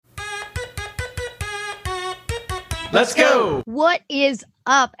Let's go! What is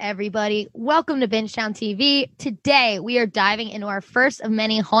up, everybody? Welcome to Bingetown TV. Today, we are diving into our first of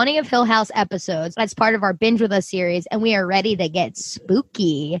many Haunting of Hill House episodes as part of our Binge With Us series, and we are ready to get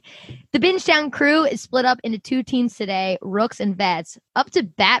spooky. The Bingetown crew is split up into two teams today, Rooks and Vets. Up to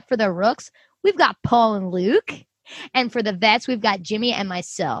bat for the Rooks, we've got Paul and Luke. And for the Vets, we've got Jimmy and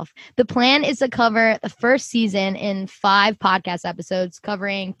myself. The plan is to cover the first season in 5 podcast episodes,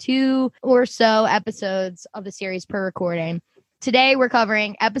 covering 2 or so episodes of the series per recording. Today, we're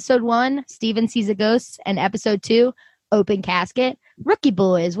covering episode 1, Steven Sees a Ghost, and episode 2, Open Casket. Rookie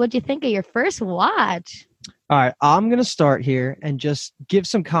boys, what'd you think of your first watch? All right, I'm going to start here and just give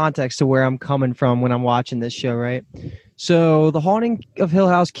some context to where I'm coming from when I'm watching this show, right? So The Haunting of Hill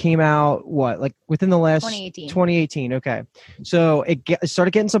House came out, within the last... 2018. 2018, okay. So it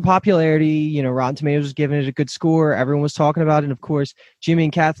started getting some popularity. You know, Rotten Tomatoes was giving it a good score. Everyone was talking about it. And, of course, Jimmy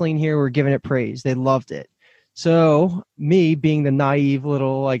and Kathleen here were giving it praise. They loved it. So me, being the naive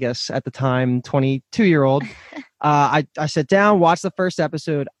little, I guess, at the time, 22-year-old, I sat down, watched the first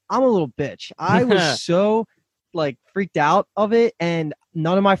episode. I'm a little bitch. I was so... freaked out of it, and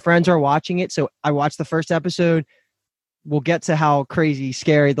none of my friends are watching it, so I watched the first episode. We'll get to how crazy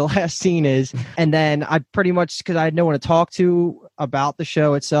scary the last scene is, and then I pretty much, because I had no one to talk to about the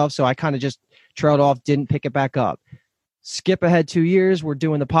show itself, so I kind of just trailed off, didn't pick it back up. Skip ahead 2 years, we're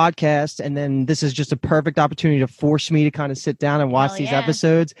doing the podcast, and then this is just a perfect opportunity to force me to kind of sit down and watch these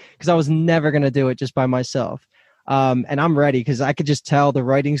episodes, because I was never going to do it just by myself. And I'm ready because I could just tell the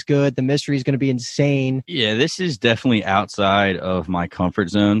writing's good. The mystery is going to be insane. Yeah, this is definitely outside of my comfort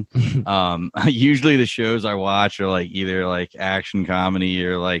zone. Usually the shows I watch are either action comedy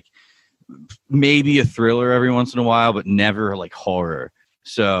or maybe a thriller every once in a while, but never horror.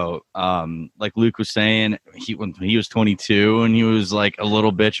 So like Luke was saying, when he was 22 and he was a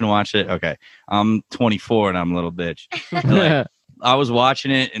little bitch and watched it. Okay, I'm 24 and I'm a little bitch. I was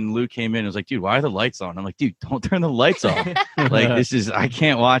watching it and Luke came in and was like, dude, why are the lights on? I'm like, dude, don't turn the lights off. I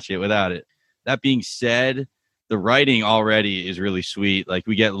can't watch it without it. That being said, the writing already is really sweet.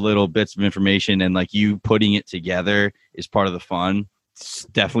 We get little bits of information, and you putting it together is part of the fun. It's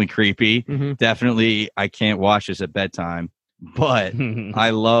definitely creepy. Mm-hmm. Definitely, I can't watch this at bedtime, but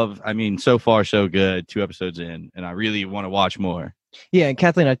so far so good. 2 episodes in, and I really want to watch more. Yeah, and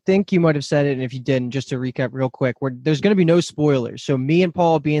Kathleen, I think you might have said it, and if you didn't, just to recap real quick, there's going to be no spoilers. So me and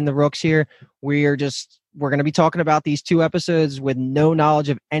Paul being the Rooks here, we're going to be talking about these 2 episodes with no knowledge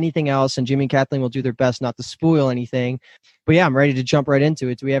of anything else, and Jimmy and Kathleen will do their best not to spoil anything. But yeah, I'm ready to jump right into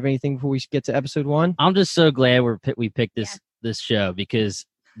it. Do we have anything before we get to episode 1? I'm just so glad we picked this show, because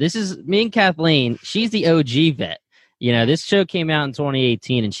this is me and Kathleen. She's the OG vet. You know, this show came out in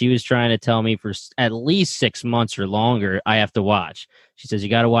 2018, and she was trying to tell me for at least 6 months or longer, I have to watch. She says,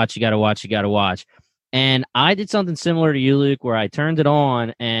 you got to watch, you got to watch, you got to watch. And I did something similar to you, Luke, where I turned it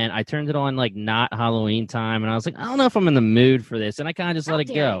on, and I turned it on not Halloween time. And I was like, I don't know if I'm in the mood for this. And I kind of just let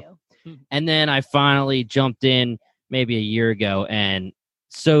it go. And then I finally jumped in maybe a year ago, and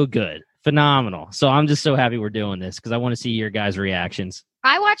so good. Phenomenal. So I'm just so happy we're doing this, because I want to see your guys' reactions.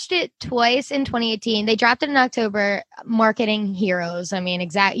 I watched it twice in 2018. They dropped it in October. Marketing heroes. I mean,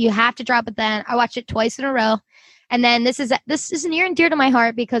 you have to drop it then. I watched it twice in a row. And then this is near and dear to my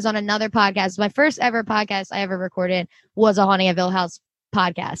heart, because on another podcast, my first ever podcast I ever recorded was a Haunting of Hill House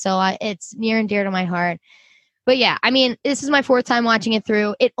podcast. So it's near and dear to my heart. But yeah, I mean, this is my 4th time watching it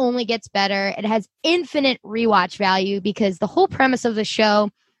through. It only gets better. It has infinite rewatch value, because the whole premise of the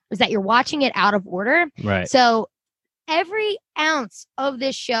show is that you're watching it out of order. Right. So every ounce of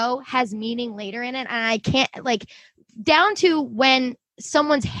this show has meaning later in it. And I can't, down to when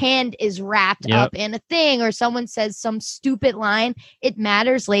someone's hand is wrapped up in a thing, or someone says some stupid line, it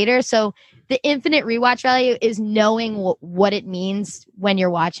matters later. So the infinite rewatch value is knowing what it means when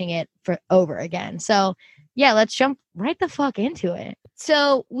you're watching it for over again. So yeah, let's jump right the fuck into it.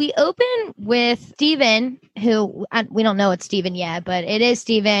 So we open with Steven, who we don't know it's Steven yet, but it is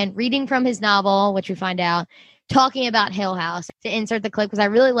Steven reading from his novel, which we find out, talking about Hill House. To insert the clip, because I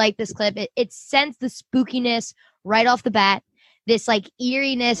really like this clip. It sends the spookiness right off the bat, this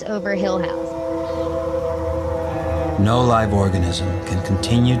eeriness over Hill House. No live organism can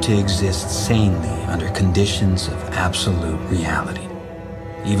continue to exist sanely under conditions of absolute reality.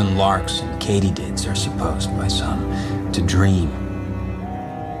 Even larks and katydids are supposed by some to dream.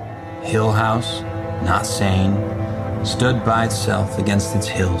 Hill House, not sane, stood by itself against its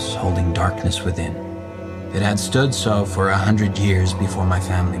hills, holding darkness within. It had stood so for 100 years before my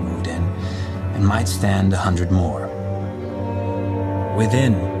family moved in, and might stand 100 more.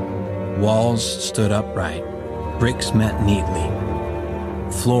 Within, walls stood upright, bricks met neatly.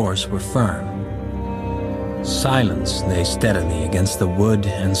 Floors were firm. Silence lay steadily against the wood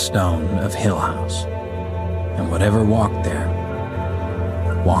and stone of Hill House, and whatever walked there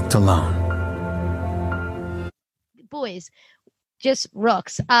walked alone. Boys, just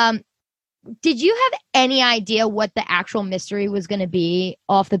Rooks. Did you have any idea what the actual mystery was going to be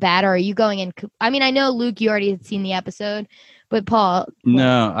off the bat, or are you going in? I mean, I know Luke, you already had seen the episode, but Paul.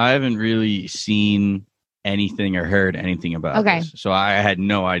 No, I haven't really seen anything or heard anything about this, so I had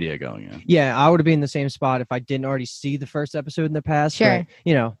no idea going in. Yeah, I would have been in the same spot if I didn't already see the first episode in the past. Sure.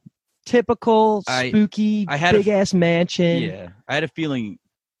 But, typical spooky big ass mansion. Yeah, I had a feeling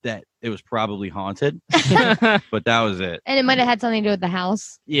that it was probably haunted, but that was it. And it might have had something to do with the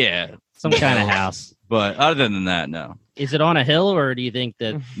house. Yeah, some kind of house. But other than that, no. Is it on a hill, or do you think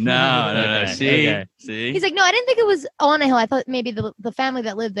that? No. Okay. See. He's like, no, I didn't think it was on a hill. I thought maybe the family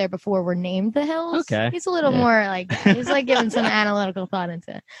that lived there before were named the Hills. Okay. He's a little more like that. He's like giving some analytical thought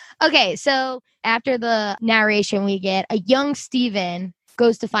into it. Okay, so after the narration, we get a young Steven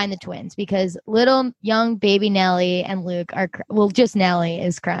goes to find the twins because little young baby Nellie and Luke are just Nellie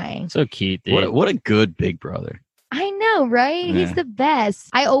is crying. So cute, dude. What a good big brother. I know, right? Yeah. He's the best.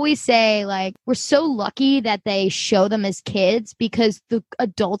 I always say, like, we're so lucky that they show them as kids because the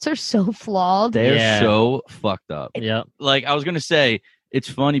adults are so flawed. They're so fucked up. Yeah. Like, I was going to say, it's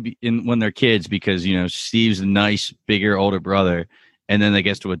funny when they're kids because, Steve's a nice, bigger, older brother. And then they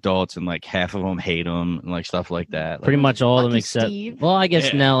get to adults and, like, half of them hate him and, like, stuff like that. Like, pretty much all of them except, Steve. well, I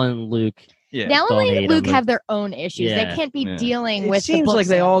guess Nell and Luke. Yeah. Nell and Luke have their own issues. Yeah. They can't be dealing It with. seems the like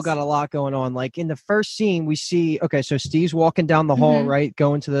they all books. got a lot going on. Like in the first scene, we see so Steve's walking down the hall, right,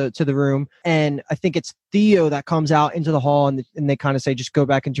 going to the room, and I think it's Theo that comes out into the hall, and they kind of say, "Just go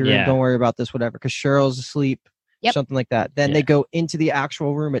back into your room. Don't worry about this, whatever," because Cheryl's asleep, something like that. Then they go into the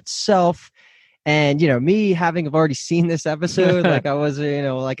actual room itself. And, me having already seen this episode, like I was,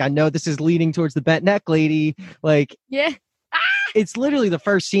 like I know this is leading towards the bent neck lady. Like, it's literally the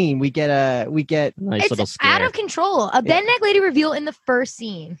first scene. We get nice little it's scare. out of control. A bent neck lady reveal in the first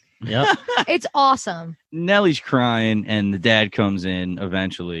scene. Yep. It's awesome. Nellie's crying, and the dad comes in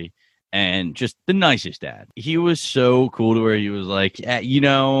eventually. And just the nicest dad. He was so cool to where he was like,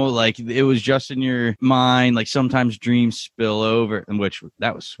 like it was just in your mind. Like sometimes dreams spill over, and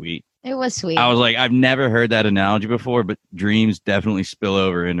that was sweet. It was sweet. I was like, I've never heard that analogy before, but dreams definitely spill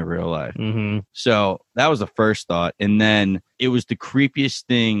over into real life. Mm-hmm. So that was the first thought. And then it was the creepiest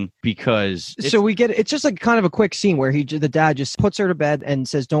thing because... it's just like kind of a quick scene where the dad just puts her to bed and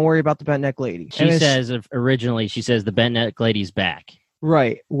says, "Don't worry about the bent neck lady." She says the bent neck lady's back.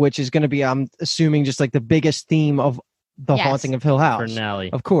 Right, which is going to be, I'm assuming, just like the biggest theme of the haunting of Hill House. For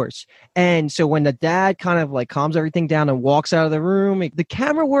Nellie. Of course. And so when the dad kind of like calms everything down and walks out of the room, the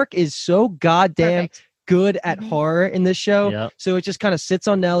camera work is so goddamn good at horror in this show. Yep. So it just kind of sits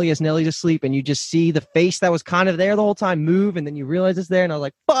on Nellie as Nellie's asleep, and you just see the face that was kind of there the whole time move, and then you realize it's there, and I was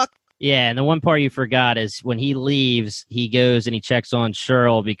like, fuck. Yeah, and the one part you forgot is when he leaves, he goes and he checks on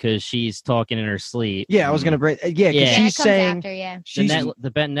Cheryl because she's talking in her sleep. Yeah, I was going to break. Yeah, because she's saying... The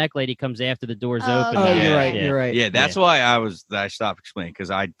bent neck lady comes after the door's open. Oh, you're right. You're right. Yeah, that's why I stopped explaining,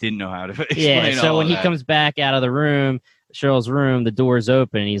 because I didn't know how to explain Yeah, so all when of he that. comes back out of the room, Cheryl's room, the door's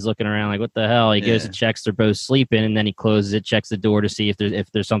open, and he's looking around like, what the hell? He goes and checks they're both sleeping, and then he closes it, checks the door to see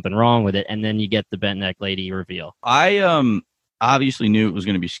if there's something wrong with it, and then you get the bent neck lady reveal. I obviously knew it was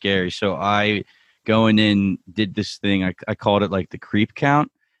going to be scary, so I going in did this thing. I called it like the creep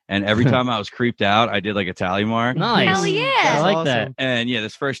count, and every time I was creeped out, I did like a tally mark. Nice. Hell yeah. I like that. And yeah,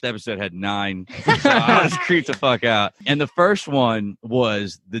 this first episode had 9, so I was creeped the fuck out. And the first one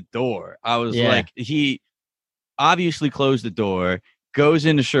was the door. I was like, he obviously closed the door, goes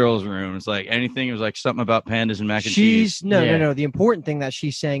into Cheryl's room. It's like anything. It was like something about pandas and mac and cheese. No. The important thing that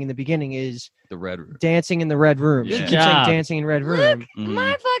she's saying in the beginning is the red room. Dancing in the red room. Yeah. She Good keeps saying job. dancing in red room.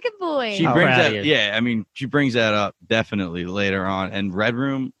 My fucking boy. She How brings proud of that. you. Yeah, I mean, she brings that up definitely later on. And red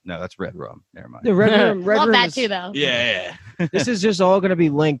room. No, that's red rum. Never mind. The red room. Love room that is- too, though. Yeah. This is just all going to be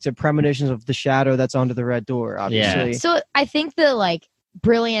linked to premonitions of the shadow that's under the red door, obviously. So I think the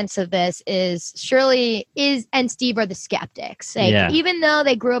brilliance of this is Shirley and Steve are the skeptics. Even though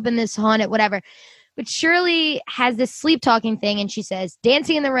they grew up in this haunted whatever, but Shirley has this sleep talking thing, and she says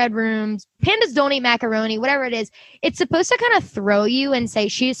dancing in the red rooms, pandas don't eat macaroni, whatever it is. It's supposed to kind of throw you and say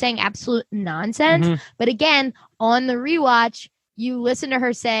she's saying absolute nonsense. But again, on the rewatch, you listen to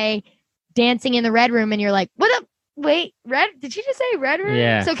her say dancing in the red room, and you're like, what Wait, red? Did you just say red room?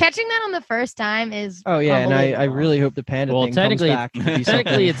 Yeah. So catching that on the first time is Oh yeah, and I unbelievable. really hope the panda Well, thing comes technically, back. To be technically,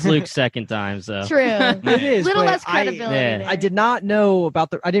 something. it's Luke's second time. So True. It is Little but less credibility. Yeah. there. I did not know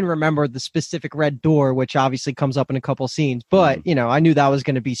about I didn't remember the specific red door, which obviously comes up in a couple scenes. But I knew that was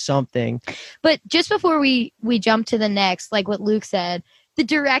going to be something. But just before we jump to the next, like what Luke said, the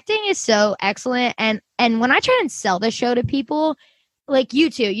directing is so excellent. And when I try and sell the show to people, like you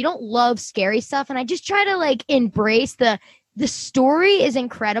two, you don't love scary stuff, and I just try to like embrace the story is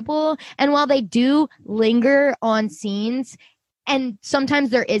incredible. And while they do linger on scenes, and sometimes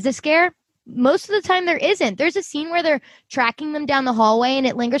there is a scare, most of the time there isn't. There's a scene where they're tracking them down the hallway and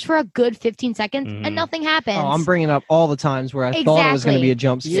it lingers for a good 15 seconds and nothing happens. Oh, I'm bringing up all the times where I thought it was going to be a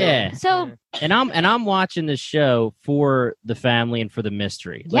jump scare. Yeah. So and I'm watching this show for the family and for the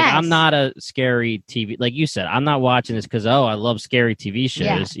mystery. Like, Yes. I'm not a scary TV, like you said. I'm not watching this because I love scary TV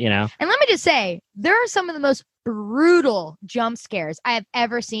shows. You know. And let me just say, there are some of the most brutal jump scares I have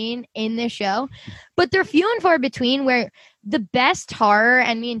ever seen in this show, but they're few and far between. Where the best horror,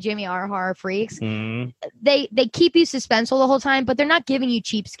 and me and Jimmy are horror freaks, they keep you suspenseful the whole time, but they're not giving you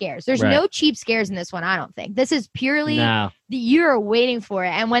cheap scares. There's no cheap scares in this one. I don't think this is purely you're waiting for it,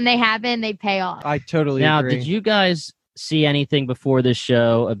 and when they happen, they pay off. I totally agree. Did you guys see anything before this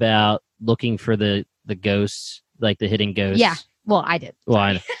show about looking for the ghosts, like the hidden ghosts? Yeah. Well, I did.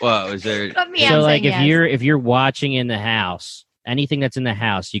 Well, is there? Cut me so out like saying if you're watching in the house, anything that's in the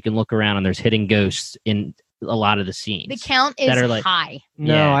house, you can look around and there's hidden ghosts in a lot of the scenes. The count is that are like, high.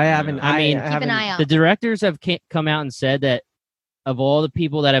 No, Yeah. I haven't. I mean, I Keep haven't, an eye out. the directors have come out and said that of all the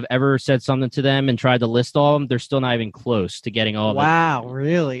people that have ever said something to them and tried to list all of them, they're still not even close to getting all of them. Wow,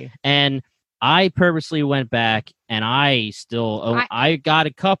 really? And I purposely went back and I got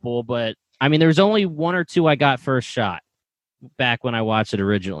a couple, but I mean, there was only one or two I got first shot back when I watched it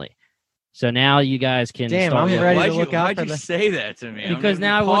originally. So now you guys can. Damn, start I'm ready to Why'd look you, out why'd for you the- say that to me? Because I'm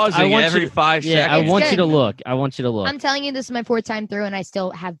now I pausing want every you, 5 yeah, seconds. I want you to Good. look. I want you to look. I'm telling you, this is my fourth time through, and I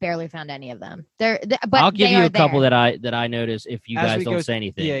still have barely found any of them. But I'll give they you are a couple there. that I notice if you As guys we don't go- say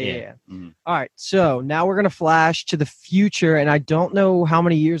anything. Yeah. Mhm. All right, so now we're gonna flash to the future, and I don't know how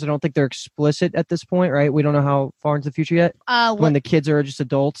many years. I don't think they're explicit at this point, right? We don't know how far into the future yet. When the kids are just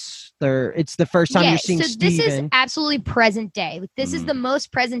adults, it's the first time you're seeing so this is Steven. absolutely present day. Like, this is the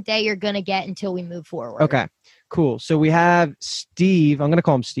most present day you're gonna get until we move forward. Okay, cool. So we have Steve. I'm gonna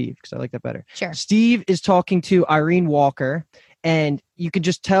call him Steve because I like that better. Sure. Steve is talking to Irene Walker, and you can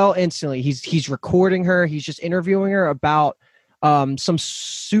just tell instantly he's recording her. He's just interviewing her about some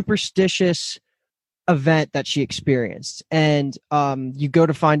superstitious event that she experienced, and you go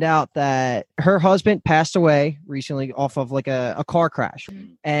to find out that her husband passed away recently off of like a car crash,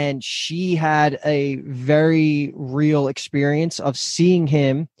 and she had a very real experience of seeing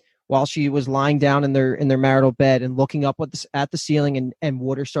him while she was lying down in their marital bed and looking up at the ceiling, and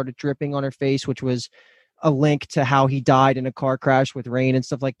water started dripping on her face, which was a link to how he died in a car crash with rain and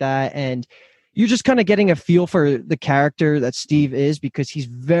stuff like that. And you're just kind of getting a feel for the character that Steve is, because he's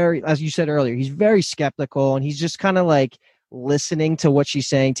very, as you said earlier, he's very skeptical, and he's just kind of like listening to what she's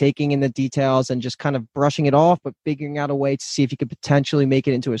saying, taking in the details and just kind of brushing it off, but figuring out a way to see if he could potentially make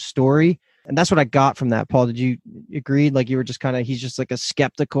it into a story. And that's what I got from that. Paul, did you agree? Like, you were just kind of, he's just like a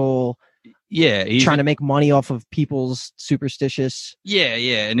skeptical, he's trying to make money off of people's superstitious. Yeah.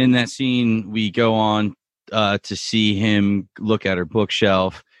 And in that scene, we go on to see him look at her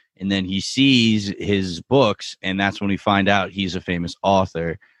bookshelf, and then he sees his books, and that's when we find out he's a famous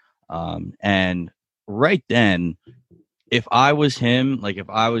author. And right then, if I was him, like if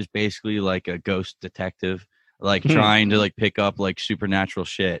I was basically like a ghost detective, like trying to like pick up like supernatural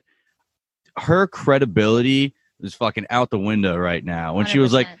shit, her credibility is fucking out the window right now. When she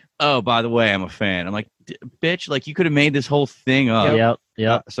was like, 100%. "Oh, by the way, I'm a fan," I'm like, "Bitch, like you could have made this whole thing up."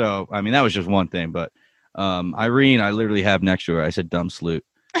 Yep. So I mean, that was just one thing, but Irene, I literally have next to her. I said, "Dumb sloot."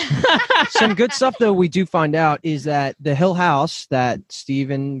 Some good stuff, though, we do find out is that the Hill House that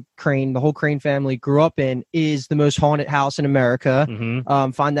Stephen Crane, the whole Crane family, grew up in is the most haunted house in America.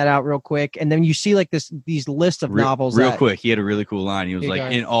 Find that out real quick. And then you see like these list of novels. Real quick, he had a really cool line. He was Here you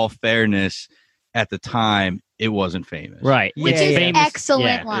like, go. "In all fairness, at the time, it wasn't famous." Right. Which It's is famous.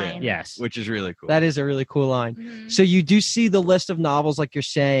 excellent Yeah. line. Yes. Which is really cool. That is a really cool line. Mhm. So you do see the list of novels, like you're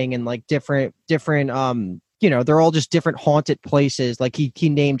saying, and like different they're all just different haunted places. Like he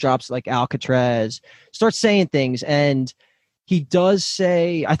name drops like Alcatraz, starts saying things, and he does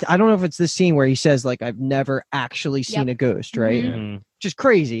say, I don't know if it's this scene where he says like, "I've never actually seen a ghost," right? Mhm. Which is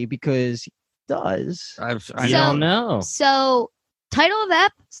crazy because he does. I I don't know. So, title of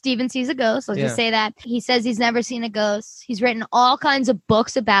ep, Steven sees a ghost. Let's Yeah. just say that. He says he's never seen a ghost. He's written all kinds of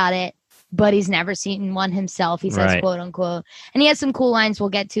books about it. but he's never seen one himself. He says, quote unquote. And he has some cool lines we'll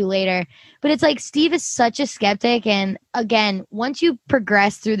get to later. But it's like Steve is such a skeptic. And again, once you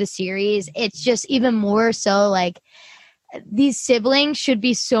progress through the series, it's just even more so like these siblings should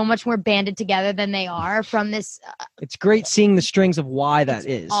be so much more banded together than they are from this. It's great seeing the strings of why that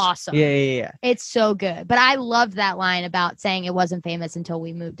is. Awesome. Yeah. It's so good. But I loved that line about saying it wasn't famous until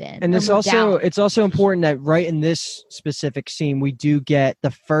we moved in. And it's also important that right in this specific scene, we do get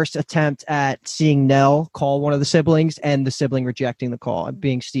the first attempt at seeing Nell call one of the siblings and the sibling rejecting the call,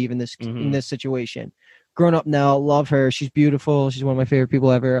 being Steve in this situation. Grown up Nell, love her. She's beautiful. She's one of my favorite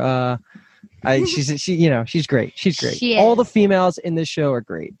people ever. She's great. All the females in this show are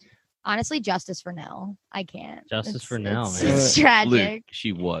great. Honestly, justice for Nell. I can't. Justice for Nell, man. It's tragic. Luke,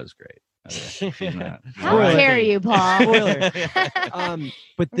 she was great. She's not. How dare you, Paul?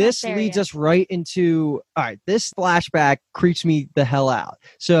 But this leads us right into this flashback creeps me the hell out.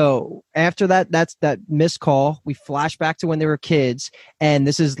 So after that's that missed call. We flash back to when they were kids, and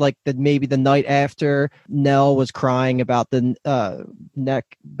this is like maybe the night after Nell was crying about the neck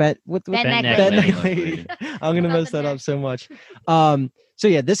lady. I'm gonna mess that up so much. So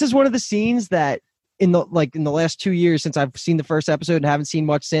yeah, this is one of the scenes that in the last 2 years since I've seen the first episode and haven't seen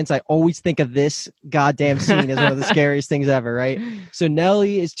much since, I always think of this goddamn scene as one of the scariest things ever, right? So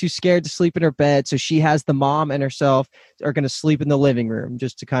Nellie is too scared to sleep in her bed, so she has the mom and herself are going to sleep in the living room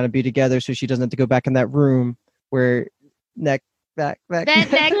just to kind of be together so she doesn't have to go back in that room where neck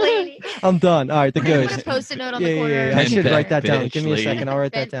lady. I'm done. All right, the ghost. Post-it note on the corner. Yeah. I should write that down. Give me a second. I'll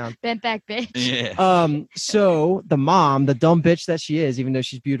write that down. Bent back bitch. Yeah. So the mom, the dumb bitch that she is, even though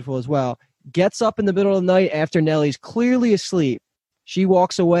she's beautiful as well, gets up in the middle of the night after Nellie's clearly asleep. She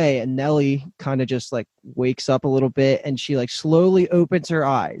walks away and Nellie kind of just like wakes up a little bit and she like slowly opens her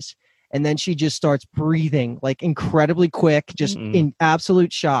eyes. And then she just starts breathing like incredibly quick, just in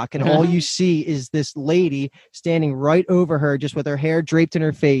absolute shock. And all you see is this lady standing right over her, just with her hair draped in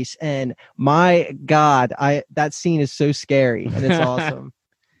her face. And my God, that scene is so scary and it's awesome.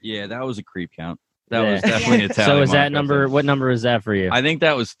 Yeah, that was a creep count. That was definitely a tally. So is that number? What number is that for you? I think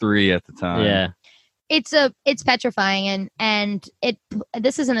that was 3 at the time. Yeah. It's petrifying and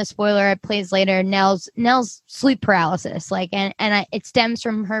this isn't a spoiler. It plays later. Nell's sleep paralysis, it stems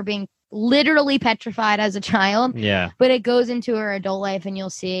from her being literally petrified as a child. Yeah. But it goes into her adult life and you'll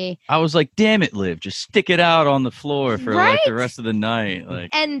see. I was like, damn it, Liv, just stick it out on the floor for like the rest of the night.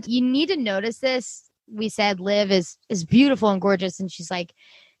 Like, and you need to notice this. We said Liv is beautiful and gorgeous, and she's like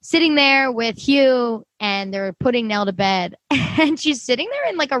sitting there with Hugh and they're putting Nell to bed and she's sitting there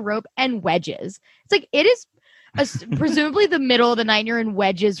in like a rope and wedges. It's like, it is presumably the middle of the night and you're in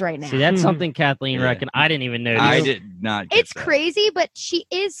wedges right now. See, that's something Kathleen reckoned. I didn't even know. I did not get It's that. crazy, but she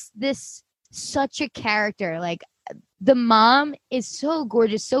is such a character. Like the mom is so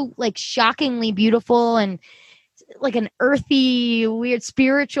gorgeous, so like shockingly beautiful and like an earthy, weird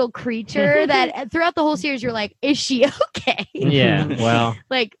spiritual creature that throughout the whole series you're like, is she okay? Yeah, well,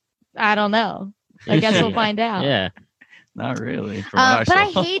 like I don't know. I guess we'll find out. Yeah, not really. But I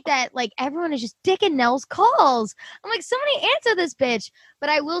hate that like everyone is just dicking Nell's calls. I'm like, somebody answer this bitch. But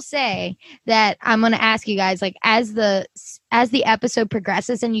I will say that I'm gonna ask you guys, like, as the episode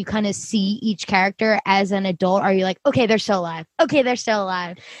progresses and you kind of see each character as an adult, are you like, okay, they're still alive? Okay, they're still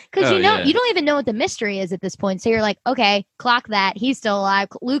alive. Because you don't even know what the mystery is at this point. So you're like, okay, clock that. He's still alive.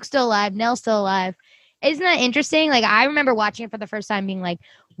 Luke's still alive. Nell's still alive. Isn't that interesting? Like, I remember watching it for the first time being like,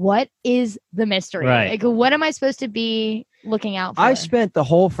 what is the mystery? Right. Like, what am I supposed to be looking out for? I spent the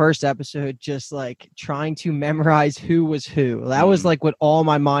whole first episode just like trying to memorize who was who. That was like what all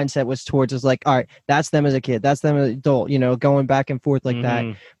my mindset was towards, is like, all right, that's them as a kid, that's them as an adult, going back and forth like that.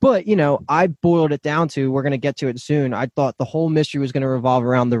 But, I boiled it down to, we're going to get to it soon. I thought the whole mystery was going to revolve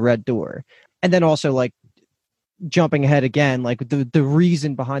around the red door. And then also like jumping ahead again, like the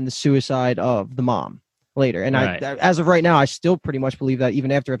reason behind the suicide of the mom later. And as of right now, I still pretty much believe that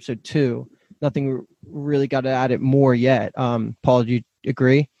even after episode 2, nothing really got at it more yet. Paul, do you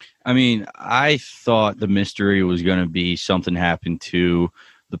agree? I mean, I thought the mystery was going to be something happened to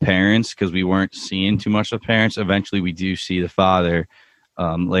the parents because we weren't seeing too much of the parents. Eventually, we do see the father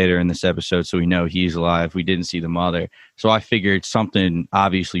later in this episode, so we know he's alive. We didn't see the mother. So I figured something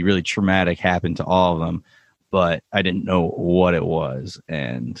obviously really traumatic happened to all of them, but I didn't know what it was,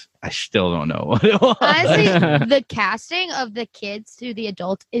 and I still don't know what it was. Honestly, the casting of the kids to the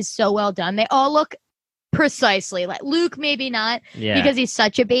adults is so well done. They all look Precisely. Like Luke, maybe not, Yeah. because he's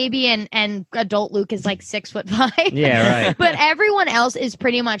such a baby, and adult Luke is like 6'5". Yeah, right. But everyone else is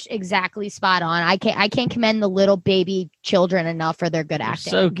pretty much exactly spot on. I can't commend the little baby children enough for their good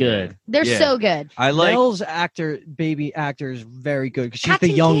acting. So good. They're Yeah. so good. I like. Nell's baby actor is very good because she's Cotton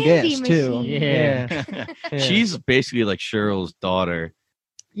the candy youngest too. machine. Yeah. Yeah. She's basically like Cheryl's daughter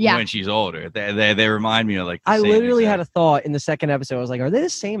Yeah. when she's older. They remind me of like. The I same literally had exact- a thought in the second episode. I was like, are they the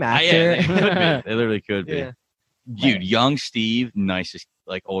same actor? Yeah, they could be. They literally could be. Yeah. Dude, young Steve, nicest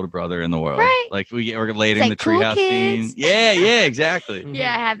like older brother in the world. Right. Like we're later It's in like, the cool treehouse kids. scene. Yeah, exactly.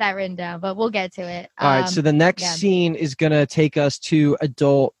 Yeah, I have that written down, but we'll get to it. All right. So the next yeah. scene is gonna take us to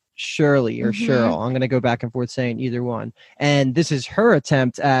adult Shirley or Mhm. Cheryl. I'm gonna go back and forth saying either one. And this is her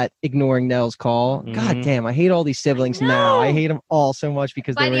attempt at ignoring Nell's call. God Mhm. damn, I hate all these siblings now. I know. hate them all so much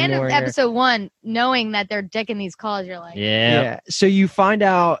because By they were the end of ignoring her. episode 1, knowing that they're dicking these calls, you're like, Yeah. So you find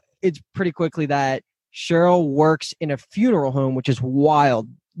out it's pretty quickly that Cheryl works in a funeral home, which is wild,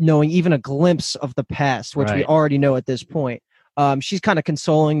 knowing even a glimpse of the past, which we Right. already know at this point. She's kind of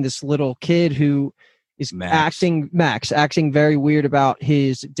consoling this little kid who is acting very weird about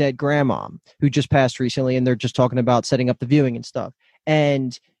his dead grandma who just passed recently, and they're just talking about setting up the viewing and stuff.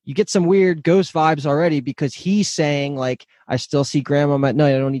 And you get some weird ghost vibes already because he's saying like, I still see grandma at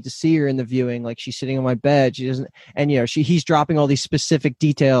night. I don't need to see her in the viewing. Like she's sitting on my bed. She doesn't, and he's dropping all these specific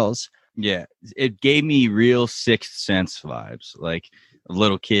details. Yeah, it gave me real Sixth Sense vibes, like a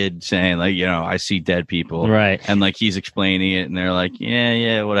little kid saying, like, I see dead people, Right. and like he's explaining it, and they're like,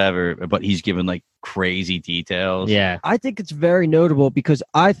 yeah, whatever, but he's giving like crazy details. Yeah. I think it's very notable because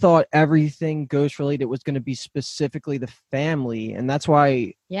I thought everything ghost related was going to be specifically the family, and that's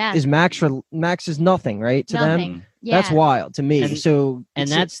why yeah, Max is nothing, right, to them. nothing. Yeah. That's wild to me. And- So And it's-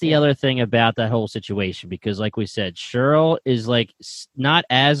 that's the other thing about that whole situation, because like we said, Cheryl is like not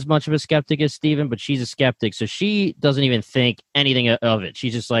as much of a skeptic as Steven, but she's a skeptic. So she doesn't even think anything of it.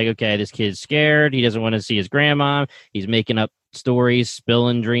 She's just like, okay, this kid's scared. He doesn't want to see his grandma. He's making up stories,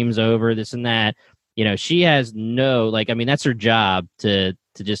 spilling dreams over this and that. She has that's her job to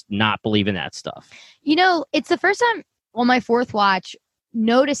just not believe in that stuff. It's the first time on my fourth watch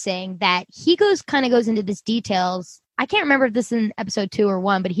noticing that he goes into this details. I can't remember if this is in episode 2 or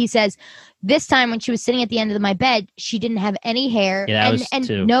 1, but he says this time when she was sitting at the end of my bed, she didn't have any hair and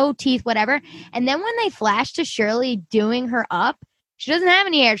 2. no teeth, whatever. And then when they flash to Shirley doing her up, she doesn't have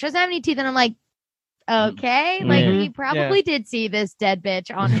any hair. She doesn't have any teeth. And I'm like, okay, like Mhm. he probably did see this dead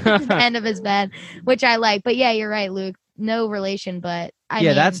bitch on the end of his bed, which I like. But yeah, you're right, Luke. No relation, but I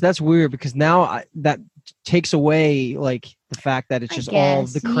mean, that's weird because now that takes away like the fact that it's I just all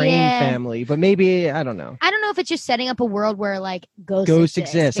guess, the Crane yeah. family. But maybe I don't know. I don't know if it's just setting up a world where like Ghosts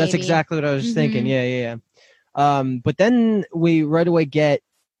exist. That's baby. exactly what I was thinking. Mhm. Yeah. But then we right away get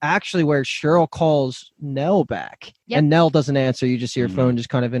actually where Cheryl calls Nell back, Yep. and Nell doesn't answer. You just see her Mhm. phone just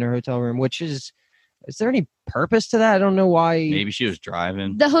kind of in her hotel room, which is there any purpose to that? I don't know why. Maybe she was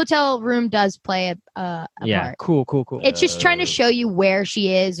driving. The hotel room does play a Yeah. part. Cool. It's just trying to show you where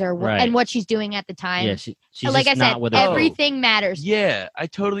she is or Right. and what she's doing at the time. Yeah, she's like just I said, not with her. everything matters. Yeah, I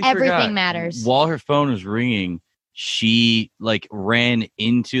totally Everything forgot. matters. While her phone was ringing, she like ran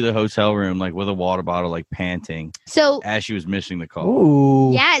into the hotel room like with a water bottle, like panting So as she was missing the call.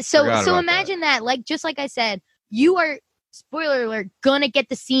 Ooh. yeah, so Forgot about imagine that. Like just like I said, you are spoiler alert gonna get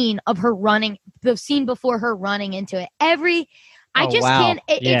the scene of her running, the scene before her running into it. I Oh, just wow. can't.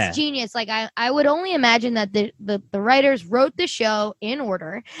 Yeah. It's genius. Like I would only imagine that the writers wrote the show in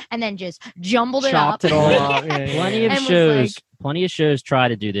order and then just jumbled Chopped it it up. all up. Yeah, yeah, Plenty yeah. of And was shows. like- Plenty of shows try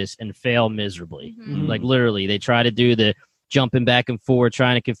to do this and fail miserably. Mhm. Like literally, they try to do the jumping back and forth,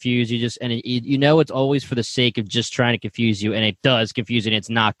 trying to confuse you. It's always for the sake of just trying to confuse you, and it does confuse you, and it's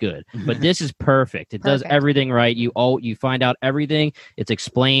not good. But this is perfect. It does Perfect. everything right. You find out everything. It's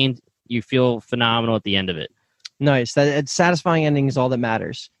explained. You feel phenomenal at the end of it. Nice. That it's satisfying ending is all that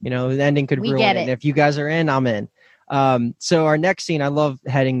matters. The ending could We ruin get it. it. And if you guys are in, I'm in. So our next scene, I love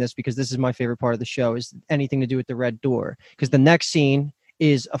heading this because this is my favorite part of the show, is anything to do with the red door. Because the next scene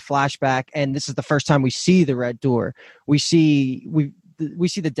is a flashback, and this is the first time we see the red door. We see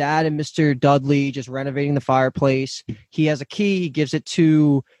the dad and Mr. Dudley just renovating the fireplace. He has a key. He gives it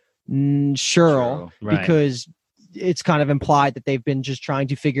to Cheryl Right. because it's kind of implied that they've been just trying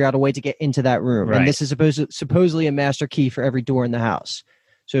to figure out a way to get into that room. Right. And this is supposedly a master key for every door in the house.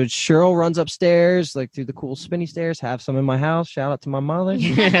 So Cheryl runs upstairs, like through the cool spinny stairs. Have some in my house. Shout out to my mother.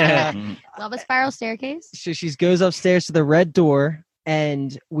 Yeah. Mm. Love a spiral staircase. So she goes upstairs to the red door,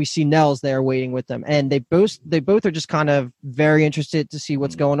 and we see Nels there waiting with them, and they both are just kind of very interested to see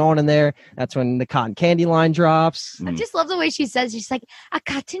what's going on in there. That's when the cotton candy line drops. I just love the way she says, she's like, a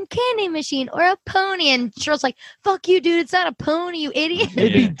cotton candy machine or a pony. And Cheryl's like, fuck you, dude. It's not a pony, you idiot.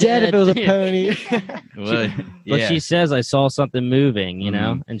 It'd be dead if it was a pony. But she says, I saw something moving, you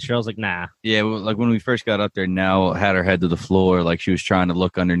know? And Cheryl's like, nah. Yeah, well, like when we first got up there, Nell had her head to the floor, like she was trying to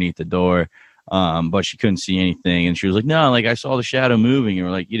look underneath the door, but she couldn't see anything. And she was like, no, like I saw the shadow moving. And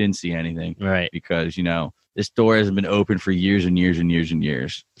we're like, you didn't see anything. Right. Because, you know, this door hasn't been open for years and years and years and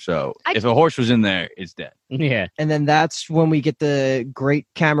years. So if a horse was in there, it's dead. Yeah. And then that's when we get the great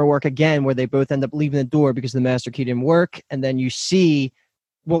camera work again, where they both end up leaving the door because the master key didn't work. And then you see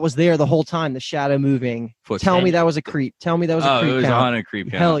what was there the whole time, the shadow moving. Tell me that was a creep. Tell me that was a creep. Oh, it was count. on a creep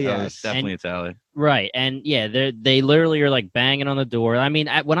count. Hell yeah. That was definitely a tally. Right. And yeah, they literally are like banging on the door. I mean,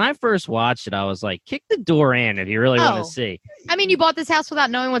 when I first watched it, I was like, kick the door in if you really want to see. I mean, you bought this house without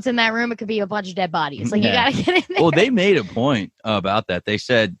knowing what's in that room. It could be a bunch of dead bodies. Like, you got to get in there. Well, they made a point about that. They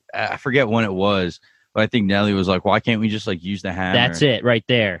said, I forget when it was, but I think Nellie was like, why can't we just like use the hammer? That's it right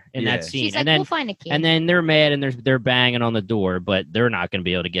there in that scene. She's like, and then, we'll find a key. And then they're mad and they're banging on the door, but they're not going to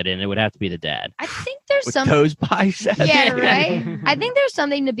be able to get in. It would have to be the dad. I think there's With some those biceps. Yeah, right. I think there's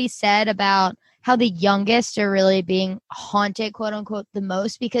something to be said about how the youngest are really being haunted, quote unquote, the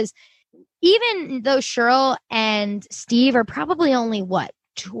most, because even though Cheryl and Steve are probably only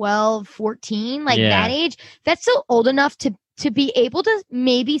 12, 14, like that age, that's still old enough to be able to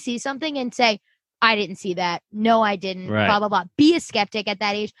maybe see something and say, I didn't see that. No, I didn't. Right. Blah, blah, blah. Be a skeptic at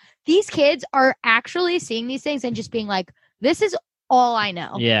that age. These kids are actually seeing these things and just being like, this is all I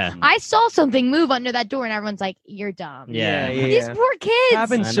know. Yeah. I saw something move under that door and everyone's like, you're dumb. Yeah. These poor kids. It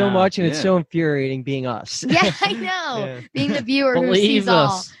happens so much, and it's so infuriating being us. Yeah, I know. Being the viewer who Believe sees all.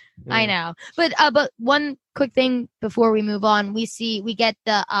 us. I know. But one quick thing before we move on, we get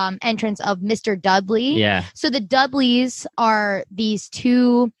the entrance of Mr. Dudley. Yeah. So the Dudleys are these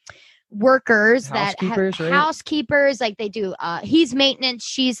two workers housekeepers, that right? Housekeepers, like they do he's maintenance,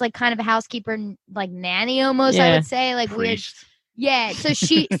 she's like kind of a housekeeper, like nanny almost, I would say, like Priest. weird. Yeah,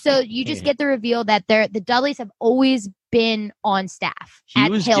 so you just get the reveal that the Dudleys have always been on staff at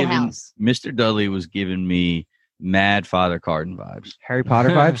Hill House. Mr. Dudley was giving me mad Father Carden vibes. Harry Potter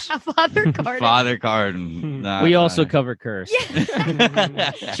vibes. Father Carden. Father Carden. We also cover Curse.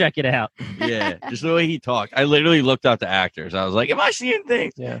 Check it out. Yeah, just the way he talked. I literally looked up the actors. I was like, am I seeing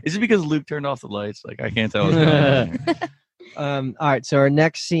things? Yeah. Is it because Luke turned off the lights? Like, I can't tell what's going on here. All right, so our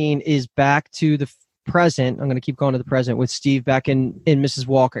next scene is back to the present. I'm going to keep going to the present with Steve back in Mrs.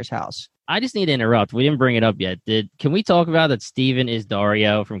 Walker's house. I just need to interrupt. We didn't bring it up yet. Can we talk about that Steven is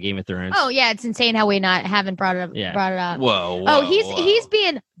Dario from Game of Thrones? Oh yeah, it's insane how we haven't brought it up. Yeah. Brought it up. Whoa, he's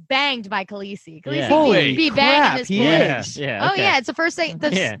being banged by Khaleesi. Khaleesi Holy be crap, banging this he boy. is. Yeah. Oh yeah, it's the first thing. The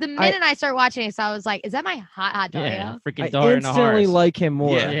minute I start watching it, so I was like, "Is that my hot Dario?" Yeah. Freaking I Dario instantly Naharis. like him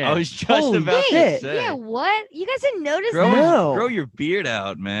more. Yeah, I was just Holy about shit. to say. Yeah, what? You guys didn't notice Grow, that? No. grow your beard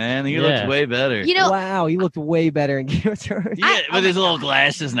out, man. He Yeah. looks way better. You know, Wow, he looked way better in Game of Thrones. yeah, oh with his my little God.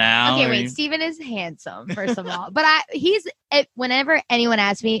 glasses now. okay, I wait. mean- Steven is handsome, first of all, but whenever anyone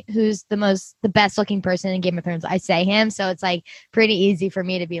asks me who's the best looking person in Game of Thrones, I say him. So it's like pretty easy for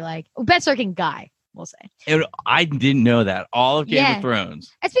me to be like, best looking guy. We'll say. I didn't know that. All of Game Yeah. of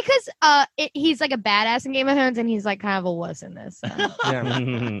Thrones. It's because he's like a badass in Game of Thrones, and he's like kind of a wuss in this. So.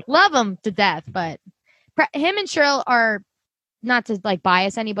 Yeah. Love him to death, but him and Cheryl are, not to like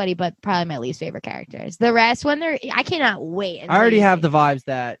bias anybody, but probably my least favorite characters. The rest, I cannot wait. I already have the vibes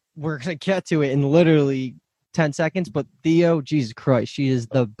that we're going to get to it in literally 10 seconds, but Theo, Jesus Christ, she is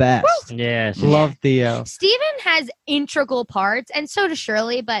the best. Yeah. Love Theo. Steven has integral parts, and so does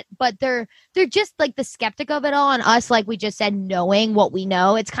Shirley, but they're just like the skeptic of it all, and us, like we just said, knowing what we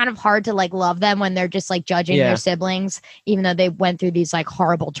know. It's kind of hard to like love them when they're just like judging their siblings, even though they went through these like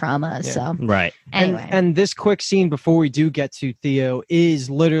horrible traumas. Yeah. So Right. anyway. And this quick scene before we do get to Theo is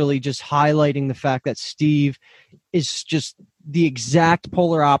literally just highlighting the fact that Steve is just the exact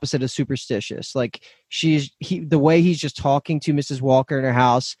polar opposite of superstitious. Like the way he's just talking to Mrs. Walker in her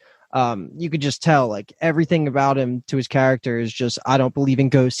house, you could just tell like everything about him to his character is just, I don't believe in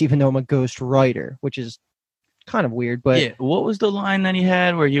ghosts, even though I'm a ghost writer, which is kind of weird. But yeah, what was the line that he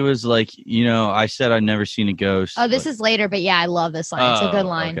had where he was like, I said I'd never seen a ghost. Oh, this is later, but yeah, I love this line. It's a good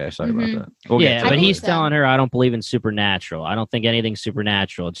line. Okay, sorry Mhm. about that. We'll get Yeah, to but it. think he's so. telling her, I don't believe in supernatural. I don't think anything's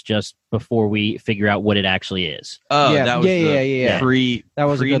supernatural. It's just before we figure out what it actually is. Oh, Yeah, that was yeah. That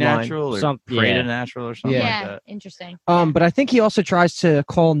was a good line. natural or Yeah. preternatural or something Yeah, like that. interesting. but I think he also tries to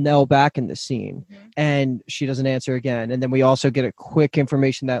call Nell back in the scene, Mhm. and she doesn't answer again. And then we also get a quick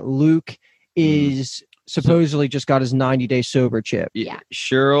information that Luke is supposedly just got his 90-day sober chip. Yeah.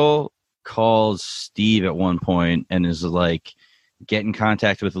 Cheryl calls Steve at one point and is like, get in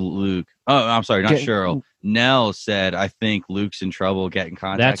contact with Luke. Oh, I'm sorry, not Cheryl. Nell said, I think Luke's in trouble. Get in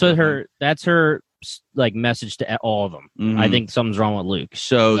contact. That's her like message to all of them. Mhm. I think something's wrong with Luke.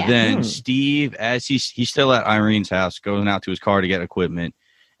 So Yeah. then Steve, as he's still at Irene's house, going out to his car to get equipment,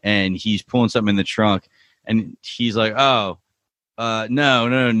 and he's pulling something in the trunk, and he's like, oh,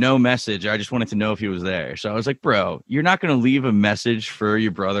 no message. I just wanted to know if he was there. So I was like, bro, you're not going to leave a message for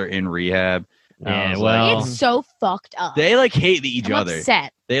your brother in rehab. Yeah, well, It's so fucked up. they like hate each I'm other.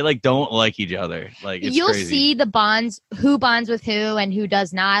 upset. They like don't like each other. Like it's You'll crazy. see the bonds, who bonds with who and who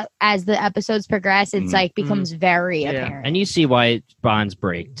does not as the episodes progress. It's like becomes very apparent. And you see why bonds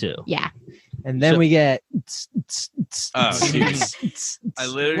break too. Yeah. And then So- we get Oh, dude. I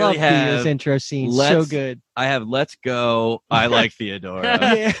literally love have Theo's intro scene. So let's- good. I have let's go. I like Theodora.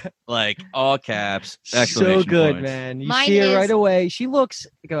 Yeah. Like all caps. So exclamation good, points. man. You Mine see her is- right away. She looks.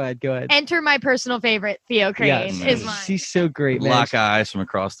 Go ahead. Enter my personal favorite, Theo Crane, Yes. is mine. She's so great, man. Lock eyes from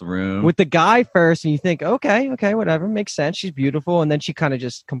across the room. With the guy first, and you think, okay, whatever, makes sense. She's beautiful, and then she kind of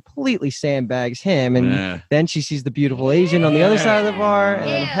just completely sandbags him, and Yeah. then she sees the beautiful Asian on the other side of the bar, and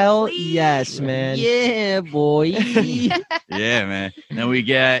Yeah, hell please. yes, man. Yeah, boy. Yeah, man. And then we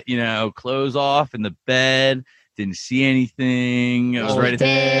get, clothes off in the bed. Didn't see anything. It was right at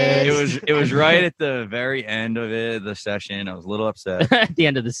Did. it was right at the very end of the session. I was a little upset. At the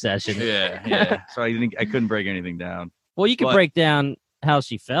end of the session. Yeah. So I couldn't break anything down. Well, you could But- break down how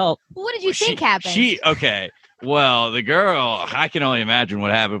she felt. What did you think happened? Okay. Well, the girl, I can only imagine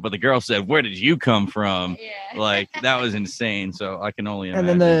what happened, but the girl said, "Where did you come from?" Yeah. Like that was insane. So I can only imagine.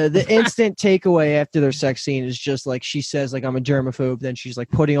 And then the instant takeaway after their sex scene is just like she says, like, I'm a germaphobe. Then she's like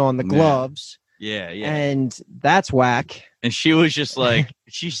putting on the Yeah. gloves, yeah. and that's whack. And she was just like,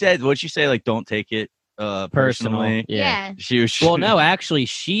 she said, what'd she say? Like, don't take it personally. Yeah. She was. Well, no, actually,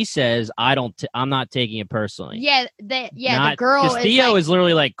 she says, I'm not taking it personally. Yeah. The girl Because is Theo like, is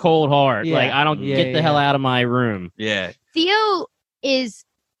literally like cold hard. Yeah. Like, I don't Yeah, get the hell yeah. out of my room. Yeah. Theo is,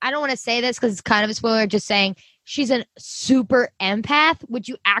 I don't want to say this because it's kind of a spoiler, just saying she's a super empath, which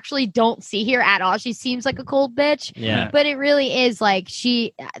you actually don't see here at all. She seems like a cold bitch, Yeah. but it really is like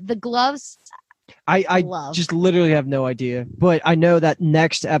the gloves. I Love. just literally have no idea, but I know that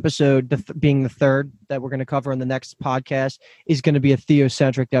next episode, being the third that we're going to cover on the next podcast, is going to be a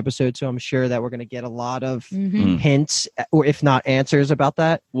Theo-centric episode. So I'm sure that we're going to get a lot of Mhm. hints, or if not answers, about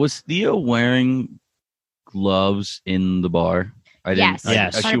that. Was Theo wearing gloves in the bar? I didn't. Yes.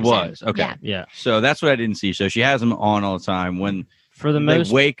 Yes. She 100%. was. Okay. Yeah. Yeah. So that's what I didn't see. So she has them on all the time. When For the they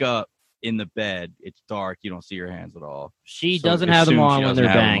most, wake up in the bed, it's dark. You don't see her hands at all. she So doesn't have them assume she on when doesn't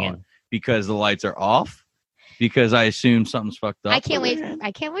they're have them banging. on. Because the lights are off. Because I assume something's fucked up. I can't with wait. her.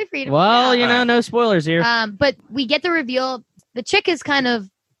 I can't wait for you to. Well, find you know, no spoilers here. But we get the reveal. The chick is kind of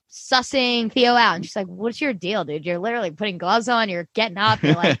sussing Theo out, and she's like, "What's your deal, dude? You're literally putting gloves on. You're getting up.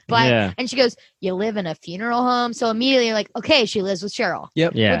 You're like, but." Yeah. And she goes, "You live in a funeral home." So immediately, you're like, "Okay, she lives with Cheryl," Yeah.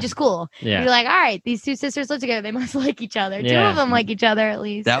 which is cool. Yeah. You're like, "All right, these two sisters live together. They must like each other. Two Yeah. of them like each other at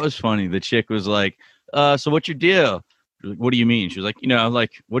least." That was funny. The chick was like, so what's your deal? She was like, what do you mean? She was like,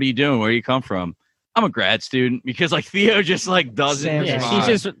 like, what are you doing? Where do you come from? I'm a grad student. Because like Theo just like doesn't Sam, Yeah, respond.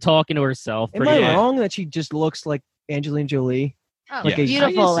 she's just talking to herself. Am pretty I much. wrong that she just looks like Angelina Jolie? Oh, Like a-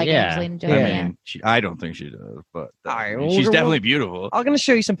 beautiful, like yeah. Angelina Jolie. I Yeah. mean, I don't think she does, but All right, I mean, well, she's we're- definitely beautiful. I'm going to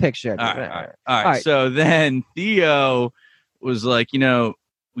show you some pictures. All right. So then Theo was like,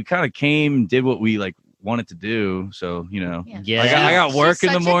 we kind of did what we like wanted to do. So, Yeah. Yeah. I got She's work in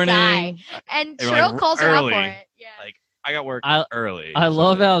the such a morning. guy. And They were, Cheryl like, calls her out early. for it. Yeah. Like, I got work early. I So,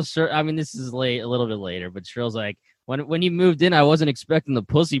 love how I mean, this is late, a little bit later, but Cheryl's like, when you moved in, I wasn't expecting the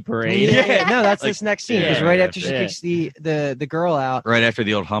pussy parade. Yeah, no, that's Like, this next scene. Because yeah, right yeah, after she yeah. kicks the girl out, right after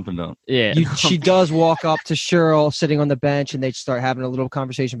the old hump and dump. Yeah. she does walk up to Cheryl sitting on the bench, and they start having a little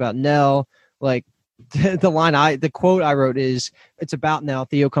conversation about Nell. Like the quote I wrote is, "It's about Nell."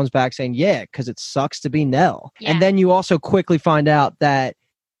 Theo comes back saying, "Yeah, because it sucks to be Nell." Yeah. And then you also quickly find out that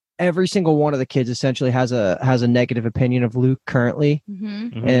every single one of the kids essentially has a negative opinion of Luke currently, hmm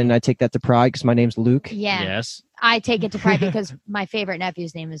Mhm. and I take that to pride because my name's Luke. Yeah. Yes. I take it to pride because my favorite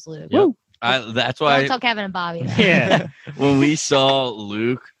nephew's name is Luke. Yep. That's Don't why tell Kevin and Bobby. that. Yeah. when we saw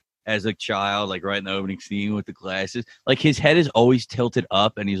Luke as a child, like right in the opening scene with the glasses. Like his head is always tilted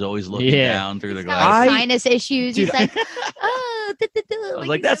up and he's always looking down through the He's got, glasses. like, sinus issues. Dude, he's like, oh, I was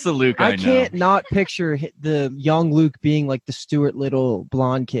like, that's the Luke I know. can't not picture the young Luke being like the Stuart Little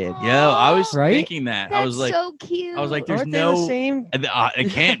blonde kid. Yeah, I was Right? thinking that. That's I was like, so cute. I was like, there's Aren't they no. the same?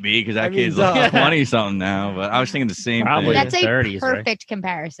 It can't be because that I mean, kid's like duh. 20 something now. But I was thinking the same Probably. thing. That's a 30s, right? perfect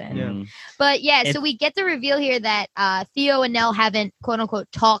comparison. Yeah. Mhm. But yeah, And- so we get the reveal here that Theo and Nell haven't quote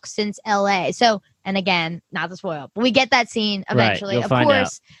unquote talked since LA. So, and again, not to spoil, but we get that scene Right, eventually. you'll Of find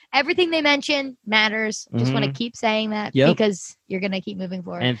course, everything they mention matters. Just want to Mhm. keep saying that Yep. because you're gonna keep moving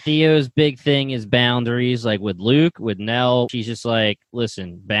forward. And Theo's big thing is boundaries. Like with Luke, with Nell, she's just like,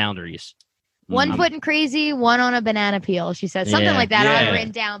 listen, boundaries. One Mhm. foot in crazy, one on a banana peel. She said something Yeah. like that. I have Yeah. it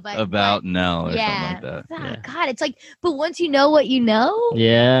written down, but About Nell or yeah. something like that. Oh, Yeah. God, it's like, but once you know what you know,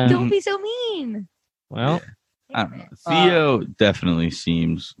 Yeah. don't be so mean. Well, I don't know. Theo definitely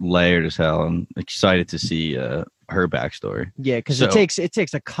seems layered as hell. I'm excited to see her backstory. Yeah, because So- it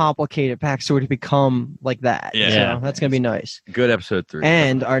takes a complicated backstory to become like that. Yeah. So that's gonna be nice. Good episode 3.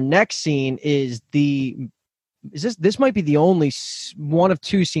 And our next scene is this might be the only one of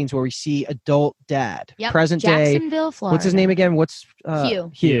 2 scenes where we see adult dad, Yep. present day. Jacksonville, Florida. What's his name again? What's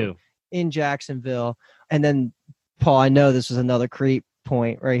Hugh. Hugh. in Jacksonville. And then Paul, I know this was another creep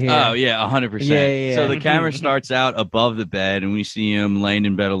point right here. Oh yeah, 100%. Yeah. So the camera starts out above the bed, and we see him laying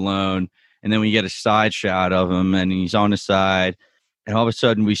in bed alone, and then we get a side shot of him, and he's on the side, and all of a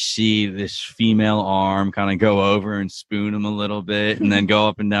sudden we see this female arm kind of go over and spoon him a little bit, and then go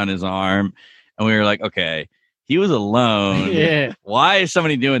up and down his arm, and we were like, okay, he was alone. Yeah. Why is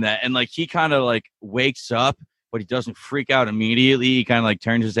somebody doing that? And like he kind of like wakes up, but he doesn't freak out immediately. He kind of like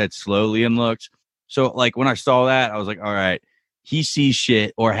turns his head slowly and looks. So like when I saw that, I was like, all right. He sees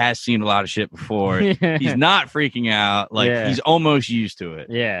shit or has seen a lot of shit before. He's not freaking out. Like Yeah. he's almost used to it.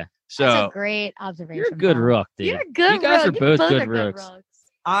 Yeah. That's So a great observation. You're a good Paul. rook, dude. You're a good You guys rook. are both good are rooks.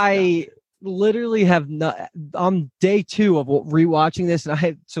 I literally have not. I'm day 2 of rewatching this,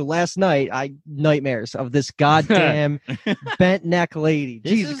 and last night I nightmares of this goddamn bent neck lady.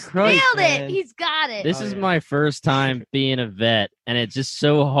 This Jesus is- Christ, Nailed it. man. He's got it. This Oh, is yeah. my first time being a vet, and it's just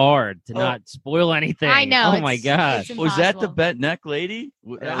so hard to not spoil anything. I know. Oh my god. it's was that the impossible. bent neck lady?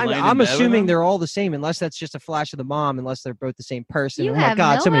 I'm assuming they're all the same, unless that's just a flash of the mom, unless they're both the same person. You Oh my have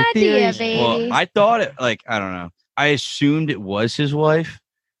God, no so many idea, theories. baby. Well, I thought it like I don't know. I assumed it was his wife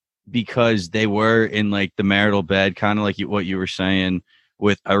because they were in like the marital bed, kind of like what you were saying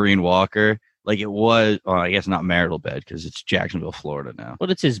with Irene Walker. Like it was, I guess not marital bed because it's Jacksonville, Florida now. But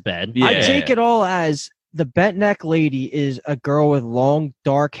it's his bed. Yeah. I take it all as the bent neck lady is a girl with long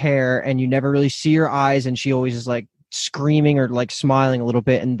dark hair, and you never really see her eyes, and she always is like screaming or like smiling a little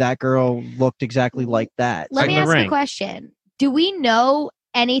bit, and that girl looked exactly like that. Let Like me the ask ring. a question. Do we know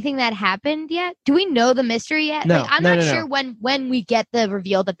anything that happened yet? Do we know the mystery yet? No, Like, I'm no, not no, sure when we get the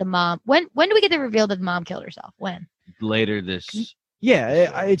reveal that the mom. When do we get the reveal that the mom killed herself? When? Later this.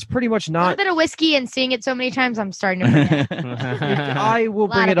 Yeah, it's pretty much A little not. bit of whiskey and seeing it so many times, I'm starting to forget. I will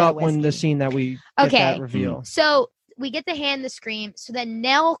Lot bring of it bit of up when the whiskey. scene that we get Okay. that reveal. So we get to hand the scream. So then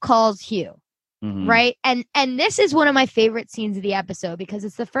Nell calls Hugh, Mhm. right? And this is one of my favorite scenes of the episode because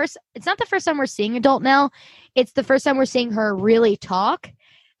it's not the first time we're seeing adult Nell. It's the first time we're seeing her really talk.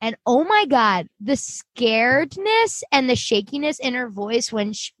 And oh my God, the scaredness and the shakiness in her voice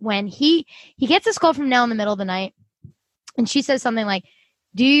when he gets this call from Nell in the middle of the night, and she says something like,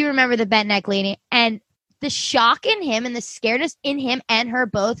 "Do you remember the bent neck lady?" And the shock in him and the scaredness in him and her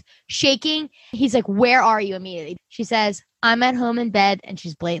both shaking. He's like, "Where are you?" Immediately, she says, "I'm at home in bed," and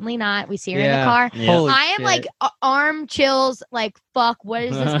she's blatantly not. We see her in the Yeah. car. Yeah. Holy I am shit. like arm chills, like fuck. What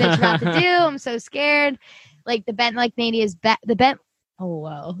is this bitch about to do? I'm so scared. Like the bent neck lady is back. The bent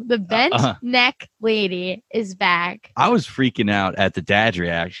neck lady is back. I was freaking out at the dad's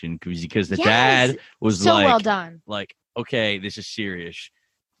reaction because the Yes. dad was So like, well done. like, okay, this is serious.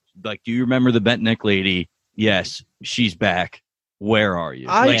 Like, do you remember the bent neck lady? Yes, she's back. Where are you?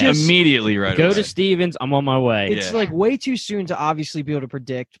 I Like, just- immediately right Go away. to Stevens. I'm on my way. It's Yeah. like way too soon to obviously be able to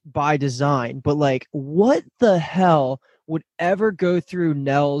predict by design, but like, what the hell would ever go through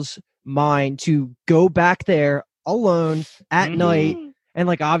Nell's mind to go back there alone at Mhm. night? And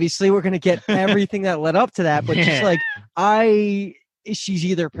like, obviously, we're gonna get everything that led up to that, but just Yeah. like, she's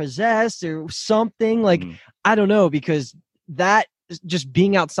either possessed or something. Like, Mhm. I don't know, because that just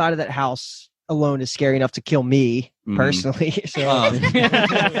being outside of that house alone is scary enough to kill me Mhm. personally. So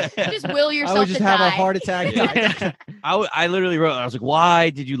Just will I yourself would just to have die. a heart attack. Yeah. I literally wrote, I was like, why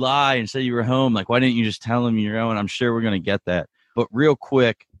did you lie and say you were home? Like, why didn't you just tell him you're going? I'm sure we're going to get that. But real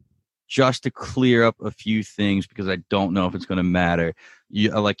quick, just to clear up a few things, because I don't know if it's going to matter.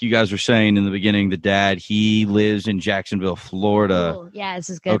 like you guys were saying in the beginning, the dad, he lives in Jacksonville, Florida. Ooh, yeah, this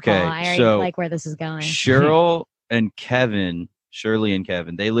is good. Okay, Paul. I already so like where this is going. Shirley and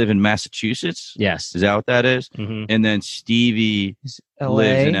Kevin, they live in Massachusetts. Yes. Is that what that is? Mhm. And then Stevie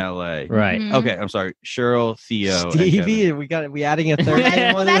lives in LA. Right. Mhm. Okay, I'm sorry. Cheryl, Theo, and Stevie, Kevin. we adding a third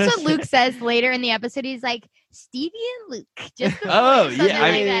name Well, on that's this? what Luke says later in the episode. He's like Stevie and Luke. Just before Oh, something yeah,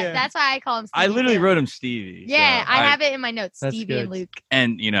 like yeah. that. That's why I call him Stevie. I literally too. wrote him Stevie. Yeah, so I have it in my notes. That's Stevie and good. Luke.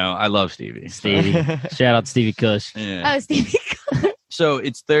 And I love Stevie. Stevie. Shout out Stevie Kush. Yeah. Oh, Stevie. So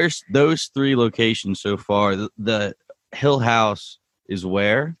there's those 3 locations so far. The Hill House is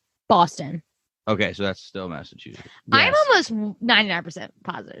where? Boston. Okay, so that's still Massachusetts. I'm Yes. almost 99%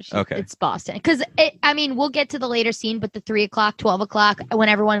 positive. Okay. It's Boston. Because, we'll get to the later scene, but the 3 o'clock, 12 o'clock, when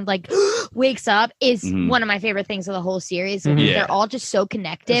everyone wakes up is Mhm. one of my favorite things of the whole series. Mhm. Yeah. They're all just so I was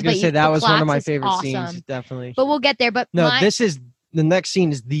connected. gonna But say that the was one of clocks my is favorite awesome. scenes, definitely. But we'll get there. But No, this is the next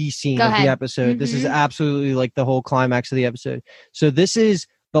scene is the scene Go of ahead. the episode. This is Mhm. absolutely like the whole climax of the episode. So this is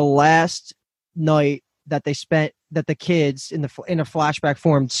the last night that they spent, that the kids in a flashback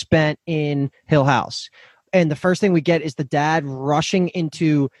form spent in Hill House. And the first thing we get is the dad rushing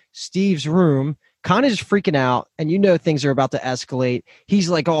into Steve's room, kind of just freaking out, and things are about to escalate. He's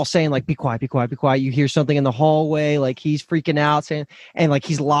like all saying like, be quiet, be quiet, be quiet. You hear something in the hallway, like he's freaking out, saying, and like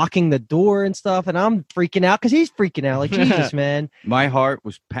he's locking the door and stuff, and I'm freaking out because he's freaking out. Like, Jesus, man. My heart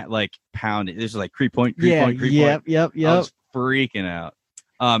was pounding. This is like creep point. Yep. I was freaking out.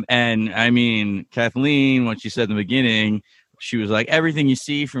 And I mean, Kathleen, what she said in the beginning, she was like, everything you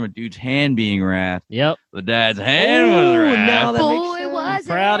see from a dude's hand being wrapped, Yep. the dad's hand was Ooh, wrapped. now that makes boy, sense. was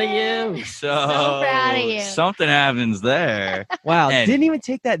Proud of it? you. So proud of you. something happens there. Wow, And didn't even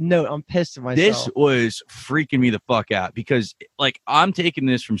take that note. I'm pissed at myself. This was freaking me the fuck out because, I'm taking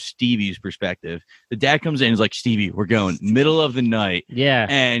this from Stevie's perspective. The dad comes in and is like, Stevie, we're going middle of the night. Yeah.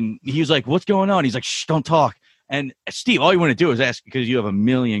 And he was like, what's going on? He's like, shh, don't talk. And Steve, all you want to do is ask because you have a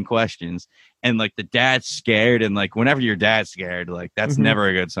million questions. And the dad's scared. And whenever your dad's scared, that's Mhm. never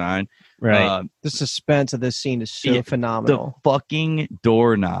a good sign. Right. The suspense of this scene is so Yeah, phenomenal. The fucking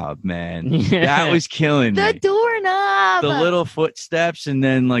doorknob, man. Yeah. That was killing The me. doorknob. The little footsteps and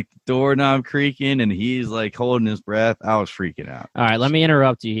then the doorknob creaking and he's holding his breath. I was freaking out. All right, let me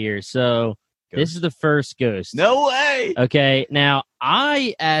interrupt you here. So this is the first ghost. No way. Okay. Now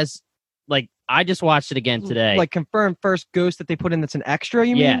I just watched it again today. Like confirmed first ghost that they put in that's an extra,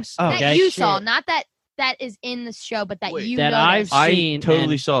 you mean? Yes. Oh, that okay. you shit. saw, not that is in the show, but that Wait, you that noticed. I've I seen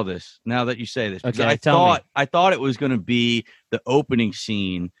totally and- saw this now that you say this. Because Okay, I tell me. thought it was going to be the opening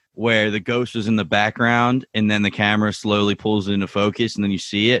scene where the ghost was in the background and then the camera slowly pulls it into focus and then you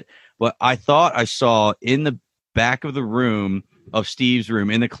see it. But I thought I saw in the back of the room of Steve's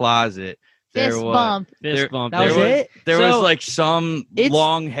room in the closet. Fist bump. Fist bump. That was There it? There So, was some it's-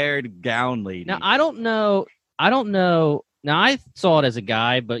 long-haired gown lady. Now I don't know. Now I saw it as a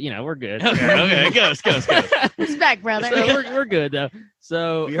guy, but we're good. okay, ghost. Respect, brother. So we're good though.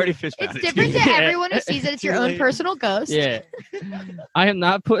 So We already fist It's bumped. different to Yeah. everyone who sees it. It's your Too own late. personal ghost. yeah, I am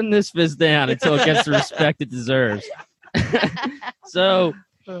not putting this fist down until it gets the respect it deserves. So,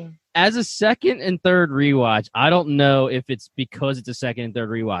 as a second and third rewatch, I don't know if it's because it's a second and third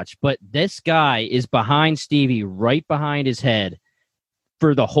rewatch, but this guy is behind Stevie, right behind his head,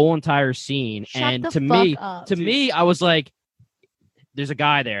 for the whole entire scene. Shut and the to fuck me, up. I was like, "There's a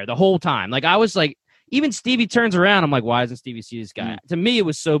guy there the whole time." Like I was like, even Stevie turns around. I'm like, "Why doesn't Stevie see this guy?" To me, it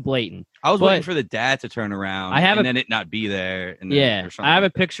was so blatant. I was but- waiting for the dad to turn around I have and a- then it not be there. And then, Yeah, or something I have a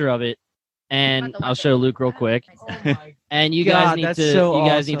like that. picture of it, and About the I'll one show that- Luke real quick. my And you God, guys need that's to so you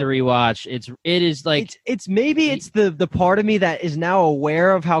guys need to awesome. rewatch. It is like it's maybe it's the part of me that is now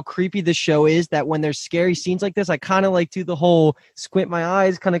aware of how creepy the show is, that when there's scary scenes like this, I kind of do the whole squint my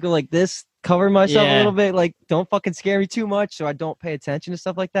eyes, kind of go like this, cover myself a Yeah. little bit, like don't fucking scare me too much so I don't pay attention to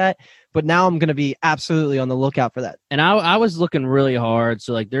stuff like that. But now I'm going to be absolutely on the lookout for that. and I was looking really hard.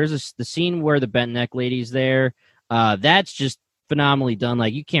 So there's the scene where the bent neck lady's there. That's just phenomenally done.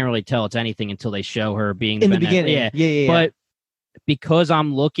 Like you can't really tell it's anything until they show her being In the bent neck- beginning. Yeah. But because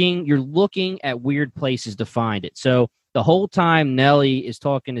you're looking at weird places to find it. So the whole time Nellie is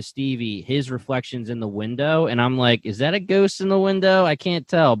talking to Stevie, his reflection's in the window, and I'm like, is that a ghost in the window? I can't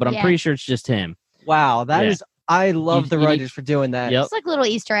tell, but I'm Yeah. pretty sure it's just him. Wow, that is. Yeah. I love the you need- writers for doing that. Yep. It's like little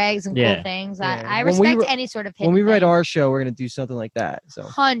Easter eggs and Yeah. cool things. Yeah. I When we respect were- any sort of When we write thing. our show, we're going to do something like that. So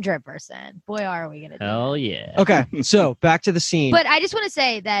 100%. Boy, are we gonna do Hell that. yeah. okay, so back to the scene. But I just want to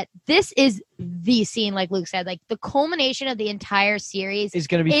say that this is the scene, like Luke said, like the culmination of the entire series is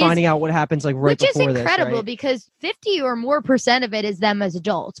going to be finding out what happens like right before this, which is incredible right? because 50 or more % of it is them as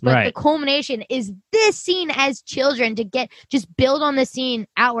adults, but Right. the culmination is this scene as children to just build on the scene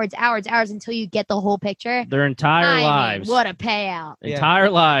hours until you get the whole picture. Their entire lives. What a payout. Yeah. Entire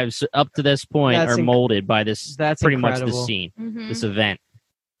lives up to this point That's are molded by this. That's pretty much incredible. this scene, Mhm. this event.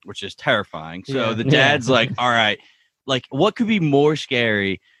 which is terrifying. So Yeah. the dad's Yeah. like, all right, like what could be more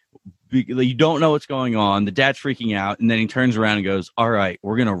scary? You don't know what's going on. The dad's freaking out, and then he turns around and goes, all right,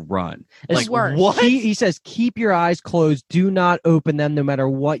 we're going to run. It's worse. what? He says, keep your eyes closed. Do not open them no matter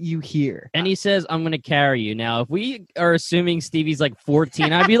what you hear. And he says, I'm going to carry you. Now, if we are assuming Stevie's like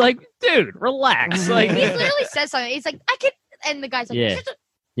 14, I'd be like, dude, relax. He Like, literally says something. He's like, I can, and the guy's like, Yeah.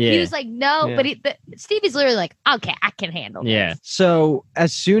 he yeah. was like, no, Yeah. but Stevie's literally like, okay, I can handle Yeah. this. So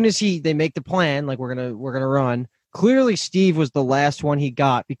as soon as they make the plan, like we're gonna run. Clearly, Steve was the last one he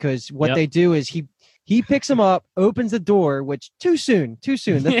got because what Yep. they do is he picks him up, opens the door, which too soon.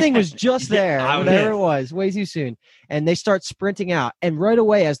 The thing was just there, Yeah, whatever it was, way too soon. And they start sprinting out. And right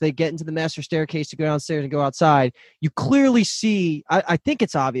away, as they get into the master staircase to go downstairs and go outside, you clearly see. I think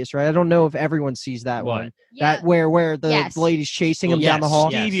it's obvious, right? I don't know if everyone sees that What? one. Yeah. That where the Yes. lady's chasing him Well, down the yes,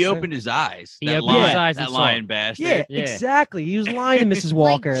 hall. yes. Stevie opened his eyes. He That opened his lion- eyes that and saw. lion bastard. Yeah, Yeah. exactly. He was lying to Mrs.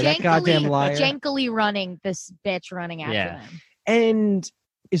 Walker, Like, that goddamn liar. Jankily running, this bitch running after Yeah. them. And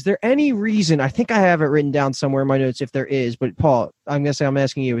is there any reason? I think I have it written down somewhere in my notes if there is, but Paul, I'm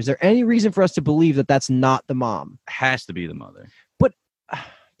asking you, is there any reason for us to believe that that's not the mom? Has to be the mother.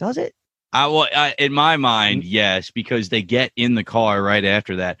 Does it? In my mind, yes, because they get in the car right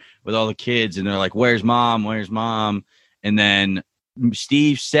after that with all the kids, and they're like, "Where's mom? Where's mom?" And then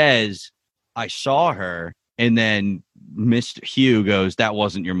Steve says, "I saw her," and then Mr. Hugh goes, "That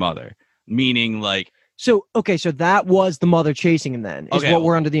wasn't your mother," meaning like, So that was the mother chasing him then, is Okay, what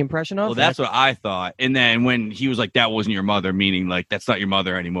we're under the impression of? well, that's what I thought. And then when he was like, "That wasn't your mother," meaning like that's not your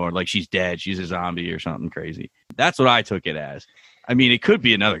mother anymore, like she's dead, she's a zombie or something crazy. That's what I took it as. I mean, it could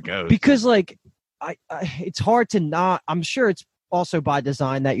be another ghost. Because like I it's hard to not. I'm sure it's also by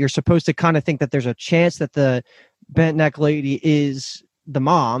design that you're supposed to kind of think that there's a chance that the bent neck lady is the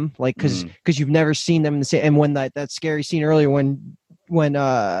mom, like because you've never seen them in the same. And when that scary scene earlier when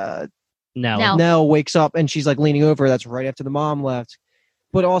No. Nell wakes up and she's like leaning over, that's right after the mom left.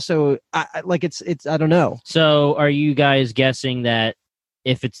 But also, it's I don't know. So are you guys guessing that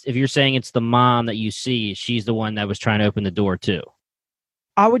if you're saying it's the mom that you see, she's the one that was trying to open the door too?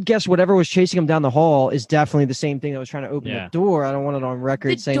 I would guess whatever was chasing him down the hall is definitely the same thing that was trying to open Yeah. the door. I don't want it on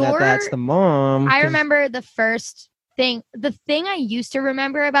record The saying that that's door- the mom. I 'cause- remember the thing I used to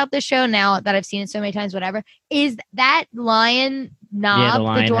remember about the show now that I've seen it so many times, whatever, is that lion knob, the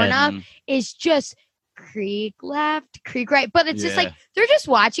lion doorknob, head. is just creak left, creak right. But it's just Yeah. like they're just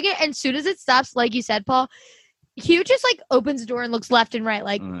watching it, and as soon as it stops, like you said, Paul, Hugh just like opens the door and looks left and right,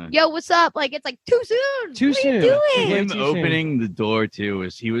 like, yo, what's up? Like it's like too soon. Too what soon. Are you doing? Way Him too soon. opening the door too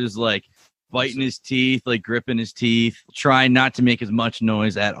is he was like biting his teeth, like gripping his teeth, trying not to make as much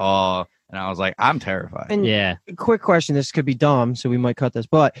noise at all. And I was like, I'm terrified. And Yeah. quick question, this could be dumb, so we might cut this.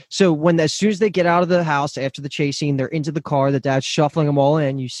 But so as soon as they get out of the house after the chase scene, they're into the car, the dad's shuffling them all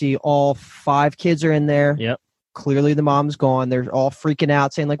in. You see all 5 kids are in there. Yep. Clearly the mom's gone. They're all freaking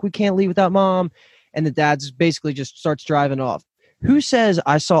out, saying, like, we can't leave without mom. And the dad's basically just starts driving off. Who says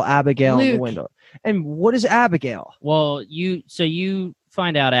I saw Abigail in the Luke. window? And what is Abigail? Well, you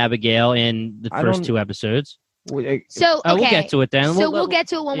find out Abigail in the I first don't- 2 episodes. So okay, We'll get to it then. So we'll get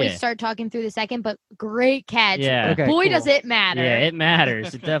to it when we yeah. start talking through the second. But great catch. Yeah. Okay, Boy, cool. does it matter. Yeah, it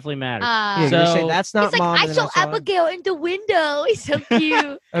matters. It definitely matters. Yeah, So- you say that's not He's like, mom. I and then saw Abigail in the window. He's so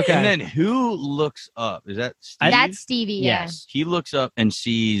cute. Okay. And then who looks up? Is that Steve? That's Stevie. Yeah. Yes. He looks up and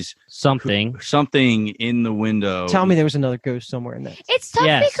sees Something. something in the window. Tell me there was another ghost somewhere in there. It's tough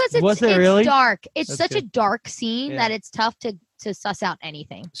Yes. because Was there really? dark. It's That's such a good. dark scene Yeah. that it's tough to suss out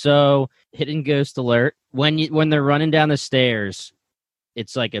anything. So, hidden ghost alert. When they're running down the stairs,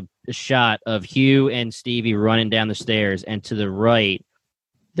 it's like a shot of Hugh and Stevie running down the stairs, and to the right,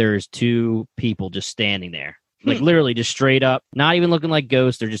 there's 2 people just standing there. Like literally just straight up, not even looking like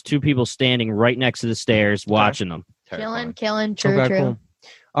ghosts. They're just 2 people standing right next to the stairs watching them. Terrifying. Killing. True. Okay, cool.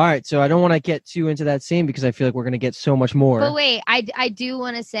 All right, so I don't want to get too into that scene because I feel like we're going to get so much more. But wait, I do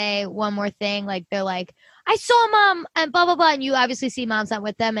want to say one more thing. Like they're like, I saw mom and blah blah blah, and you obviously see mom's not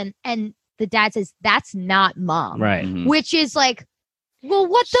with them, and the dad says that's not mom, Right. Mhm. which is like, well,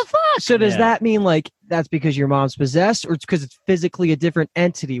 what the fuck? So does Yeah. that mean like that's because your mom's possessed, or it's because it's physically a different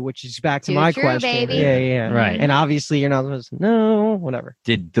entity? Which is back to Too my true, question. baby. Yeah. Right. And obviously you're not supposed to know. Whatever.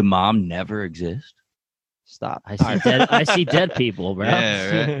 Did the mom never exist? Stop. I see dead people, bro.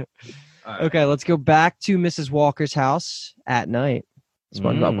 Yeah, right. All right. Okay, let's go back to Mrs. Walker's house at night.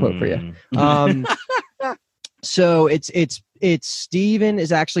 SpongeBob quote for you. So it's Steven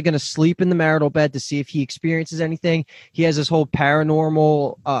is actually going to sleep in the marital bed to see if he experiences anything. He has this whole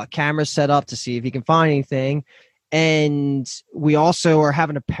paranormal camera set up to see if he can find anything. And we also are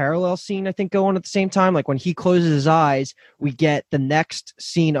having a parallel scene, I think, going at the same time. Like when he closes his eyes, we get the next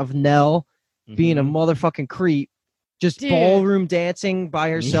scene of Nell being a motherfucking creep, just ballroom dancing by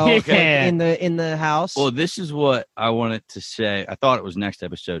herself like, in the house. Well, this is what I wanted to say. I thought it was next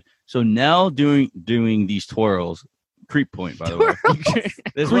episode. So Nell doing these twirls, creep point, by the way.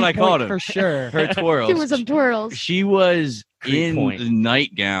 This is what I called him for sure. Her twirls. Doing some twirls. She was Creep in point. the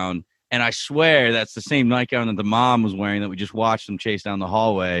nightgown, and I swear that's the same nightgown that the mom was wearing that we just watched them chase down the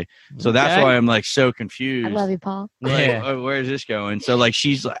hallway. So that's why I'm like so confused. I love you, Paul. Like, where is this going? So like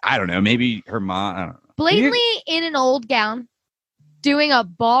she's like, I don't know, maybe her mom. I don't know. Blatantly in an old gown, doing a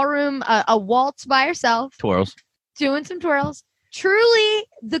ballroom, a waltz by herself, Twirls. doing some twirls. Truly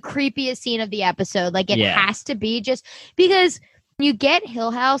the creepiest scene of the episode. Like it has to be, just because you get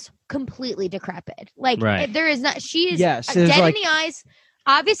Hill House completely decrepit. Like there is not. She is dead in the eyes.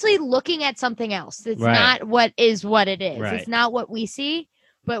 Obviously looking at something else. It's not what it is. Right. It's not what we see.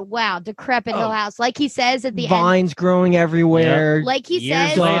 But wow, decrepit Hill House. Like he says at the end. Vines growing everywhere. Yep. Like he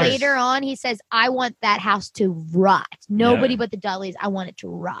says later on, he says, I want that house to rot. Nobody but the Dudleys. I want it to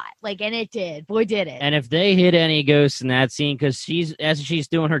rot. Like, and it did. Boy, did it. And if they hit any ghosts in that scene, because as she's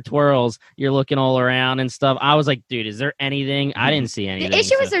doing her twirls, you're looking all around and stuff. I was like, dude, is there anything? I didn't see anything. The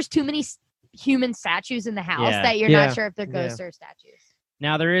issue is there's too many human statues in the house that you're not sure if they're ghosts or statues.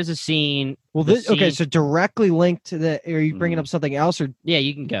 Now there is a scene. Well, okay, so directly linked to the. Are you bringing up something else, or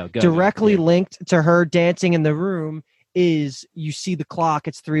you can go. Directly linked to her dancing in the room is you see the clock.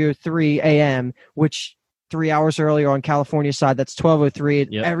 It's 3:03 a.m., which 3 hours earlier on California side, that's 12:03.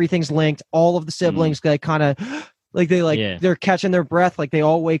 Yep. Everything's linked. All of the siblings they kind of like they're catching their breath. Like they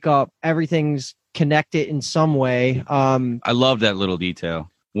all wake up. Everything's connected in some way. I love that little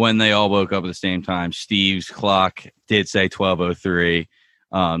detail. When they all woke up at the same time, Steve's clock did say 12:03.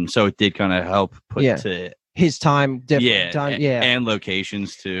 So it did kind of help put to his time, different time, and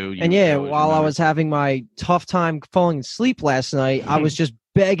locations too. And while I was having my tough time falling asleep last night, I was just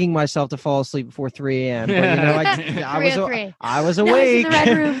begging myself to fall asleep before 3 a.m. But I was awake.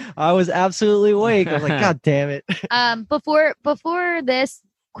 I was absolutely awake. I was like, God damn it. Before this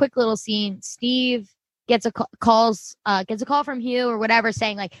quick little scene, Steve gets a call from Hugh or whatever,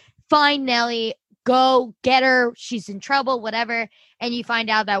 saying like, find Nellie. Go get her. She's in trouble, whatever. And you find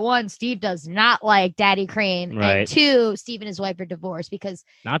out that one, Steve does not like Daddy Crane. Right. And two, Steve and his wife are divorced because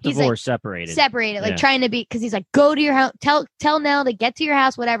not divorced, separated. Like trying to be, because he's like, go to your house, tell Nell to get to your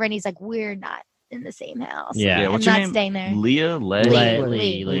house, whatever. And he's like, we're not in the same house. Yeah. I'm What's not your name? staying there. Lee.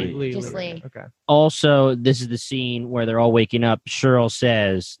 Just Lee. Okay. Also, this is the scene where they're all waking up. Cheryl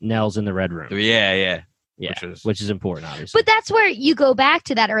says Nell's in the red room. Yeah. Which is important, obviously. But that's where you go back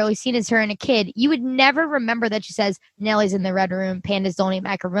to that early scene as her and a kid. You would never remember that she says, Nellie's in the red room, pandas don't eat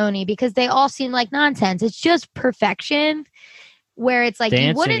macaroni, because they all seem like nonsense. It's just perfection, where it's like dancing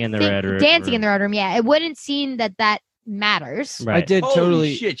you wouldn't in the think, red room. dancing in the red room. Yeah, it wouldn't seem that matters. Right. I did Holy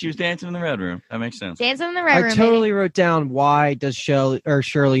totally. shit, she was dancing in the red room. That makes sense. Dancing in the red room. I totally wrote down why does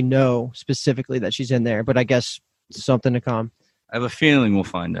Shirley know specifically that she's in there, but I guess something to come. I have a feeling we'll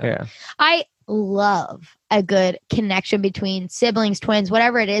find out. Yeah. I love a good connection between siblings, twins,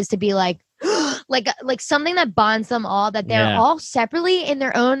 whatever it is, to be like something that bonds them all, that they're all separately in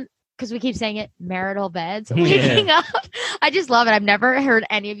their own, because we keep saying it, marital beds, waking up. I just love it. I've never heard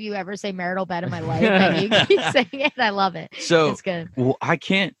any of you ever say marital bed in my life, and you keep saying it. I love it. So it's good. Well, I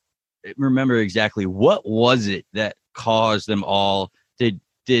can't remember exactly what was it that caused them all.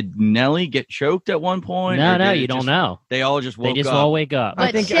 Did Nellie get choked at one point? No, you don't know. They all just woke up. They just all wake up.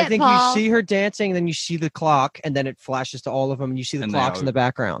 I think you see her dancing, and then you see the clock, and then it flashes to all of them, and you see the clocks in the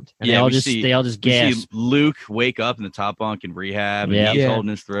background. And they all just gasp. See Luke wake up in the top bunk in rehab, and he's holding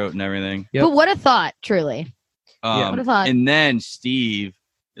his throat and everything. Yep. But what a thought, truly. What a thought. And then Steve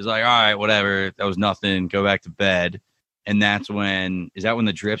is like, all right, whatever. That was nothing. Go back to bed. And that's when, is that when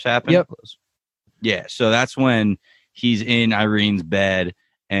the drips happen? Yep. Yeah. So that's when he's in Irene's bed,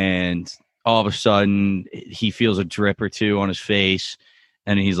 and all of a sudden he feels a drip or two on his face,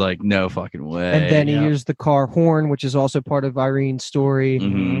 and he's like, no fucking way. And then he hears the car horn, which is also part of Irene's story.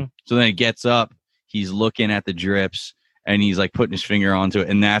 Mm-hmm. So then he gets up, he's looking at the drips, and he's like putting his finger onto it,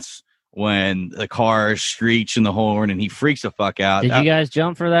 and that's when the car screeching the horn, and he freaks the fuck out. Did you guys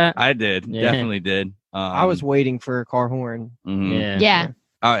jump for that? I did. Definitely did. I was waiting for a car horn. Mm-hmm. Yeah.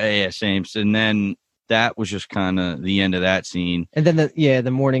 Yeah, same. And then that was just kind of the end of that scene. And then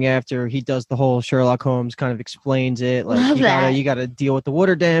the morning after, he does the whole Sherlock Holmes kind of explains it. Like you gotta deal with the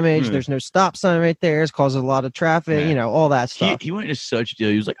water damage. There's no stop sign right there. It's causing a lot of traffic. You know, all that stuff. He went into such deal.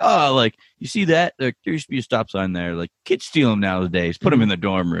 He was like, oh, like you see that? There used to be a stop sign there. Like kids steal them nowadays. Put them in the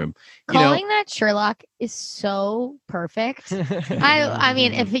dorm room. Calling that Sherlock is so perfect. I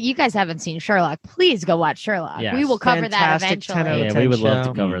mean, if you guys haven't seen Sherlock, please go watch Sherlock. Yes. We will cover that eventually. Yeah, we would love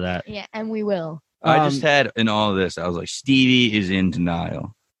to cover that. Yeah, and we will. I just had in all of this, I was like, Stevie is in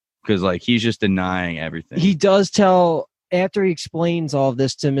denial because like he's just denying everything. He does tell after he explains all of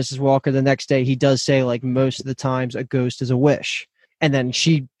this to Mrs. Walker the next day, he does say like most of the times a ghost is a wish. And then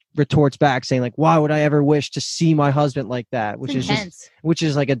she retorts back saying like, why would I ever wish to see my husband like that? Which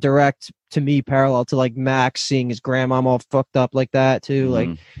is like a direct to me parallel to like Max seeing his grandmom all fucked up like that too.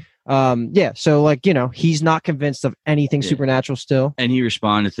 Like, so like, you know, he's not convinced of anything supernatural still. And he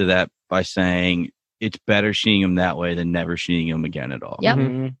responded to that by saying it's better seeing him that way than never seeing him again at all. Yep.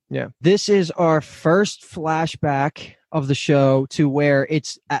 Mm-hmm. Yeah. This is our first flashback of the show to where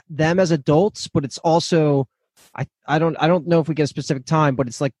it's at them as adults, but it's also I don't know if we get a specific time, but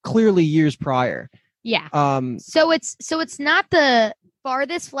it's like clearly years prior. Yeah. So it's not the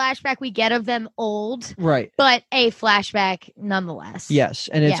farthest flashback we get of them old, right? But a flashback nonetheless. Yes,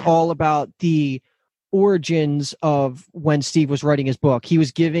 and it's all about the origins of when Steve was writing his book. He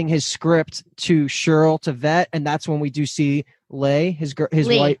was giving his script to Cheryl to vet, and that's when we do see Leigh, his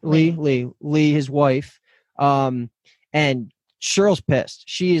wife, Lee, his wife, and Cheryl's pissed.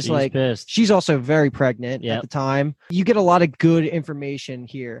 She's pissed. She's also very pregnant at the time. You get a lot of good information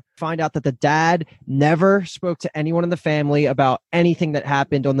here. Find out that the dad never spoke to anyone in the family about anything that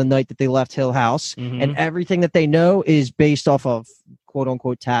happened on the night that they left Hill House. Mm-hmm. And everything that they know is based off of quote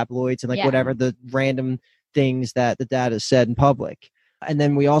unquote tabloids and like whatever the random things that the dad has said in public. And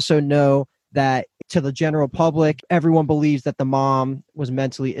then we also know that to the general public, everyone believes that the mom was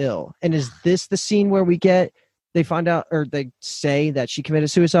mentally ill. And is this the scene where they find out or they say that she committed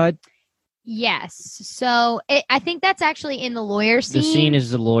suicide? Yes. So I think that's actually in the lawyer scene. The scene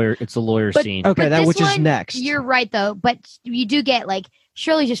is the lawyer. It's the lawyer scene. Okay, that which is next. You're right, though. But you do get like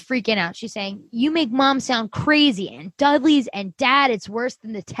Shirley just freaking out. She's saying, you make mom sound crazy and Dudley's and dad, it's worse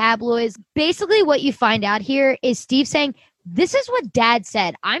than the tabloids. Basically, what you find out here is Steve saying, this is what dad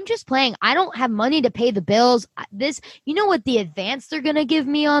said. I'm just playing. I don't have money to pay the bills. You know what the advance they're going to give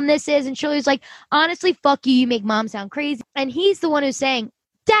me on this is? And Shirley's like, honestly, fuck you. You make mom sound crazy. And he's the one who's saying,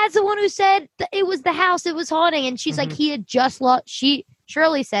 dad's the one who said that it was the house. It was haunting. And she's like, he had just lost.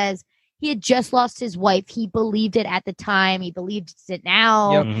 Shirley says he had just lost his wife. He believed it at the time. He believes it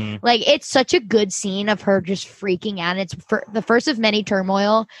now. Yep. Mm-hmm. Like, it's such a good scene of her just freaking out. It's the first of many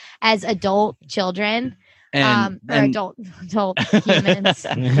turmoil as adult children. And adult humans.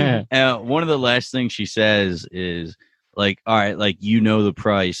 One of the last things she says is like, all right, like, you know the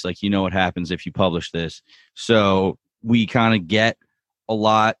price, like, you know what happens if you publish this. So we kind of get a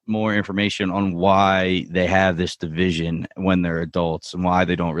lot more information on why they have this division when they're adults and why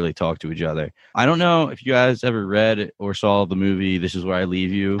they don't really talk to each other. I don't know if you guys ever read or saw the movie This Is Where I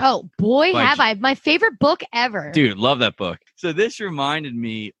Leave You. Oh boy, have I. My favorite book ever. Dude, love that book. So this reminded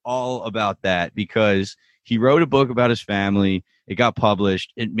me all about that because he wrote a book about his family. It got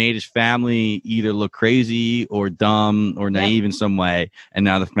published. It made his family either look crazy or dumb or naive in some way. And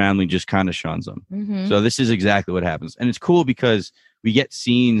now the family just kind of shuns them. Mm-hmm. So this is exactly what happens. And it's cool because we get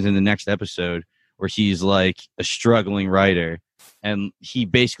scenes in the next episode where he's like a struggling writer. And he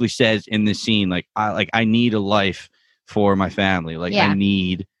basically says in this scene, like, I need a life for my family. Like, I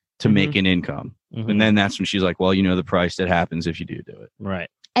need to make an income. Mm-hmm. And then that's when she's like, well, you know the price that happens if you do it. Right.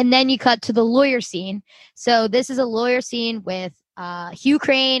 And then you cut to the lawyer scene. So this is a lawyer scene with Hugh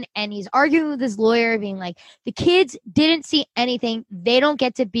Crane, and he's arguing with his lawyer, being like, the kids didn't see anything. They don't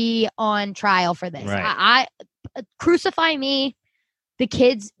get to be on trial for this. Right. I crucify me. The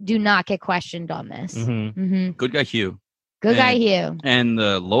kids do not get questioned on this. Mm-hmm. Mm-hmm. Good guy, Hugh. Good guy, Hugh. And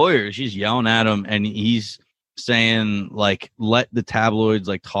the lawyer, she's yelling at him, and he's saying, like, let the tabloids,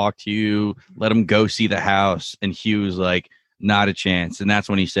 like, talk to you. Let them go see the house. And Hugh's like, not a chance. And that's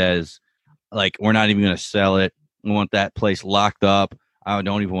when he says, like, we're not even going to sell it. We want that place locked up. I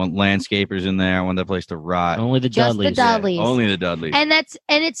don't even want landscapers in there. I want that place to rot. Only the Dudleys. Just the Dudleys. Yeah, only the Dudleys. And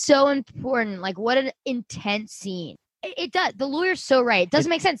it's so important. Like, what an intense scene. It does. The lawyer's so right. It doesn't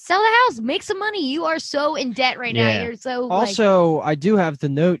make sense. Sell the house. Make some money. You are so in debt right now. You're so also, I do have the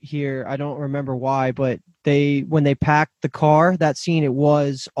note here. I don't remember why, but when they packed the car, that scene, it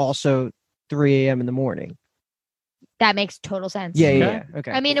was also 3 a.m. in the morning. That makes total sense. Yeah.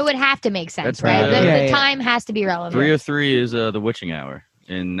 Okay. I mean, it would have to make sense, That's right? right. The time has to be relevant. 3:03 is the witching hour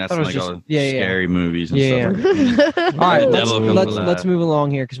and that's Thought it was like just- all yeah, yeah. scary movies and Yeah, stuff. All right, The let's devil comes alive. let's move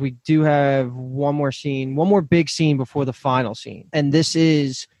along here because we do have one more big scene before the final scene, and this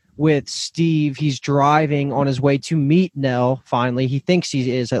is with Steve. He's driving on his way to meet Nell. Finally, he thinks he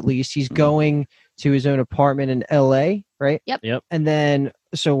is at least. He's going to his own apartment in L.A. Right? Yep. And then,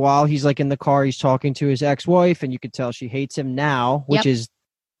 so while he's like in the car, he's talking to his ex-wife, and you can tell she hates him now, which is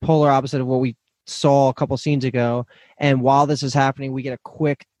polar opposite of what we saw a couple scenes ago. And while this is happening, we get a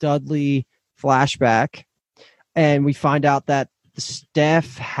quick Dudley flashback, and we find out that the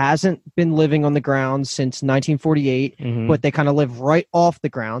staff hasn't been living on the grounds since 1948, but they kind of live right off the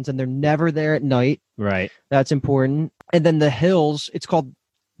grounds, and they're never there at night. Right. That's important. And then the Hills, it's called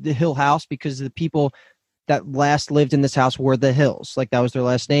the Hill House because the people that last lived in this house were the Hills. Like that was their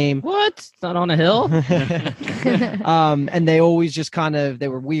last name. What? It's not on a hill? And they always just they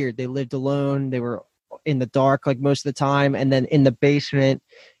were weird. They lived alone. They were in the dark like most of the time. And then in the basement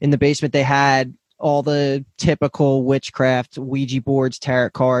they had all the typical witchcraft, Ouija boards, tarot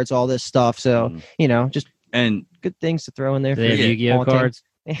cards, all this stuff. So, just And good things to throw in there. They have for Yu-Gi-Oh haunting. cards.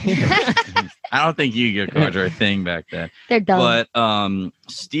 I don't think Yu-Gi-Oh cards are a thing back then. They're dumb. But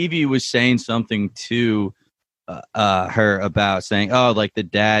Stevie was saying something to her about saying, "Oh, like the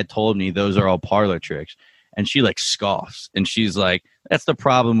dad told me those are all parlor tricks," and she like scoffs, and she's like, "That's the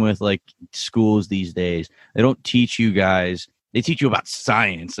problem with like schools these days. They don't teach you guys. They teach you about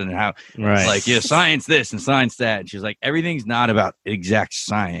science and how, Right. like, science this and science that." And she's like, "Everything's not about exact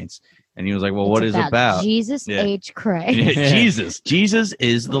science." And he was like, "Well, what is it about?" Jesus Yeah. H. Christ. Jesus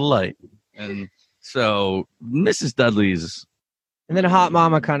is the light. And so Mrs. Dudley's. And then Hot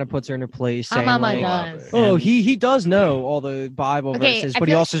Mama kind of puts her in her place. Hot saying, Mama like, does. oh, he does know all the Bible Okay, verses, I but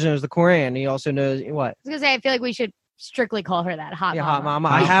he feel also knows the Quran. He also knows what? I was gonna say, I feel like we should strictly call her that. Hot Yeah, Mama. Hot Mama.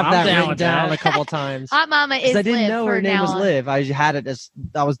 I I'm have down that written with down that. a couple times. Hot Mama is. I didn't Liv know for her name now was on. Liv. I had it as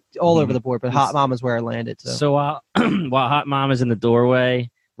I was all over the board, but Hot Mama's where I landed. So, So while while Hot Mama's in the doorway,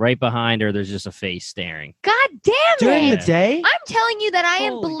 right behind her, there's just a face staring. God damn during it! the day, I'm telling you that I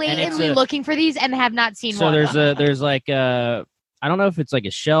am Holy- And it's blatantly a- looking for these and have not seen So one. there's like I don't know if it's like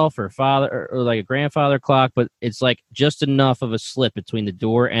a shelf or father or like a grandfather clock, but it's like just enough of a slip between the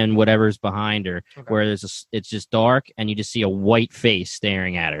door and whatever's behind her, where it's just dark and you just see a white face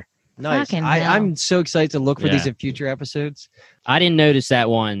staring at her. nice. Fucking hell. I'm so excited to look for these Yeah. in future episodes. I didn't notice that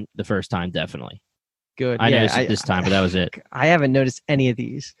one the first time, definitely. Good. I Yeah, noticed it this time, but that was it. I haven't noticed any of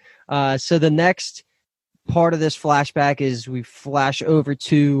these. So the next part of this flashback is we flash over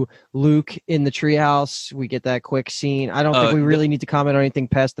to Luke in the treehouse. We get that quick scene. I don't think we really need to comment on anything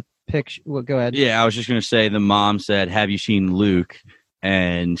past the picture. Well, go ahead. Yeah, I was just going to say the mom said, "Have you seen Luke?"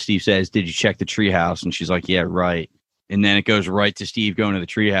 And Steve says, "Did you check the treehouse?" And she's like, "Yeah, right." And then it goes right to Steve going to the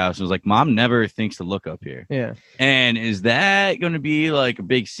treehouse. And was like, "Mom never thinks to look up here." Yeah. And is that going to be like a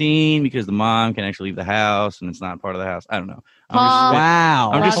big scene because the mom can actually leave the house and it's not part of the house? I don't know.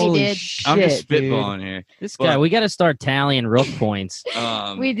 Wow. I'm just- Holy dude. shit, I'm just dude. spitballing here. This But- guy, we got to start tallying rook points.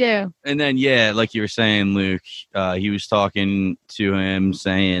 we do. And then, yeah, like you were saying, Luke, he was talking to him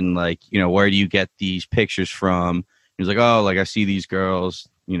saying, like, where do you get these pictures from? He was like, "Oh, like I see these girls,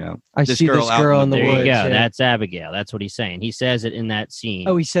 I this see girl this out girl in in the the There woods. you go. yeah. That's Abigail. That's what he's saying. He says it in that scene.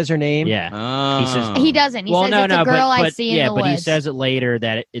 Oh, he says her name? yeah. Oh. He says- He doesn't. He well, says no, it's no, a girl but, I see yeah, in the but he woods. says it later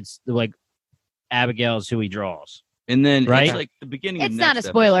that it's like Abigail's who he draws. And then Right? it's like the beginning It's of not a next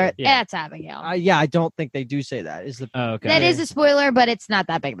spoiler. episode. Yeah. That's Abigail. Yeah, I don't think they do say that. Is the Oh, okay. That is a spoiler, but it's not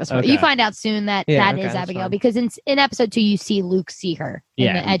that big of a spoiler. Okay. You find out soon that Yeah, that okay, is that's Abigail fine. because in episode 2 you see Luke see her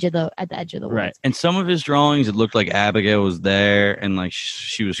Yeah. in the edge of the at the edge of the woods. Right. And some of his drawings, it looked like Abigail was there and like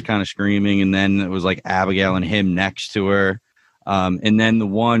she was kind of screaming. And then it was like Abigail and him next to her. And then the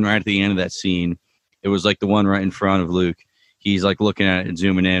one right at the end of that scene, it was like the one right in front of Luke. He's like looking at it and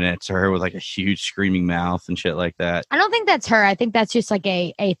zooming in, and it's her with like a huge screaming mouth and shit like that. I don't think that's her. I think that's just like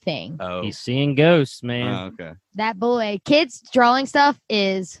a thing. Oh, He's seeing ghosts, man. oh okay. That boy, kids drawing stuff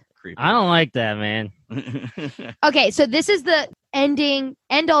is Creepy. I don't like that, man. okay. So this is the end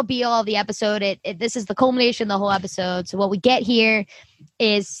all be all of the episode. This is the culmination of the whole episode. So what we get here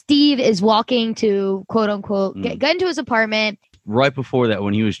is Steve is walking to quote unquote get into his apartment. Right before that,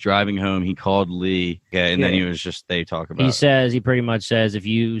 when he was driving home, he called Lee. Okay, and then Yeah. he was just they talk about He pretty much says, if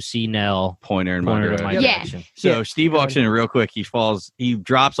you see Nell, pointer in my point her to my direction. Yeah. direction. So Yeah. Steve walks in real quick. He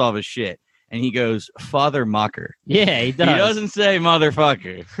drops all his shit, and he goes, "Father Mucker." Yeah, he does. He doesn't say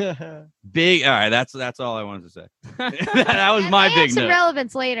motherfucker. Big. All right, that's all I wanted to say. that was And my they have big some note.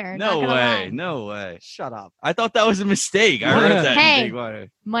 relevance later. No not gonna way. lie. No way. Shut up. I thought that was a mistake. I wrote that. Hey. In big water.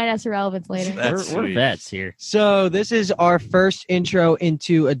 Might have some relevance later. That's we're sweet. vets here. So this is our first intro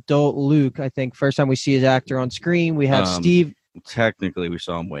into adult Luke. I think first time we see his actor on screen. We have Um, Steve. Technically, we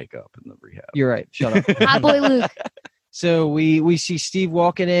saw him wake up in the rehab. You're right. Shut up. Hot boy Luke. So we see Steve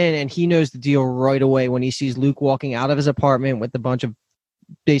walking in, and he knows the deal right away when he sees Luke walking out of his apartment with a bunch of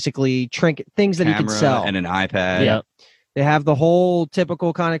basically trinket things that he could Camera sell. and an iPad. Yep. They have the whole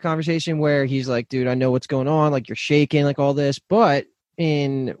typical kind of conversation where he's like, dude, I know what's going on. Like, you're shaking, like all this. But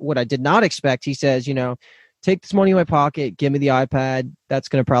in what I did not expect, he says, take this money in my pocket, give me the iPad. That's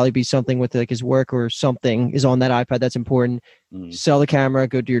going to probably be something with like his work or something is on that iPad that's important. Sell the camera,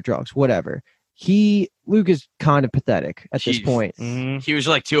 go do your drugs, whatever. Luke is kind of pathetic at this point. He was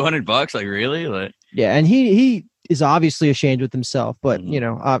like $200. Like, really? Like, yeah. And he is obviously ashamed with himself, but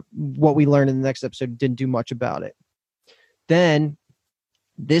what we learned in the next episode didn't do much about it. Then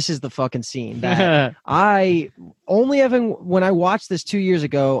this is the fucking scene that when I watched this 2 years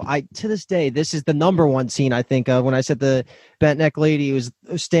ago, to this day, this is the number one scene I think of when I said the bent neck lady was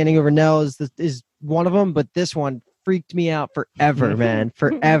standing over Nell is one of them, but this one freaked me out forever, man,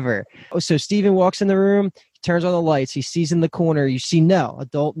 forever. So Steven walks in the room, he turns on the lights, he sees in the corner, you see Nell,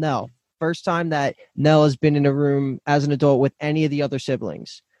 adult Nell. First time that Nell has been in a room as an adult with any of the other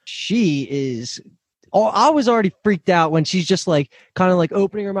siblings. She is... I was already freaked out when she's just like kind of like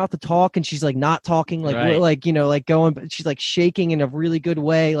opening her mouth to talk and she's like not talking, like right. like like going, but she's like shaking in a really good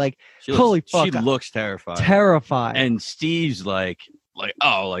way. Like holy fuck, she looks terrified. Terrified. And Steve's like,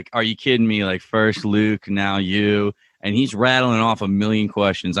 oh, like, are you kidding me? Like, first Luke, now you. And he's rattling off a million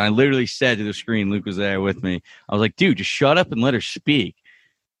questions. I literally said to the screen, Luke was there with me. I was like, dude, just shut up and let her speak.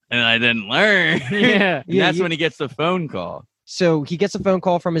 And I didn't learn. Yeah. That's when he gets the phone call. So he gets a phone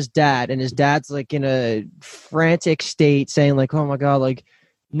call from his dad, and his dad's like in a frantic state saying like, oh my God, like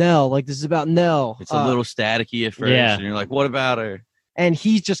Nell, like this is about Nell. It's a little staticky at first. Yeah. And you're like, what about her? And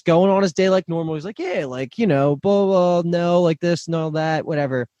he's just going on his day like normal. He's like, yeah, like, blah, blah, no, like this and all that,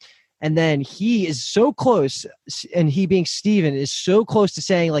 whatever. And then he is so close, and he being Steven is so close to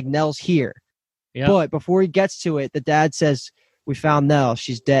saying like Nell's here. Yep. But before he gets to it, the dad says, we found Nell.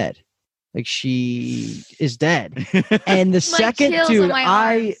 She's dead. Like, she is dead. And the second, dude,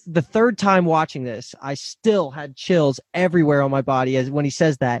 the third time watching this, I still had chills everywhere on my body as when he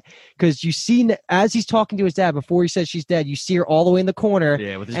says that. Because you see, as he's talking to his dad before he says she's dead, you see her all the way in the corner.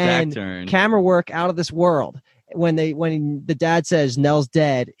 Yeah, with his back turned. Camera work out of this world. When the dad says Nell's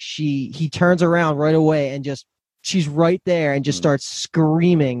dead, he turns around right away and just, she's right there and just starts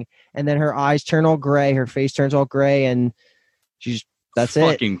screaming. And then her eyes turn all gray, her face turns all gray, and she's that's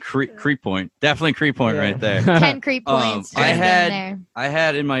fucking creep point. Definitely creep point right there. 10 creep points. I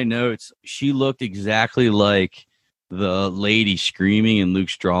had in my notes, she looked exactly like the lady screaming in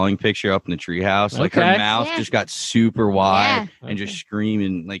Luke's drawing picture up in the treehouse. Like her mouth just got super wide and just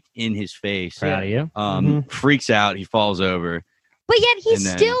screaming like in his face. Proud of you. Freaks out. He falls over. But yet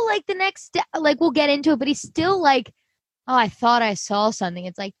he's still like the next, like we'll get into it, but he's still like, oh, I thought I saw something.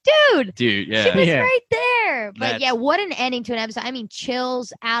 It's like, dude, yeah, she was right there. But yeah, what an ending to an episode. I mean,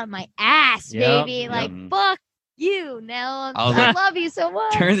 chills out of my ass, baby. Like, fuck you, Nell. I love you so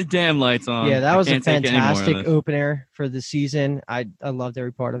much. Turn the damn lights on. Yeah, that was a fantastic opener for the season. I loved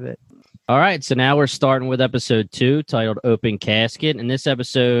every part of it. All right, so now we're starting with episode 2, titled Open Casket. And this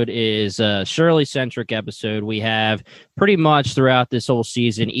episode is a Shirley-centric episode. We have pretty much throughout this whole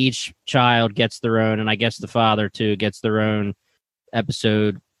season, each child gets their own, and I guess the father, too, gets their own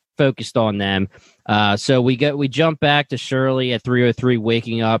episode focused on them. So we jump back to Shirley at 3:03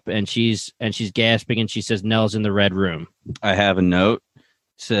 waking up, and she's gasping, and she says, Nell's in the red room. I have a note. It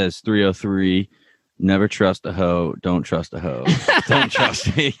says 3:03. Never trust a hoe. Don't trust a hoe. Don't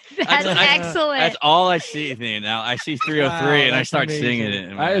trust me. That's excellent. That's all I see now. I see 3:03 and I start singing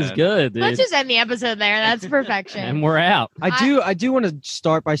it. That is good, dude. Let's just end the episode there. That's perfection. And we're out. I do want to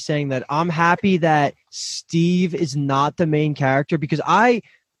start by saying that I'm happy that Steve is not the main character, because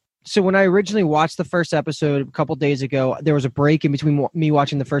so when I originally watched the first episode a couple days ago, there was a break in between me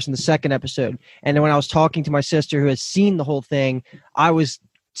watching the first and the second episode. And then when I was talking to my sister who has seen the whole thing, I was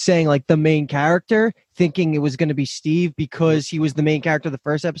saying like the main character, thinking it was going to be Steve because he was the main character of the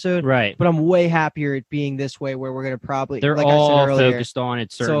first episode. Right. But I'm way happier it being this way, where we're going to probably, they're like all I said earlier, focused on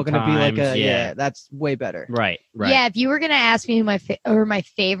it certain so going to be like times. that's way better. Right. Yeah, if you were going to ask me who my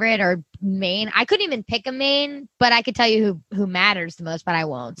favorite or main, I couldn't even pick a main, but I could tell you who matters the most, but I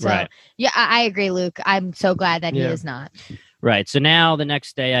won't. So yeah, I agree, Luke. I'm so glad that he is not. Right. So now the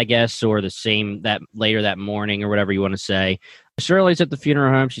next day, I guess, or the same later that morning or whatever you want to say, Shirley's at the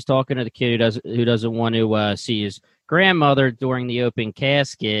funeral home. She's talking to the kid who doesn't want to see his grandmother during the open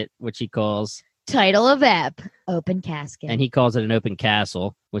casket, which he calls title of ep, open casket, and he calls it an open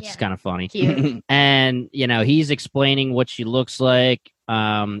castle, which is kind of funny. Cute. And he's explaining what she looks like.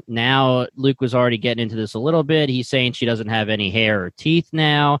 Now Luke was already getting into this a little bit. He's saying she doesn't have any hair or teeth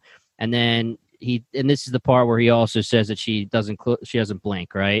now, and then and this is the part where he also says that she doesn't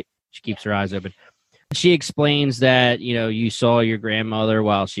blink, right? She keeps her eyes open. She explains that, you saw your grandmother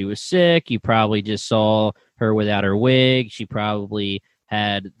while she was sick. You probably just saw her without her wig. She probably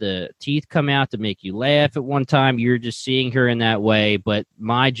had the teeth come out to make you laugh at one time. You're just seeing her in that way. But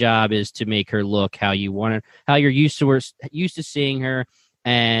my job is to make her look how you want her, how you're used to seeing her.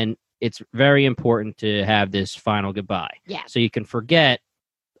 And it's very important to have this final goodbye. Yeah. So you can forget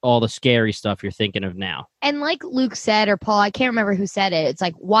all the scary stuff you're thinking of now. And like Luke said, or Paul, I can't remember who said it. It's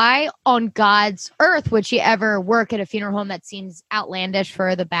like, why on God's earth would she ever work at a funeral home? That seems outlandish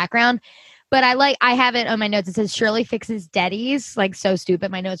for the background. But I have it on my notes. It says Shirley fixes deadies. Like, so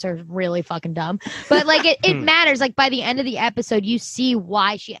stupid. My notes are really fucking dumb. But like it matters. Like by the end of the episode, you see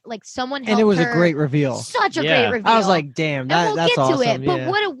why someone helped her. And it was a great reveal. Such a great reveal. I was like, damn, we'll that's get to awesome. it. But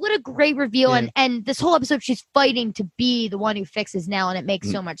what a great reveal. Yeah. And this whole episode, she's fighting to be the one who fixes Nell, and it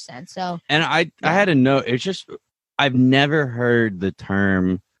makes so much sense. So and I had a note. It's just I've never heard the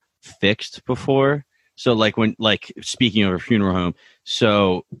term fixed before. So speaking of a funeral home,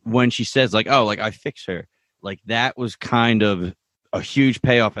 so when she says I fix her, that was kind of a huge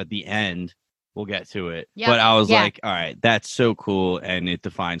payoff at the end. We'll get to it. Yep. But I was like, all right, that's so cool. And it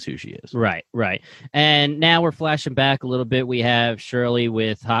defines who she is. Right. And now we're flashing back a little bit. We have Shirley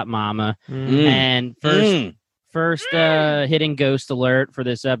with Hot Mama. And first hitting ghost alert for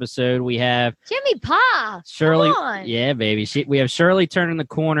this episode. We have Jimmy Pa. Shirley. Come on. Yeah, baby. We have Shirley turning the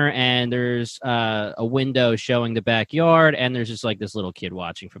corner, and there's a window showing the backyard, and there's just this little kid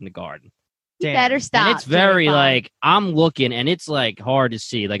watching from the garden. You better stop. And it's very I'm looking, and it's hard to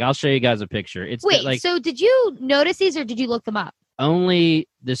see. I'll show you guys a picture. It's so did you notice these, or did you look them up? Only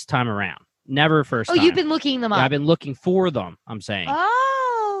this time around. Never first time. You've been looking them up. Yeah, I've been looking for them, I'm saying.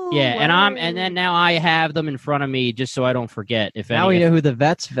 Yeah, and then now I have them in front of me just so I don't forget. Now we know who the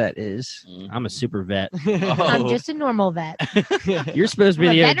vet is. I'm a super vet. I'm just a normal vet. You're supposed to be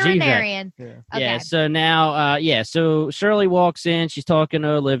the OG veterinarian. vet. Yeah. Yeah. So now, so Shirley walks in. She's talking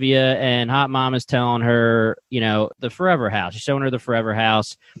to Olivia, and Hot Mama's telling her, the Forever House. She's showing her the Forever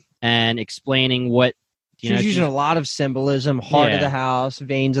House and explaining what. She's using a lot of symbolism, heart of the house,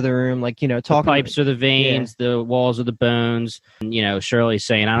 veins of the room, talking. The pipes are the veins, the walls are the bones. And, Shirley's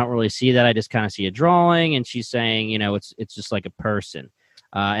saying, I don't really see that. I just kind of see a drawing. And she's saying, it's just like a person.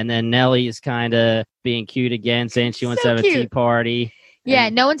 And then Nellie is kind of being cute again, saying she wants to have a tea party. Yeah,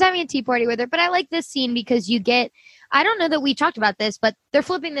 no one's having a tea party with her. But I like this scene because you get, I don't know that we talked about this, but they're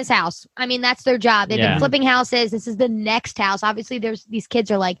flipping this house. I mean, that's their job. They've been flipping houses. This is the next house. Obviously, these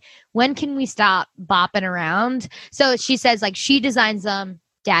kids are like, when can we stop bopping around? So she says, she designs them,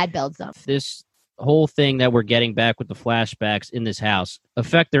 Dad builds them. This whole thing that we're getting back with the flashbacks in this house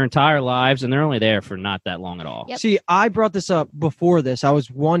affect their entire lives, and they're only there for not that long at all. Yep. See, I brought this up before this. I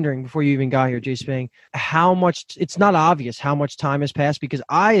was wondering, before you even got here, Jay Spang, how much, it's not obvious how much time has passed, because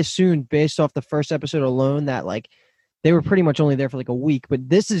I assumed based off the first episode alone that they were pretty much only there for a week, but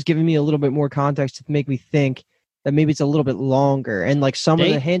this is giving me a little bit more context to make me think that maybe it's a little bit longer. And some of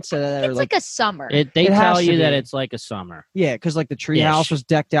the hints that are it's like a summer. They tell you that it's like a summer. Yeah, because the treehouse was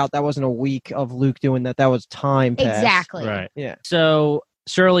decked out. That wasn't a week of Luke doing that. That was time passed. Exactly. Right. Yeah. So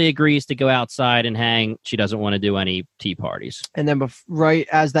Shirley agrees to go outside and hang. She doesn't want to do any tea parties. And then right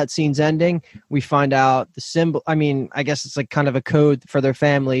as that scene's ending, we find out the symbol. I mean, I guess it's kind of a code for their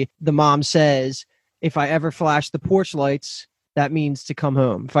family. The mom says, if I ever flash the porch lights, that means to come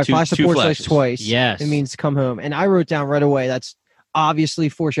home. If I flash the porch lights twice, it means to come home. And I wrote down right away, that's obviously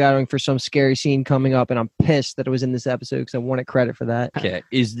foreshadowing for some scary scene coming up. And I'm pissed that it was in this episode because I wanted credit for that. Okay.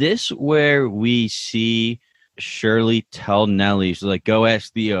 Is this where we see Shirley tell Nellie, she's like, go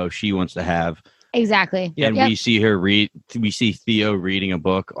ask Theo if she wants to have. Exactly. And we see Theo reading a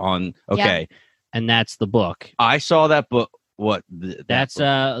book on, and that's the book. I saw that book. That's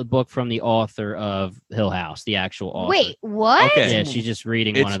a book from the author of Hill House, the actual author. Wait, what? Okay. Yeah, she's just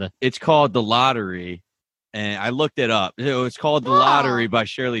reading one of the. It's called The Lottery, and I looked it up. It's called The Lottery by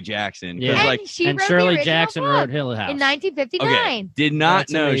Shirley Jackson. Yeah, and Shirley Jackson wrote Hill House in 1959. Okay. Did not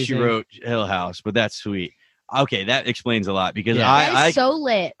know she wrote Hill House, but that's sweet. Okay, that explains a lot because that is so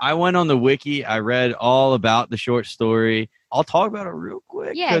lit. I went on the wiki. I read all about the short story. I'll talk about it real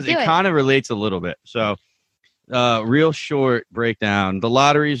quick because it kind of relates a little bit. So. Real short breakdown. The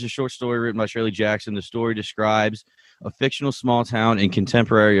Lottery is a short story written by Shirley Jackson. The story describes a fictional small town in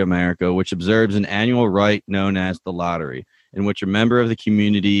contemporary America which observes an annual rite known as the Lottery. in which a member of the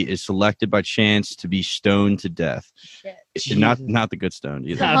community is selected by chance to be stoned to death. Shit. Not the good stoned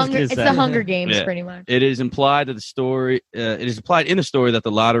It's either. the Hunger Games, Yeah. pretty much. It is implied that the story. It is implied in the story that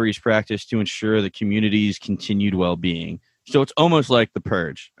the lottery is practiced to ensure the community's continued well-being. So it's almost like The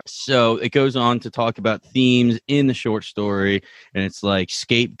Purge. So it goes on to talk about themes in the short story, and it's like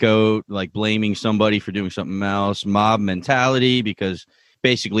scapegoat, like blaming somebody for doing something else, mob mentality, because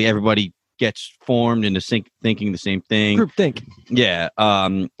basically everybody gets formed into thinking the same thing. Group think. Yeah.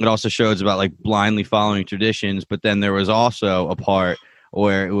 It also shows about like blindly following traditions, but then there was also a part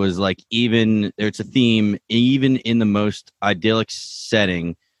where it was like it's a theme, even in the most idyllic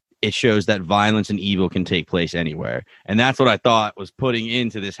setting, it shows that violence and evil can take place anywhere. And that's what I thought was putting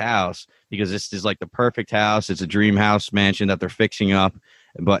into this house, because this is like the perfect house. It's a dream house mansion that they're fixing up,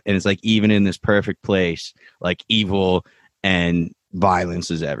 and it's like, even in this perfect place, like evil and violence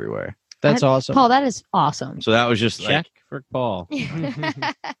is everywhere. That's awesome. Paul, that is awesome. So that was just Check for Paul.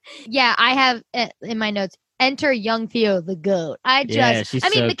 Yeah, I have in my notes, enter young Theo, the goat. she's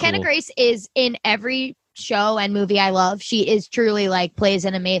so McKenna cool. Grace is in every show and movie I love. She is truly like plays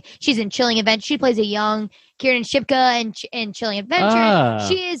an amazing. She's in Chilling Adventure. She plays a young Kieran Shipka in Chilling Adventure.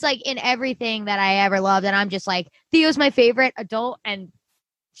 She is like in everything that I ever loved, and I'm just like, Theo's my favorite adult, and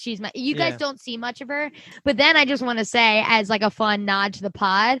she's my. You guys don't see much of her, but then I just want to say, as like a fun nod to the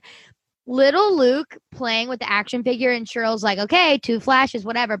pod, little Luke playing with the action figure, and Cheryl's like, okay, 2 flashes,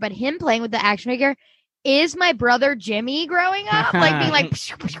 whatever. But him playing with the action figure is my brother Jimmy growing up, like being like,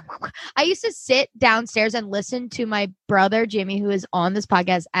 I used to sit downstairs and listen to my brother Jimmy, who is on this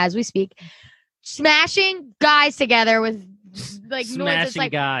podcast as we speak, smashing guys together with like noises,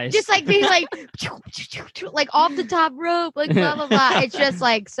 like guys, just like being like off the top rope, like blah blah blah. It's just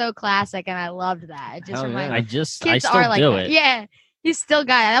like so classic, and I loved that. It just reminds I kids still are like do that. it. Yeah, you still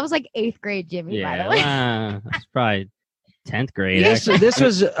got it. That was like 8th grade Jimmy, by the way. That's probably 10th grade. This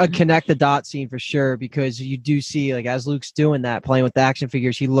was a connect the dot scene for sure, because you do see, like, as Luke's doing that, playing with the action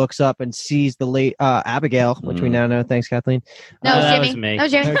figures, he looks up and sees the late Abigail, which we now know. Thanks, Kathleen. No, that Jimmy. was me. That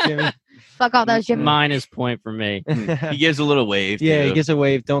was Jimmy. No, Jimmy. Fuck off, that was Jimmy. Minus point for me. He gives a little wave. Yeah, too. he gives a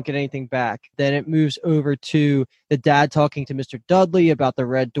wave. Don't get anything back. Then it moves over to the dad talking to Mr. Dudley about the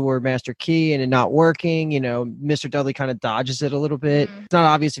red door master key and it not working. You know, Mr. Dudley kind of dodges it a little bit. It's not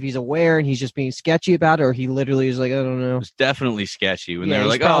obvious if he's aware and he's just being sketchy about it, or he literally is like, I don't know. It was definitely sketchy when Yeah, they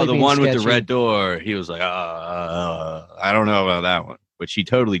were he's like, "Oh, probably the being one with the sketchy. red door." He was like, "I don't know about that one," which he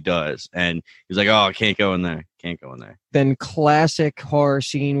totally does. And he's like, "Oh, I can't go in there. Can't go in there." Then classic horror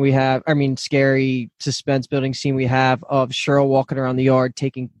scene we have, scary suspense building scene we have of Cheryl walking around the yard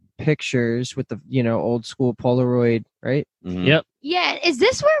taking pictures with the, old school Polaroid, right? Mhm. Yep. Yeah, is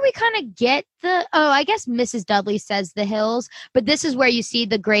this where we kind of get I guess Mrs. Dudley says the hills, but this is where you see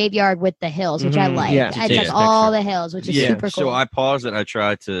the graveyard with the hills, which I Mhm. like. Yeah. It's She like takes a all the hills, which is Yeah. super cool. So I paused and I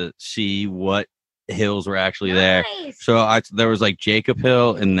tried to see what hills were actually there. Nice. So there was like Jacob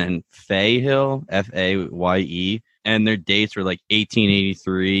Hill and then Fay Hill, Faye, and their dates were like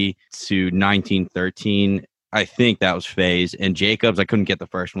 1883 to 1913. I think that was Faye's. And Jacob's, I couldn't get the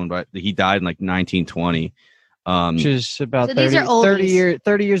first one, but he died in like 1920. Which is about So these are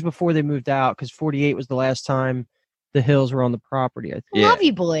 30 years before they moved out, because 48 was the last time the hills were on the property, I think. Yeah. Love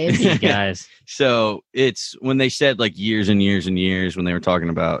you, boys. You guys. So it's when they said like years and years and years, when they were talking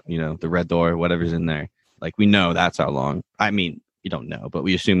about, the red door, whatever's in there, like we know that's how long. I mean, you don't know, but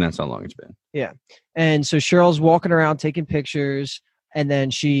we assume that's how long it's been. Yeah. And so Cheryl's walking around taking pictures, and then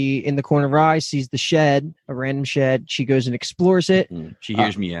she, in the corner of her eye, sees the shed, a random shed. She goes and explores it. She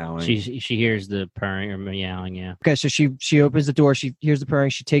hears meowing. She hears the purring or meowing. Yeah. Okay, so she opens the door. She hears the purring.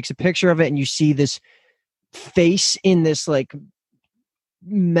 She takes a picture of it, and you see this face in this like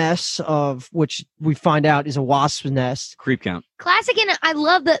mess of, which we find out is a wasp's nest. Creep count. Classic, and I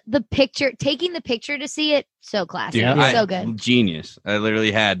love the picture, taking the picture to see it. So classic. Dude, So good. Genius. I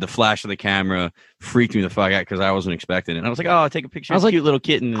literally had the flash of the camera freaked me the fuck out because I wasn't expecting it. And I was like, "Oh, take a picture I was of a like- cute little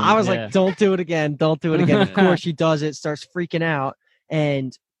kitten." I was Yeah. like, don't do it again. Don't do it again. Of course, she does it, starts freaking out.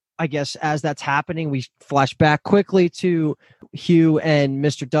 And I guess as that's happening, we flash back quickly to Hugh and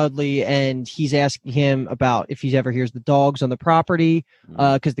Mr. Dudley, and he's asking him about if he ever hears the dogs on the property,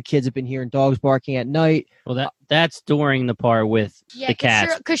 because the kids have been hearing dogs barking at night. Well, that's during the part with the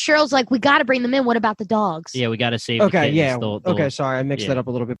cats. Because Cheryl's like, we got to bring them in. What about the dogs? Yeah, we got to save. Okay, the kittens. yeah. Okay, sorry, I mixed that up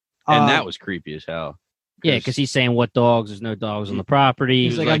a little bit. and that was creepy as hell. Yeah, because he's saying what dogs? There's no dogs on the property.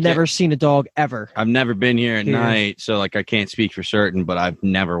 he's like, like, I've never seen a dog ever. I've never been here at Here. night, so like I can't speak for certain, but I've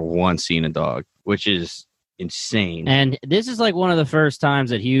never once seen a dog, which is insane. And this is like one of the first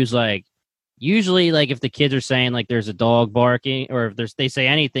times that Hugh's like usually like if the kids are saying like there's a dog barking or if they say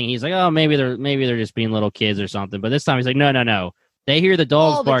anything, he's like, oh, maybe they're just being little kids or something. But this time he's like, no. They hear the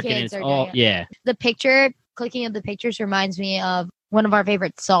dogs All the barking. kids And it's are all doing it. The clicking of the pictures reminds me of one of our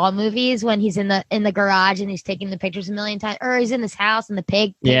favorite Saw movies when he's in the garage and he's taking the pictures a million times, or he's in this house and the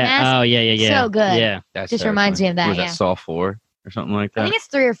pig mask. Oh yeah. So good. Yeah. That's Just reminds me of that. Was Yeah. that Saw 4 or something like I that? think it's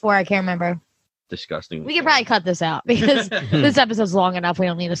 3 or 4. I can't remember. Disgusting. We could probably cut this out because this episode's long enough. We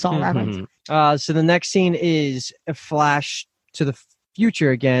don't need a Saw reference. So the next scene is a flash to the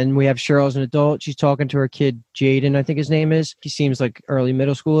future again. We have Cheryl as an adult. She's talking to her kid, Jaden, I think his name is. He seems like early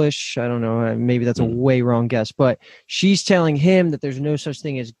middle schoolish. I don't know. Maybe that's a way wrong guess. But she's telling him that there's no such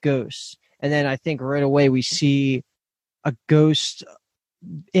thing as ghosts. And then I think right away we see a ghost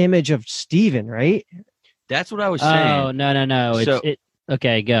image of Steven, right? That's what I was saying. Oh, no. So-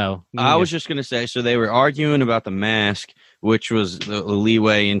 Okay, go. I was just going to say, so they were arguing about the mask, which was the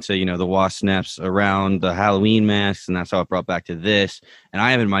leeway into, the wasp snaps around the Halloween masks, and that's how it brought back to this. And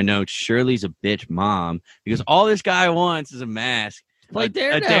I have in my notes, Shirley's a bitch mom, because all this guy wants is a mask. Like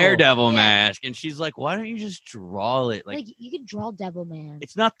a Daredevil Yeah. mask. And she's like, why don't you just draw it? Like you could draw Devil Man.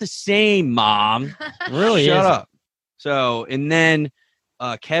 It's not the same, Mom. really Shut isn't. up. So, and then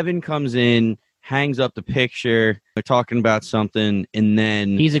Kevin comes in, hangs up the picture. They're talking about something, and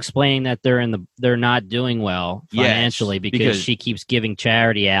then He's explaining that they're not doing well Yes, financially because she keeps giving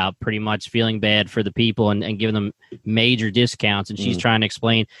charity out, pretty much feeling bad for the people and giving them major discounts. And she's trying to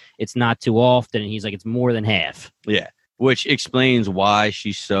explain it's not too often. And he's like, it's more than half. Yeah, which explains why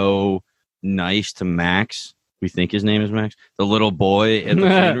she's so nice to Max. We think his name is Max, the little boy at the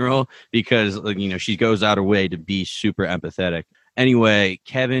funeral, because she goes out her way to be super empathetic. Anyway,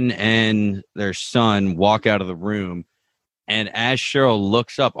 Kevin and their son walk out of the room, and as Cheryl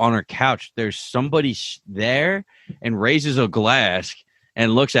looks up on her couch, there's somebody there and raises a glass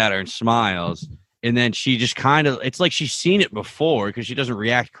and looks at her and smiles. And then she just it's like she's seen it before because she doesn't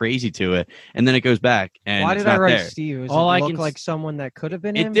react crazy to it. And then it goes back. And Why it's did I not write there. Steve? Does All it I look can like someone that could have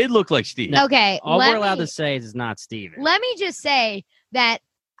been him? It did look like Steve. Okay. All let we're allowed me- to say is it's not Steven. Let me just say that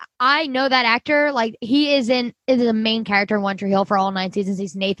I know that actor. Like he is a main character in One Tree Hill for all 9 seasons.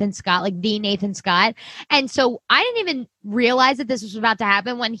 He's Nathan Scott, like the Nathan Scott. And so I didn't even realize that this was about to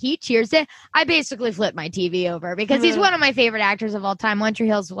happen. When he cheers it, I basically flipped my TV over because he's one of my favorite actors of all time. One Tree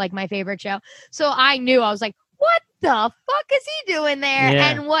Hill's like my favorite show. So I knew, I was like, what the fuck is he doing there?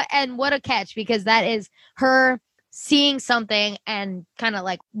 Yeah. And what a catch, because that is her seeing something and kind of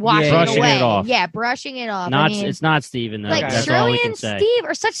like washing Brushing it away. it off. Yeah, brushing it off. It's not Steven though. Like That's all Shirley we can and say. Steve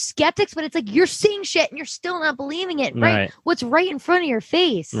are such skeptics, but it's like you're seeing shit and you're still not believing it. Right? What's right in front of your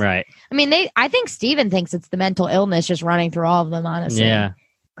face. Right. I mean, I think Steven thinks it's the mental illness just running through all of them, honestly. Yeah.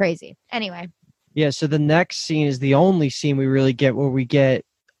 Crazy. Anyway. Yeah, so the next scene is the only scene we really get where we get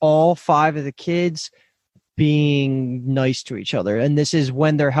all 5 of the kids being nice to each other. And this is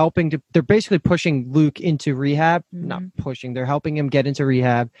when they're basically pushing Luke into rehab. Not pushing, they're helping him get into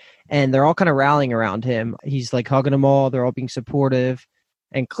rehab. And they're all kind of rallying around him. He's like hugging them all. They're all being supportive.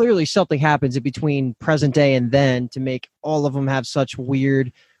 And clearly something happens in between present day and then to make all of them have such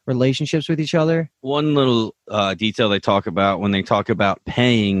weird relationships with each other. One little detail they talk about when they talk about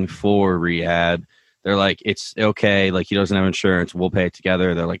paying for rehab, they're like, it's okay. Like he doesn't have insurance. We'll pay it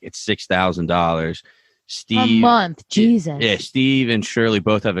together. They're like, it's $6,000. Steve, a month. Jesus. Yeah, Steve and Shirley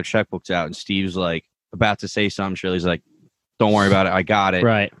both have their checkbooks out, and Steve's like about to say something. Shirley's like, don't worry about it. I got it.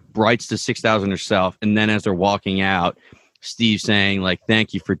 Right. Writes the $6,000 herself. And then as they're walking out, Steve's saying like,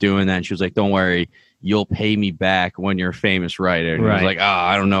 thank you for doing that. And she was like, don't worry. You'll pay me back when you're a famous writer. And he was like, oh,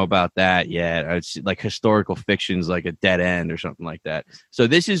 I don't know about that yet. It's like historical fiction's like a dead end or something like that. So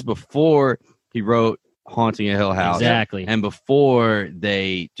this is before he wrote Haunting a Hill House. Exactly. And before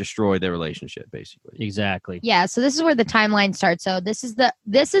they destroyed their relationship, basically. Exactly. Yeah, so this is where the timeline starts. So this is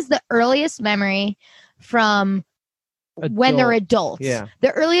the earliest memory from when they're adults. Yeah.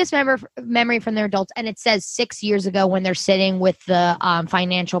 The earliest memory from their adults, and it says 6 years ago when they're sitting with the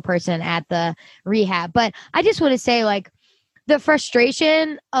financial person at the rehab. But I just want to say, like, the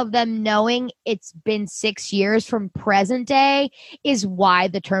frustration of them knowing it's been 6 years from present day is why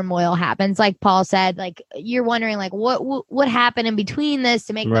the turmoil happens. Like Paul said, like you're wondering, like what happened in between this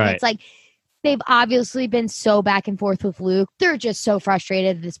to make them. It's like they've obviously been so back and forth with Luke. They're just so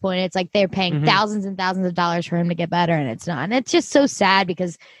frustrated at this point. It's like they're paying thousands and thousands of dollars for him to get better, and it's not. And it's just so sad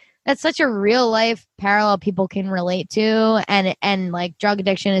because that's such a real life parallel people can relate to, and like drug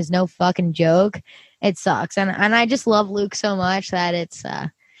addiction is no fucking joke. It sucks, and I just love Luke so much that it's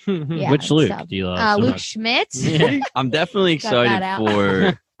yeah. Which Luke do you love? So Luke much? Schmitz. Yeah. I'm definitely Cut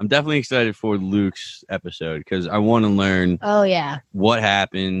that excited for Luke's episode because I want to learn Oh yeah. what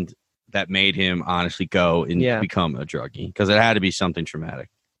happened that made him honestly go and become a druggie, because it had to be something traumatic.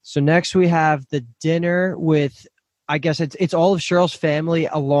 So next we have the dinner with, I guess it's all of Cheryl's family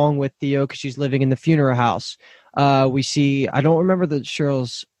along with Theo, because she's living in the funeral house. We see, I don't remember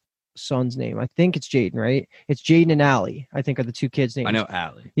Cheryl's son's name. I think it's Jaden, right? It's Jaden and Allie, I think, are the two kids' names. I know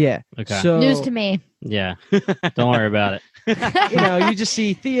Allie. Yeah. Okay. So, News to me. Yeah. Don't worry about it. You just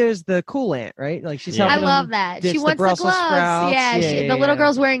see Thea's the cool aunt, right? Like she's helping I love that. ditch She the wants the Brussels gloves. sprouts. Yeah, the little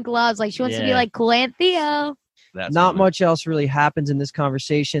girl's wearing gloves. Like she wants to be like cool Aunt Theo. That's not funny. much else really happens in this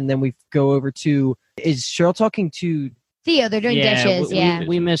conversation. Then we go over to, is Cheryl talking to Theo? They're doing dishes.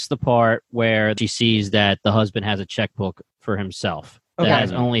 We missed the part where she sees that the husband has a checkbook for himself that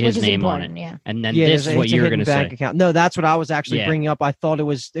has only his name on it. Yeah. And then this is what you were going to say. Account. No, that's what I was actually bringing up. I thought it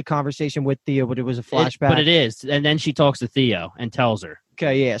was a conversation with Theo, but it was a flashback. But it is. And then she talks to Theo and tells her.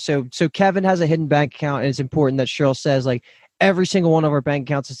 Okay, yeah. So Kevin has a hidden bank account, and it's important that Cheryl says, like, every single one of our bank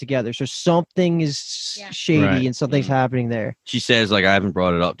accounts is together. So something is shady and something's happening there. She says, like, I haven't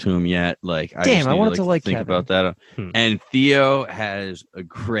brought it up to him yet. Like, I wanted to think Kevin. About that. And Theo has a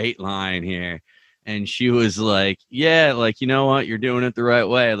great line here. And she was like, yeah, like, you know what? You're doing it the right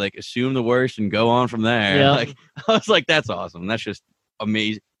way. Like, assume the worst and go on from there. Yeah. Like, I was like, that's awesome. That's just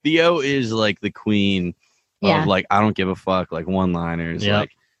amazing. Theo is like the queen of like, I don't give a fuck, like one-liners. Like,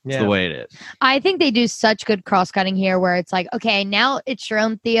 it's the way it is. I think they do such good cross-cutting here where it's like, okay, now it's Cheryl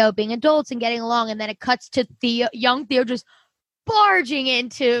and Theo being adults and getting along. And then it cuts to young Theo just barging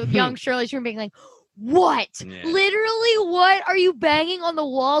into young Shirley's room being like, what? Yeah. Literally, what are you banging on the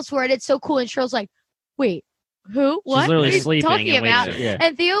walls for? And it's so cool. And Cheryl's like, wait, who? What? She's literally what are you sleeping talking about?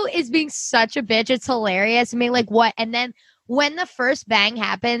 And Theo is being such a bitch. It's hilarious. I mean, like, what? And then when the first bang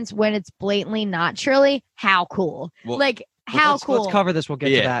happens, when it's blatantly not Shirley, how cool. Well, like, how cool. Let's cover this. We'll get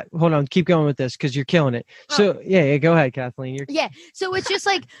to that. Hold on. Keep going with this because you're killing it. So, go ahead, Kathleen. So it's just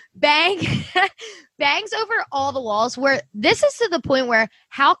like bangs over all the walls where this is to the point where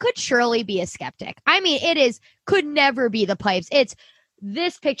how could Shirley be a skeptic? I mean, could never be the pipes. It's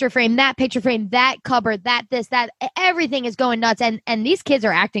this picture frame, that cupboard, that, everything is going nuts. And these kids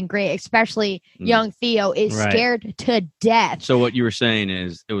are acting great, especially young Theo is scared to death. So what you were saying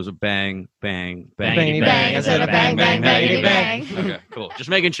is it was a bang, bang, bang, bang, bang. Instead of bang, bang, bang, bang. Okay, cool. Just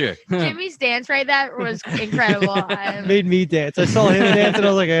making sure. Jimmy's dance right there was incredible. Made me dance. I saw him dance and I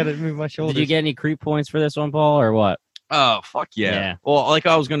was like, I had to move my shoulders. Did you get any creep points for this one, Paul, or what? Oh, fuck yeah. Well, like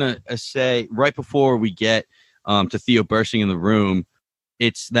I was going to say, right before we get to Theo bursting in the room,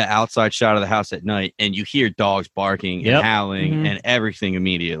 it's the outside shot of the house at night, and you hear dogs barking and howling and everything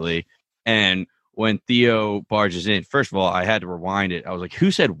immediately. And when Theo barges in, first of all, I had to rewind it. I was like, who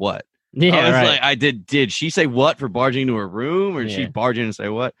said what? Yeah, I was like, did she say what for barging into her room, or did she barge in and say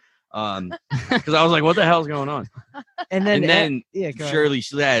what? Because I was like, what the hell's going on? And then Shirley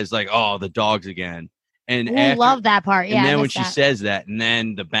says, like, oh, the dogs again. And I love that part. Yeah. And then when she says that, and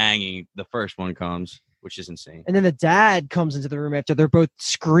then the banging, the first one comes, which is insane. And then the dad comes into the room after they're both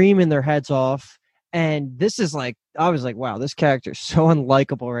screaming their heads off. And this is like, I was like, wow, this character is so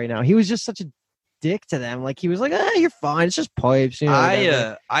unlikable right now. He was just such a dick to them. Like, he was like, you're fine. It's just pipes. You know,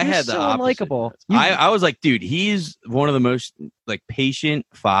 I had the opposite. Unlikable. I was like, dude, he's one of the most like patient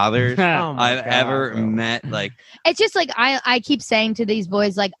fathers I've ever met. Like, it's just like I keep saying to these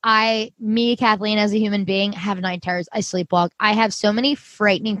boys, like me, Kathleen, as a human being, have night terrors. I sleepwalk. I have so many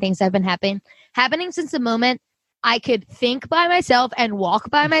frightening things that have been happening since the moment I could think by myself and walk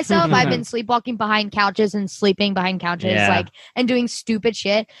by myself. I've been sleepwalking behind couches and sleeping behind couches, and doing stupid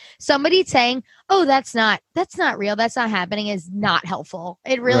shit. Somebody saying, "Oh, that's not real. That's not happening," is not helpful.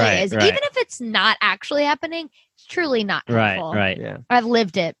 It really is. Even if it's not actually happening, it's truly not helpful. Right. Yeah. I've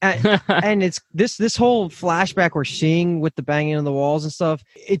lived it. And it's this whole flashback we're seeing with the banging on the walls and stuff.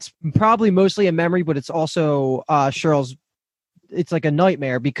 It's probably mostly a memory, but it's also Cheryl's. It's like a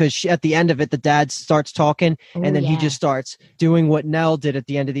nightmare because at the end of it, the dad starts talking and then he just starts doing what Nell did at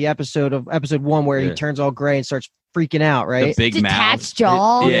the end of the episode 1 where he turns all gray and starts freaking out, right? The big detached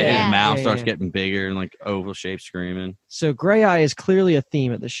jaw. His mouth starts getting bigger and like oval shape screaming. So gray eye is clearly a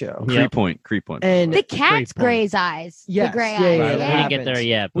theme of the show. Creep point. And the cat's gray's eyes. Yes, the gray yeah, eyes. yeah, We didn't get there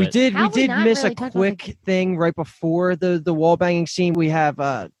yet. We but- did miss a really touch on quick thing right before the wall banging scene. We have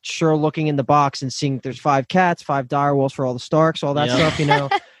Cheryl looking in the box and seeing there's 5 cats, 5 direwolves for all the Starks, all that stuff, you know.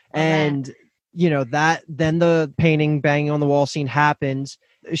 And you know that then the painting banging on the wall scene happens.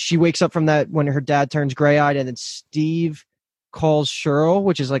 She wakes up from that when her dad turns gray-eyed, and then Steve calls Cheryl,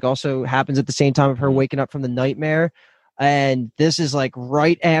 which is like also happens at the same time of her waking up from the nightmare. And this is like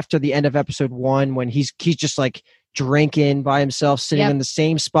right after the end of episode 1 when he's just like drinking by himself, sitting in the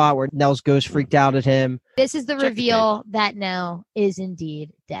same spot where Nell's ghost freaked out at him. This is the reveal that Nell is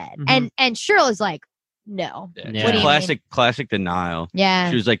indeed dead. And Cheryl is like, no. Yeah. What do you Classic denial. Yeah.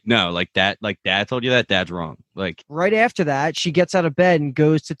 She was like, no, like dad told you that. Dad's wrong. Like right after that, she gets out of bed and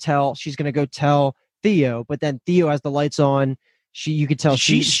goes to she's going to go tell Theo, but then Theo has the lights on. You could tell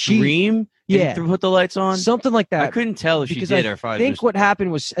she screamed. Yeah, put the lights on, something like that. I couldn't tell if she did or if I think what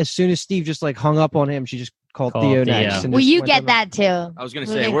happened was as soon as Steve just like hung up on him, she just called Theo next. Well, you get that too. I was gonna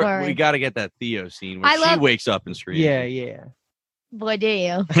say we got to get that Theo scene where she wakes up and screams. Yeah. Boy, do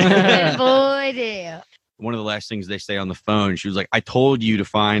you? Boy, do you? One of the last things they say on the phone, she was like, I told you to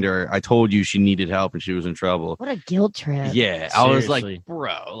find her. I told you she needed help and she was in trouble. What a guilt trip. Yeah. Seriously. I was like,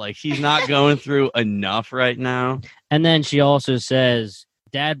 bro, like he's not going through enough right now. And then she also says,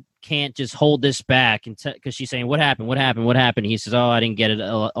 Dad can't just hold this back and because she's saying, what happened? He says, I didn't get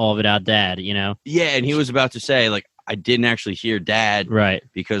all of it out, Dad, Yeah. And he was about to say, like, I didn't actually hear Dad. Right.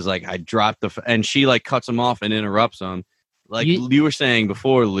 Because like I dropped and she like cuts him off and interrupts him. Like you were saying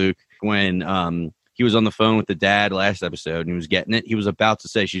before, Luke, when he was on the phone with the dad last episode and he was getting it. He was about to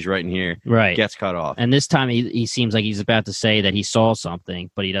say she's right in here. Right. Gets cut off. And this time he seems like he's about to say that he saw something,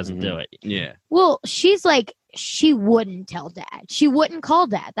 but he doesn't do it. Yeah. Well, she's like, she wouldn't tell Dad. She wouldn't call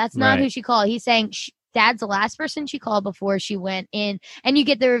Dad. That's not who she called. He's saying Dad's the last person she called before she went in. And you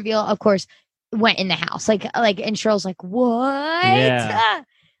get the reveal, of course, went in the house. Like, and Cheryl's like, what? Yeah.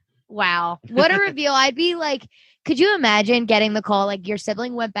 Wow. What a reveal. I'd be like, could you imagine getting the call like your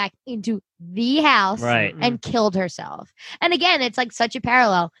sibling went back into the house and killed herself? And again, it's like such a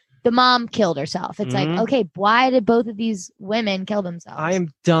parallel. The mom killed herself. It's like, okay, why did both of these women kill themselves? I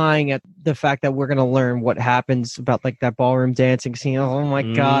am dying at the fact that we're going to learn what happens about like that ballroom dancing scene. Oh my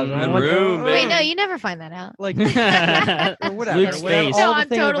God. Wait, no, you never find that out. Like, or whatever. No, I'm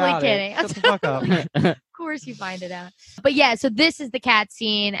totally kidding. Shut the fuck up. Of course you find it out. But yeah, so this is the cat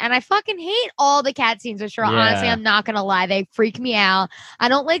scene. And I fucking hate all the cat scenes with Cheryl. Honestly, I'm not going to lie. They freak me out. I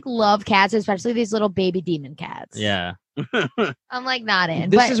don't like love cats, especially these little baby demon cats. Yeah. I'm like not in.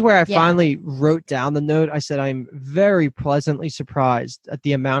 This is where I finally wrote down the note. I said, I'm very pleasantly surprised at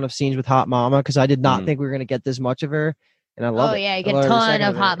the amount of scenes with Hot Mama because I did not think we were going to get this much of her. And I love it. Oh, yeah. You get a ton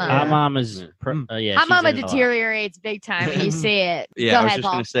of Hot Mama. Hot Mama's... Hot Mama deteriorates big time when you see it. Yeah, I was just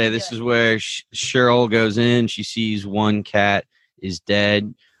going to say, this is where Cheryl goes in. She sees one cat is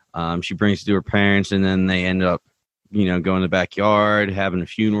dead. She brings it to her parents, and then they end up, going to the backyard, having a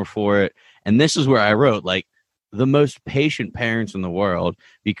funeral for it. And this is where I wrote, like, the most patient parents in the world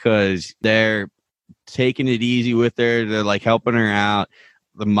because they're taking it easy with her. They're like helping her out.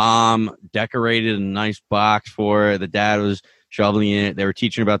 The mom decorated a nice box for her. The dad was shoveling in it. They were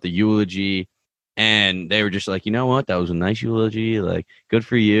teaching about the eulogy and they were just like, you know what? That was a nice eulogy. Like, good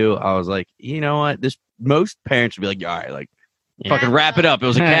for you. I was like, you know what? Most parents would be like, all right, like, fucking wrap it up. It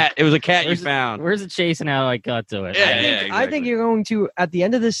was a cat. It was a cat you found. Where's the chasing how I got to it? I think you're going to, at the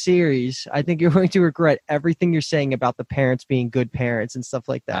end of this series, I think you're going to regret everything you're saying about the parents being good parents and stuff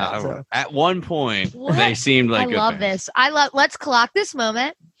like that. At one point, they seemed like I love this. Let's clock this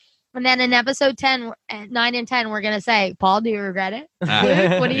moment. And then in episode 9 and 10, we're going to say, Paul, do you regret it?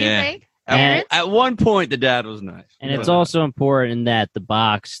 Luke, what do you think? At one point, the dad was nice. And it's also important that the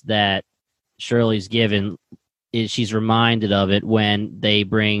box that Shirley's given she's reminded of it when they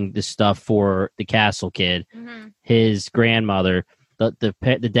bring the stuff for the Castle kid. His grandmother,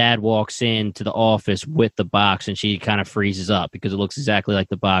 the dad walks into the office with the box and she kind of freezes up because it looks exactly like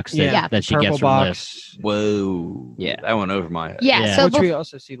the box that she gets from Liv. Whoa. Yeah. That went over my head. Yeah. So which we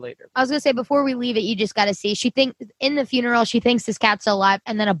also see later. I was going to say, before we leave it, you just got to see. She thinks in the funeral, she thinks this cat's still alive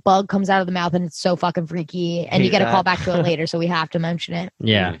and then a bug comes out of the mouth and it's so fucking freaky. And you get to call back to it later. So we have to mention it.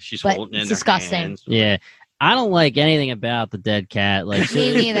 Yeah. She's but holding it in disgusting. her hands. Yeah. I don't like anything about the dead cat. Like,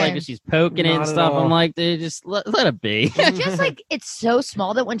 Me neither. Like she's poking it and stuff. I'm like, dude, just let it be. It's just like it's so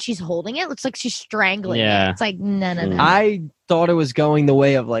small that when she's holding it, it looks like she's strangling it. It's like no. I thought it was going the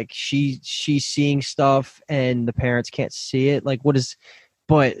way of like she's seeing stuff and the parents can't see it. Like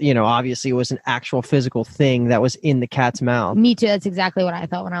but obviously it was an actual physical thing that was in the cat's mouth. Me too. That's exactly what I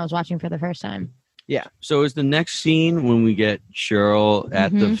thought when I was watching for the first time. Yeah. So is the next scene when we get Cheryl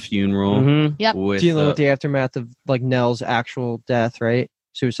at the funeral? Yep. Dealing with the aftermath of like Nell's actual death, right?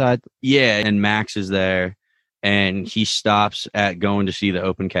 Suicide. Yeah, and Max is there, and he stops at going to see the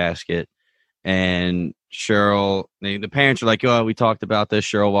open casket, and Cheryl, the parents are like, oh, we talked about this.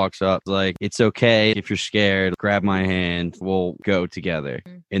 Cheryl walks up like, it's okay if you're scared, grab my hand, we'll go together.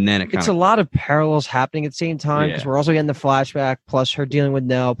 And then it's a lot of parallels happening at the same time because we're also getting the flashback plus her dealing with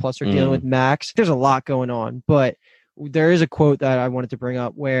Nell plus her dealing with Max. There's a lot going on, but there is a quote that I wanted to bring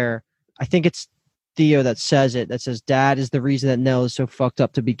up where I think it's Theo that says it, that says Dad is the reason that Nell is so fucked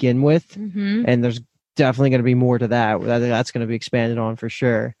up to begin with. Mm-hmm. And there's definitely going to be more to that. That's going to be expanded on for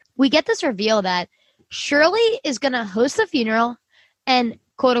sure. We get this reveal that Shirley is going to host the funeral and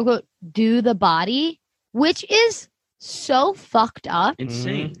quote unquote do the body, which is so fucked up.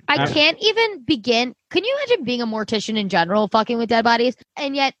 Insane. I can't even begin. Can you imagine being a mortician in general, fucking with dead bodies,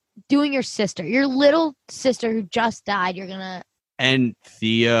 and yet doing your sister, your little sister who just died? You're gonna. And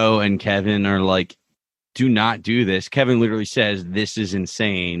Theo and Kevin are like, do not do this. Kevin literally says, this is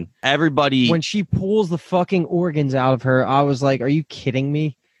insane. Everybody. When she pulls the fucking organs out of her, I was like, are you kidding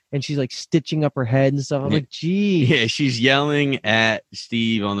me? And she's like stitching up her head and stuff. I'm like, gee. Yeah, she's yelling at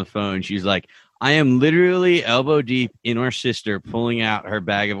Steve on the phone. She's like, I am literally elbow deep in our sister pulling out her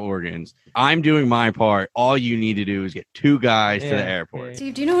bag of organs. I'm doing my part. All you need to do is get 2 guys to the airport.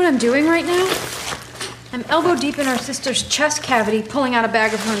 Steve, do you know what I'm doing right now? I'm elbow deep in our sister's chest cavity pulling out a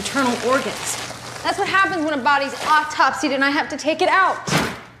bag of her internal organs. That's what happens when a body's autopsied and I have to take it out.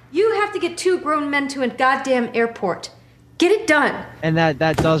 You have to get 2 grown men to a goddamn airport. Get it done. And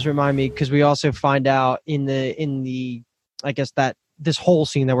that does remind me, because we also find out in the I guess that this whole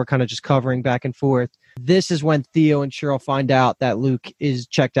scene that we're kind of just covering back and forth, this is when Theo and Cheryl find out that Luke is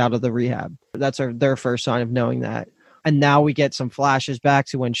checked out of the rehab. That's their first sign of knowing that. And now we get some flashes back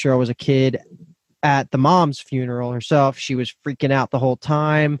to when Cheryl was a kid at the mom's funeral herself. She was freaking out the whole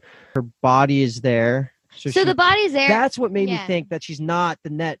time. Her body is there. So the body's there. That's what made me think that she's not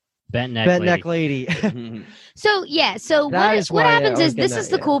the bent neck lady. So what happens is this is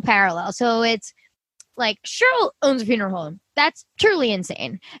the cool parallel. So it's like Cheryl owns a funeral home. That's truly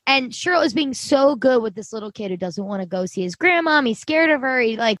insane. And Cheryl is being so good with this little kid who doesn't want to go see his grandmom. He's scared of her.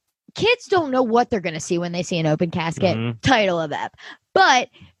 Kids don't know what they're going to see when they see an open casket. Title of that. But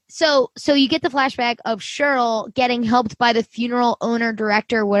so you get the flashback of Cheryl getting helped by the funeral owner,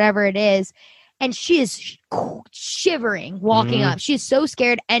 director, whatever it is. And she is shivering, walking up. She is so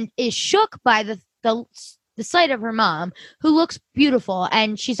scared and is shook by the sight of her mom, who looks beautiful.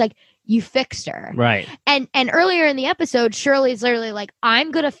 And she's like, you fixed her. Right. And earlier in the episode, Shirley's literally like,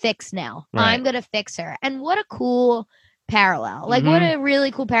 I'm going to fix Nell. Right. I'm going to fix her. And what a cool parallel. What a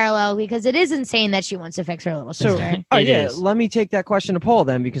really cool parallel, because it is insane that she wants to fix her little sister. Let me take that question to Paul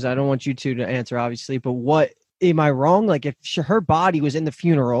then, because I don't want you two to answer, obviously. But what, am I wrong? Like, if her body was in the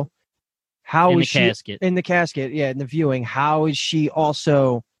funeral, how is she in the casket? Yeah, in the viewing. How is she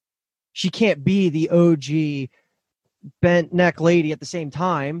also? She can't be the OG bent neck lady at the same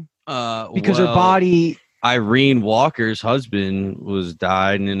time because her body. Irene Walker's husband was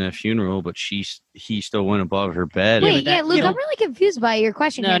died in a funeral, but he still went above her bed. Wait, Luke, I'm really confused by your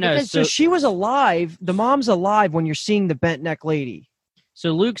question. So she was alive. The mom's alive when you're seeing the bent neck lady.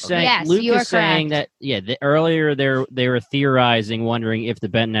 So Luke's saying, saying that earlier they were theorizing, wondering if the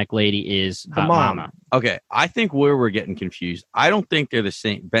bent neck lady is the mama. Okay, I think where we're getting confused. I don't think they're the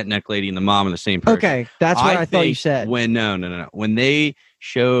same. Bent neck lady and the mom are the same person. Okay, that's what I thought you said. No. When they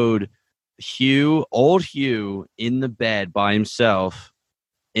showed old Hugh in the bed by himself,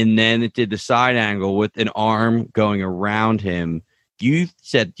 and then it did the side angle with an arm going around him. You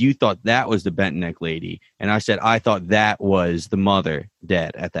said you thought that was the bent neck lady, and I said I thought that was the mother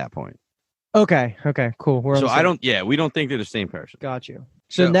dead at that point. Okay, cool. We don't think they're the same person. Got you.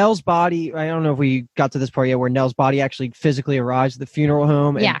 So Nell's body, I don't know if we got to this part yet, where Nell's body actually physically arrives at the funeral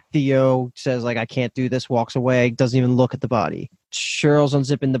home, and Theo says, like, I can't do this, walks away, doesn't even look at the body. Cheryl's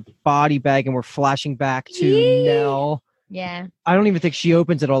unzipping the body bag, and we're flashing back to Nell. Yeah. I don't even think she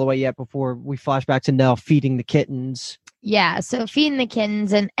opens it all the way yet before we flash back to Nell feeding the kittens. Yeah, so feeding the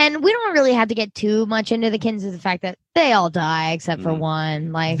kittens, and we don't really have to get too much into the kittens, is the fact that they all die except for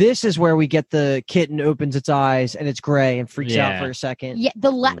one. Like, this is where we get the kitten opens its eyes and it's gray and freaks out for a second. Yeah,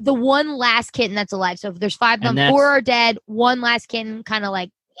 the one last kitten that's alive. So if there's 5 of them, 4 are dead. One last kitten, kind of like,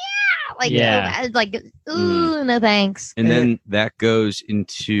 ooh, no thanks. And then that goes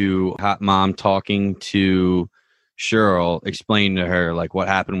into Hot Mom talking to Cheryl, explaining to her like what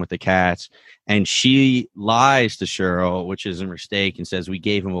happened with the cats. And she lies to Cheryl, which is a mistake, and says we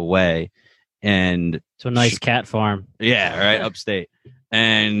gave him away. And to a nice cat farm. Yeah, right, upstate.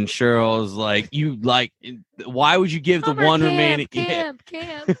 And Cheryl's like, why would you give the one remaining camp.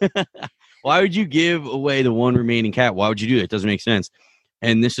 Why would you give away the one remaining cat? Why would you do that? It doesn't make sense.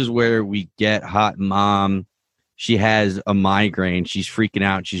 And this is where we get Hot Mom. She has a migraine. She's freaking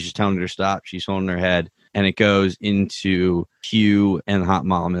out. She's just telling her to stop. She's holding her head. And it goes into Hugh and Hot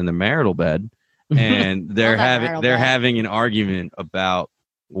Mom in the marital bed. And they're having an argument about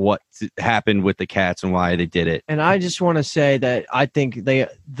what happened with the cats and why they did it. And I just want to say that I think the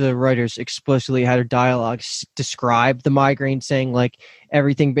writers explicitly had a dialogue describe the migraine, saying like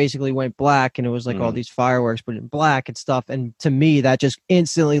everything basically went black and it was like all these fireworks but in black and stuff. And to me, that just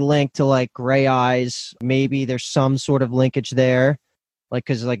instantly linked to like gray eyes. Maybe there's some sort of linkage there. Like,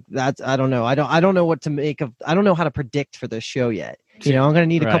 cause like that's, I don't know. I don't know what to make of, I don't know how to predict for this show yet. You know, I'm going to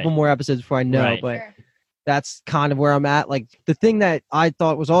need a couple more episodes before I know, but that's kind of where I'm at. Like the thing that I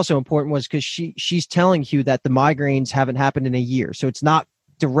thought was also important was because she's telling Hugh that the migraines haven't happened in a year. So it's not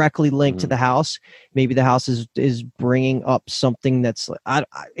directly linked to the house. Maybe the house is bringing up something that's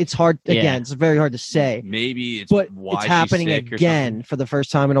it's hard. Again, it's very hard to say. Maybe it's happening again for the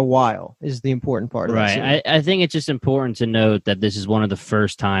first time in a while is the important part of it. Right. I think it's just important to note that this is one of the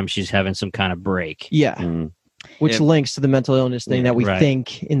first times she's having some kind of break. Yeah. Which links to the mental illness thing that we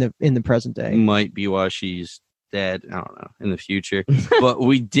think in the present day. Might be why she's dead. I don't know, in the future. But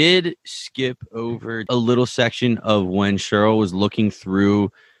we did skip over a little section of when Cheryl was looking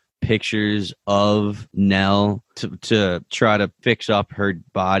through pictures of Nell to try to fix up her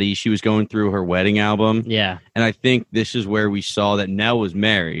body. She was going through her wedding album. Yeah. And I think this is where we saw that Nell was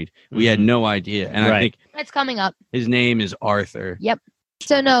married. We had no idea. And I think it's coming up. His name is Arthur. Yep.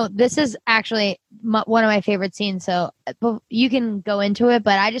 So no, this is actually one of my favorite scenes. So you can go into it,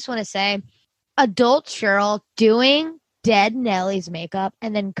 but I just want to say, adult Cheryl doing dead Nellie's makeup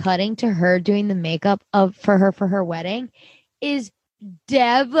and then cutting to her doing the makeup for her wedding is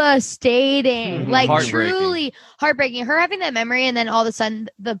devastating. Like truly heartbreaking. Her having that memory and then all of a sudden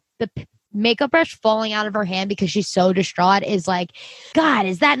the makeup brush falling out of her hand because she's so distraught is like, God,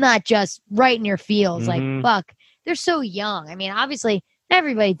 is that not just right in your feels? Like, fuck, they're so young. I mean, obviously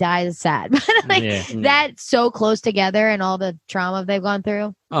everybody dies, is sad, but like that's so close together and all the trauma they've gone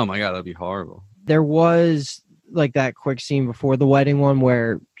through. Oh my God, that'd be horrible. There was like that quick scene before the wedding one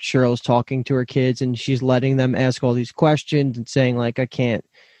where Cheryl's talking to her kids and she's letting them ask all these questions and saying like, I can't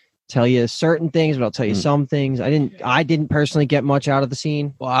tell you certain things, but I'll tell you some things. I didn't personally get much out of the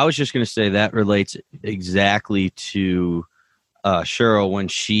scene. Well, I was just going to say that relates exactly to Cheryl when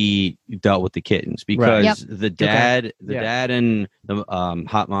she dealt with the kittens, because the dad and the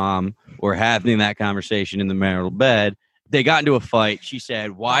hot mom were having that conversation in the marital bed. They got into a fight. She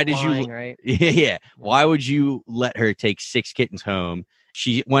said, "Why did you? Right? Why would you let her take 6 kittens home?"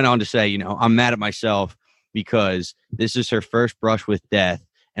 She went on to say, "I'm mad at myself because this is her first brush with death,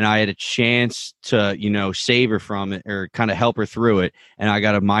 and I had a chance to, save her from it or kind of help her through it, and I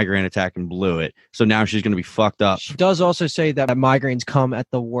got a migraine attack and blew it. So now she's going to be fucked up." She does also say that migraines come at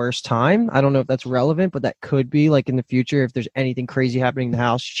the worst time. I don't know if that's relevant, but that could be like in the future if there's anything crazy happening in the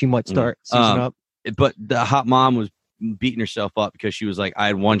house, she might start seizing up. But the hot mom was beating herself up because she was like, I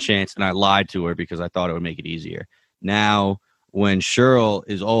had one chance and I lied to her because I thought it would make it easier. Now, when Cheryl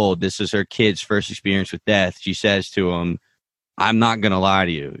is old, this is her kid's first experience with death. She says to him, I'm not going to lie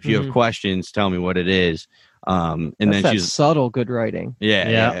to you. If you have questions, tell me what it is. And that's then she's subtle good writing.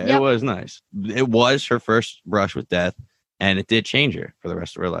 Yeah. It was nice. It was her first brush with death, and it did change her for the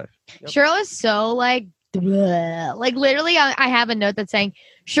rest of her life. Cheryl is so like literally I have a note that's saying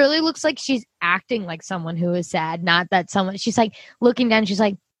Shirley looks like she's acting like someone who is sad, not that someone. She's like looking down, she's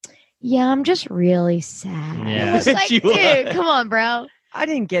like, yeah, I'm just really sad. Yeah. It's like, dude, come on, bro. I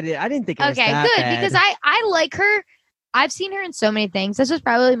didn't get it. I didn't think it was okay, that good, bad. because I like her. I've seen her in so many things. This was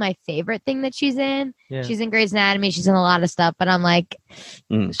probably my favorite thing that she's in. Yeah. She's in Grey's Anatomy. She's in a lot of stuff, but I'm like,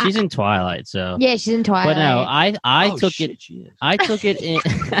 she's in Twilight, so yeah, she's in Twilight. But no, I took it in.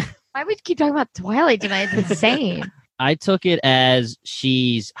 Why would you keep talking about Twilight tonight? It's insane. I took it as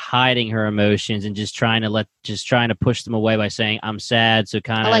she's hiding her emotions and just trying to push them away by saying I'm sad. So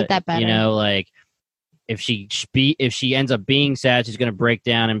kind of, I like that better. Like if she ends up being sad, she's going to break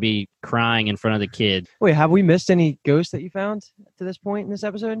down and be crying in front of the kid. Wait, have we missed any ghosts that you found to this point in this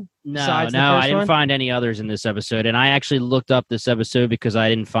episode? No, I didn't find any others in this episode. And I actually looked up this episode because I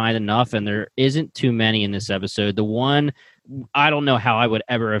didn't find enough, and there isn't too many in this episode. The one, I don't know how I would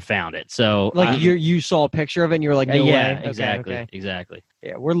ever have found it. So like you saw a picture of it and you were like, no way. Exactly.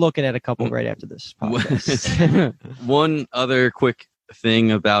 Yeah, we're looking at a couple right after this podcast. One other quick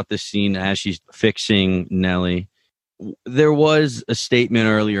thing about this scene as she's fixing Nellie. There was a statement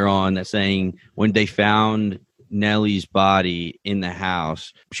earlier on that saying when they found Nellie's body in the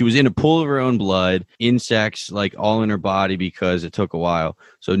house, she was in a pool of her own blood, insects like all in her body because it took a while.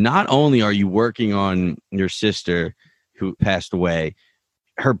 So not only are you working on your sister who passed away,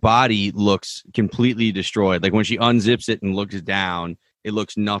 her body looks completely destroyed. Like when she unzips it and looks down, it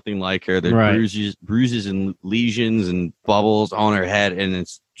looks nothing like her. There's bruises and lesions and bubbles on her head, and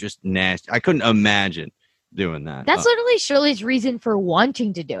it's just nasty. I couldn't imagine doing that. That's literally Shirley's reason for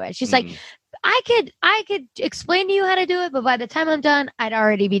wanting to do it. She's like, I could explain to you how to do it, but by the time I'm done, I'd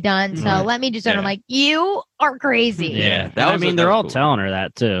already be done. So let me just. I'm like, you are crazy. Yeah, they're all telling her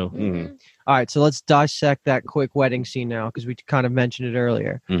that too. Mm-hmm. All right, so let's dissect that quick wedding scene now because we kind of mentioned it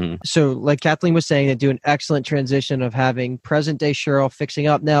earlier. Mm-hmm. So, like Kathleen was saying, they do an excellent transition of having present-day Cheryl fixing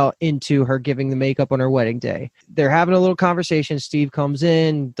up Nell into her giving the makeup on her wedding day. They're having a little conversation. Steve comes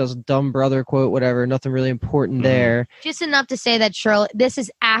in, does a dumb brother quote, whatever. Nothing really important there. Just enough to say that Cheryl. This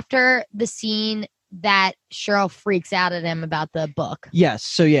is after the scene that Cheryl freaks out at him about the book. Yes.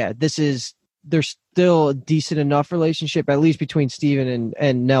 So yeah, there's still a decent enough relationship, at least between Steven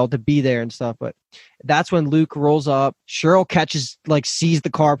and Nell, to be there and stuff. But that's when Luke rolls up. Cheryl sees the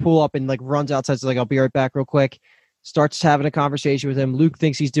car pull up and runs outside. So I'll be right back real quick. Starts having a conversation with him. Luke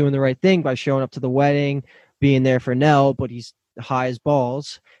thinks he's doing the right thing by showing up to the wedding, being there for Nell, but he's high as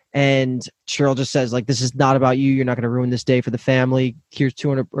balls. And Cheryl just says, this is not about you. You're not going to ruin this day for the family. Here's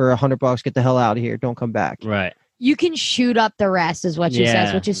 $200 or $100. Get the hell out of here. Don't come back. Right. You can shoot up the rest, is what she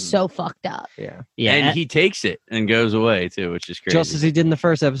says, which is so fucked up. Yeah. And he takes it and goes away too, which is crazy. Just as he did in the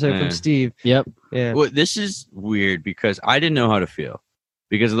first episode from Steve. Yep. Yeah. Well, this is weird because I didn't know how to feel.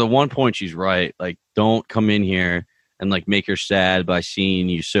 Because at the one point she's right. Don't come in here and make her sad by seeing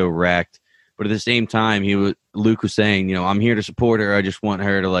you so wrecked. But at the same time, Luke was saying, I'm here to support her. I just want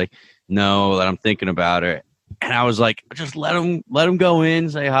her to know that I'm thinking about her. And I was like, just let him go in,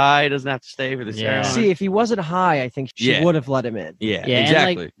 say hi. He doesn't have to stay for the ceremony. See, if he wasn't high, I think she would have let him in. Yeah,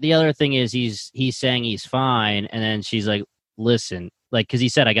 exactly. And the other thing is he's saying he's fine, and then she's like, listen, because he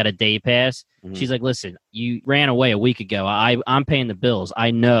said I got a day pass. Mm-hmm. She's like, listen, you ran away a week ago. I'm paying the bills.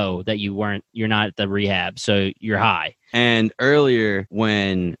 I know that you're not at the rehab, so you're high. And earlier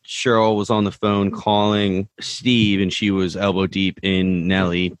when Cheryl was on the phone calling Steve and she was elbow deep in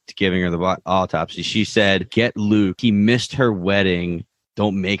Nellie giving her the autopsy, she said, get Luke. He missed her wedding.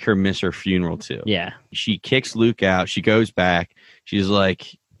 Don't make her miss her funeral too. Yeah. She kicks Luke out. She goes back. She's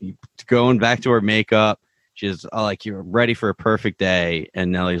going back to her makeup. She's you're ready for a perfect day.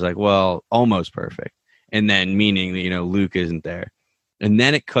 And Nellie's like, well, almost perfect. And then meaning that, Luke isn't there. And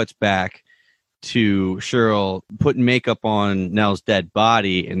then it cuts back to Cheryl putting makeup on Nell's dead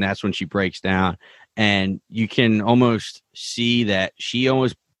body. And that's when she breaks down. And you can almost see that she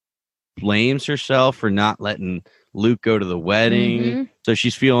almost blames herself for not letting Luke go to the wedding. Mm-hmm. So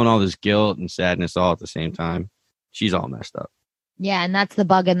she's feeling all this guilt and sadness all at the same time. She's all messed up. Yeah. And that's the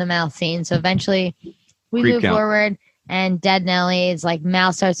bug in the mouth scene. So eventually we move forward and dead Nellie's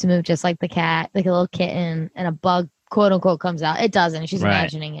mouth starts to move just like the cat, like a little kitten, and a bug, quote unquote, comes out. It doesn't. She's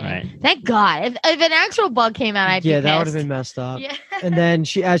imagining it. Right. Thank God. If an actual bug came out, I'd be pissed. That would have been messed up. Yeah. And then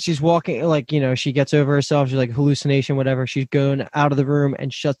as she's walking, she gets over herself. She's hallucination, whatever. She's going out of the room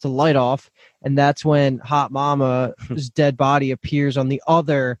and shuts the light off. And that's when Hot Mama's dead body appears on the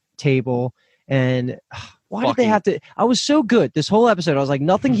other table. And why did they have to? I was so good this whole episode. I was like,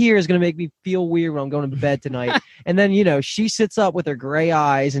 nothing here is going to make me feel weird when I'm going to bed tonight. And then, she sits up with her gray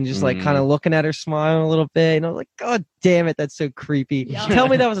eyes and just kind of looking at her, smiling a little bit. And I was like, God damn it, that's so creepy. Yeah. Tell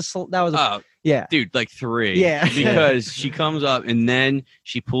me that was a yeah, dude, 3. Yeah, because she comes up and then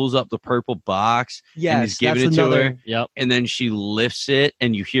she pulls up the purple box and is giving it to her. Yep. And then she lifts it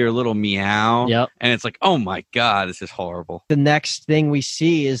and you hear a little meow. Yep. And it's like, oh my God, this is horrible. The next thing we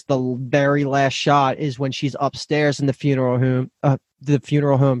see is the very last shot is when she's upstairs in the funeral home.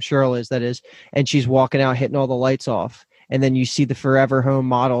 Cheryl is, that is, and she's walking out, hitting all the lights off. And then you see the Forever Home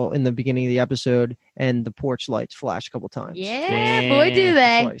model in the beginning of the episode, and the porch lights flash a couple times. Yeah, boy, do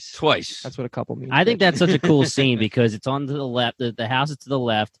they. Twice. That's what a couple means. I think that's such a cool scene because it's on to the left. The house is to the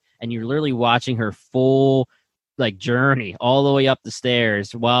left, and you're literally watching her full journey all the way up the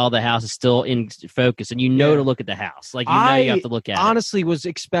stairs while the house is still in focus, and to look at the house. You have to look at it. Honestly was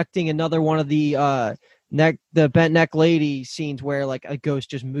expecting another one of the bent neck lady scenes where a ghost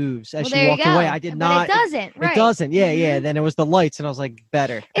just moves as she walked away. I did not. But it doesn't. Right. It doesn't. Yeah. Then it was the lights, and I was like,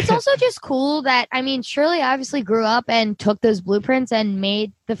 better. It's also just cool that Shirley obviously grew up and took those blueprints and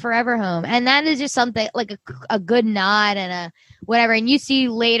made the Forever Home, and that is just something a good nod and a whatever. And you see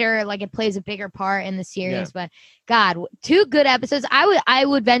later, it plays a bigger part in the series. Yeah. But God, 2 good episodes. I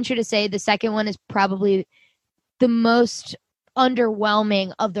would venture to say the second one is probably the most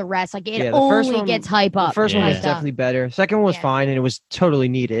underwhelming of the rest. It only gets hype up. The first one was definitely better. Second one was fine, and it was totally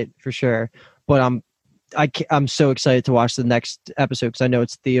needed for sure. But I'm so excited to watch the next episode because I know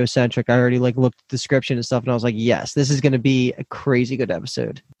it's theocentric. I already looked at the description and stuff, and I was like, yes, this is going to be a crazy good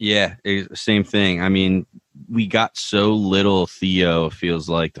episode. Yeah, same thing. we got so little Theo, feels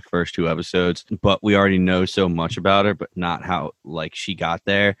like the first 2 episodes, but we already know so much about her, but not how like she got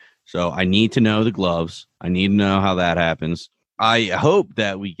there. So I need to know the gloves. I need to know how that happens. I hope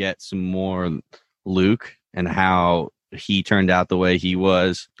that we get some more Luke and how he turned out the way he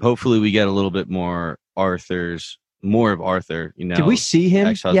was. Hopefully we get a little bit more more of Arthur, you know. Did we see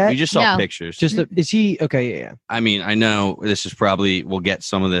him yet? We just saw No. pictures. Is he okay? Yeah. I mean, I know this is probably, we'll get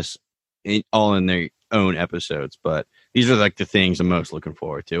some of this all in their own episodes, but these are like the things I'm most looking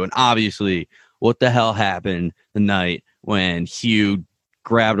forward to. And obviously, what the hell happened the night when Hugh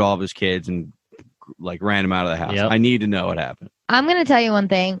grabbed all of his kids and like ran them out of the house? Yep. I need to know what happened. I'm going to tell you one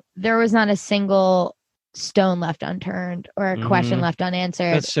thing. There was not a single stone left unturned or a question left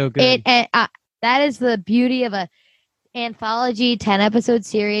unanswered. That's so good. That is the beauty of a anthology 10-episode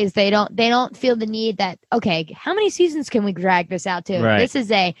series. They don't feel the need that, okay, how many seasons can we drag this out to? Right. This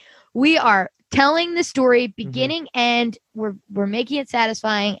is we are telling the story beginning end. We're making it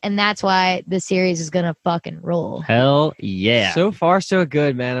satisfying, and that's why the series is gonna fucking roll. Hell yeah. So far, so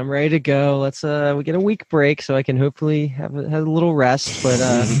good, man. I'm ready to go. Let's we get a week break so I can hopefully have a little rest, but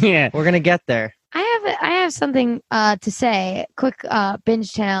yeah. we're gonna get there. I have something to say. Quick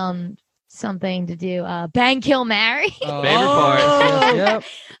Binge Town something to do. Bang, kill, marry. Favorite part. Yep.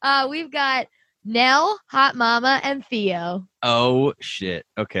 We've got Nell, Hot Mama, and Theo. Oh shit.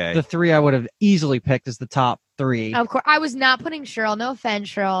 Okay. The 3 I would have easily picked as the top 3. Of course, I was not putting Cheryl. No offense,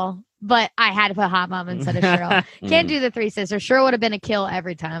 Cheryl, but I had to put Hot Mama instead of Cheryl. Can't do the 3 sisters. Cheryl would have been a kill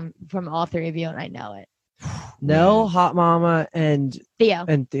every time from all 3 of you, and I know it. Nell, Hot Mama, and Theo.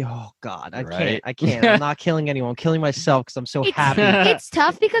 oh god, I Right. can't. I'm not killing anyone. I'm killing myself because I'm so happy. It's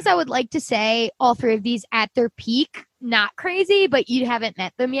tough because I would like to say all 3 of these at their peak, not crazy, but you haven't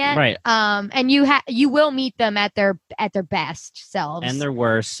met them yet, Right. And you will meet them at their best selves And their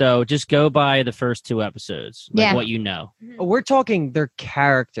worst. So just go by the first 2 episodes. Like Yeah. what you know. We're talking their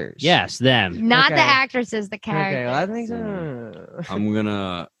characters. Yes, them. not Okay. the actresses, the Okay, characters. well, I think so. I'm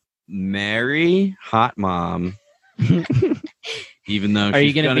gonna marry Hot Mom. Even though Are you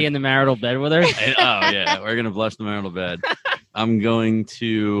she's going to be in the marital bed with her? Oh yeah, we're gonna bless the marital bed. I'm going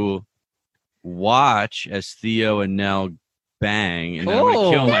to watch as Theo and Nell bang, and then I'm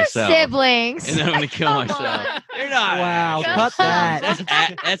gonna kill Oh. They're myself. siblings. And then I'm gonna kill Come myself. on. You're not. Wow, actual. cut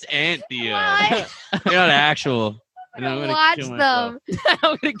that. That's Aunt Theo. What? You're not actual. And then I'm gonna Watch kill them. myself.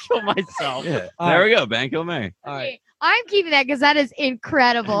 I'm going to kill myself. Yeah. All There right. we go. Bang, kill, marry. All right. I'm keeping that because that is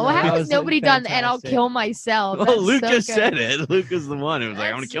incredible. That How has was nobody done and I'll fantastic. kill myself? Well, That's Luke so just good. said it. Luke is the one who was like,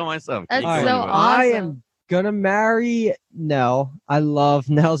 I'm gonna That's- kill myself. that's Can't so kill anybody. I awesome. am gonna marry Nell. I love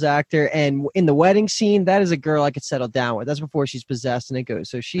Nell's actor, and in the wedding scene, that is a girl I could settle down with. That's before she's possessed and it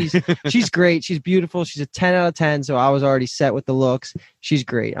goes. So she's great. She's beautiful. She's a 10 out of 10. So I was already set with the looks. She's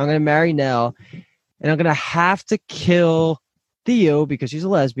great. I'm gonna marry Nell, and I'm gonna have to kill Theo because she's a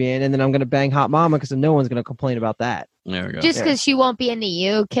lesbian, and then I'm gonna bang Hot Mama because no one's gonna complain about that. There we go. Just because she won't be into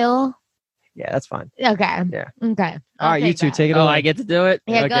you, kill. Yeah, that's fine. Okay. Yeah. Okay. All right, you two take it away. Oh, I get to do it?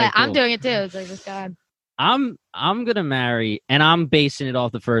 Yeah, Okay, go ahead. I'm cool. doing it too. So just go ahead. I'm gonna marry, and I'm basing it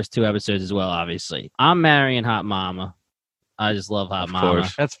off the first 2 episodes as well. Obviously, I'm marrying Hot Mama. I just love Hot Of Mama.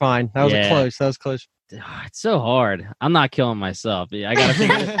 course. That's fine. That was Yeah. close. That was close. It's so hard. I'm not killing myself. I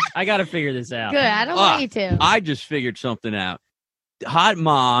gotta figure this out. Good. I don't want you to. I just figured something out. Hot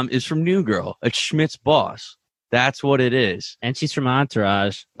Mom is from New Girl. It's Schmidt's boss. That's what it is. And she's from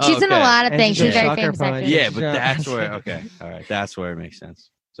Entourage. She's in a Okay. lot of And things. she's She's a very sucker famous punch. actress. Yeah, but Yeah. that's where. Okay, all right, that's where it makes sense.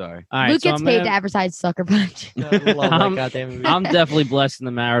 Sorry. All right, Luke so gets I'm paid gonna- to advertise Sucker Punch. I love that I'm- goddamn movie. I'm definitely blessed in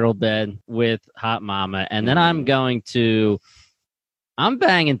the marital bed with Hot Mama, and then I'm banging Theo.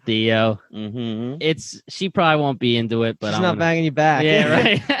 Mm-hmm. She probably won't be into it, but She's I'm not gonna- banging you back. Yeah,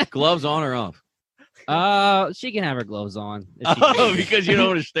 right. Gloves on or off? She can have her gloves on. if she Oh, can. because you don't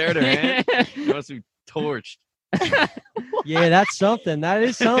want to stare at her hand. You want to be torched. Yeah, that's something. That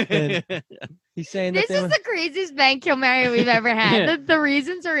is something. He's saying that This is the craziest bank kill Mary we've ever had. Yeah. The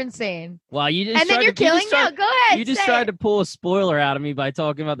reasons are insane. Well, you just And then tried you're to- you killing just me. tried- Go ahead. You just say tried it. to pull a spoiler out of me by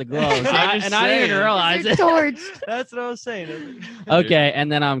talking about the gloves, I'm just and I didn't even saying. realize They're it. torched. That's what I was saying. Okay,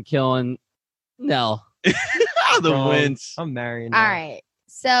 and then I'm killing Nell. The Wrong. wince. I'm marrying. All Nell. right.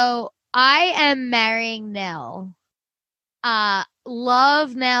 So I am marrying Nell.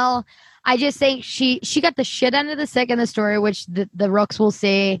 Love Nell. I just think she got the shit end of the stick in the story, which the Rooks will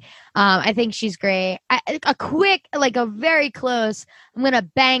see. I think she's great. A very close. I'm gonna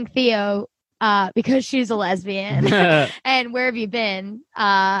bang Theo because she's a lesbian. And where have you been?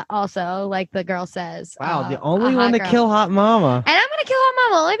 Also, like the girl says. Wow, the a only hot one to girl. kill Hot Mama. And I'm gonna kill Hot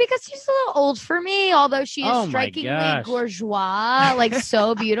mom only because she's a little old for me, although she is Oh my strikingly gosh. bourgeois, like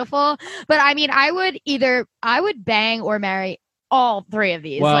so beautiful. But I mean, I would bang or marry all three of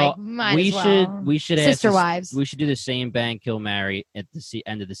these. Well, like, might we as well. should Sister ask wives. We should do the same bang kill marry at the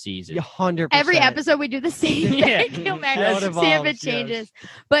end of the season. 100%. Every episode we do the same Yeah. thing. Kill Mary, How it see if evolves, it changes.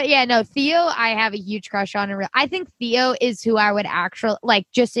 But yeah, no, Theo, I have a huge crush on. I think Theo is who I would actually like,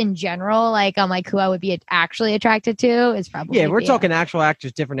 just in general. Like, I'm like who I would be actually attracted to is probably. Yeah, we're Theo. talking actual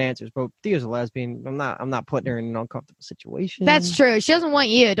actors, different answers. But Theo's a lesbian. I'm not putting her in an uncomfortable situation. That's true. She doesn't want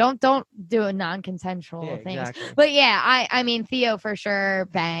you. Don't do a non-consensual Yeah, things. exactly. But yeah, I mean Theo for sure.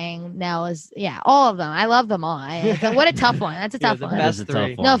 Bang. Nell is all of them. I love them all. What a tough one. That's a tough the one. That is best a tough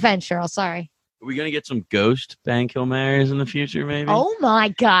three. one. No offense, Cheryl. Sorry. Are we gonna get some ghost bang kill marries in the future? Maybe. Oh my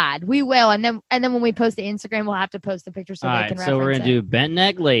God, we will. And then when we post to Instagram, we'll have to post the picture so All they right, can so we're reference gonna it. do bent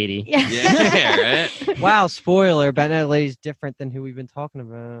neck lady. Yeah. Yeah, right. Wow, spoiler. Ben Lady's different than who we've been talking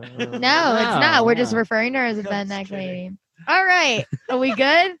about. No, it's not. We're just No. referring to her as a Just bed neck kidding. lady. All right. Are we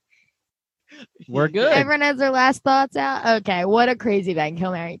good? We're good. Everyone has their last thoughts out? Okay. What a crazy bang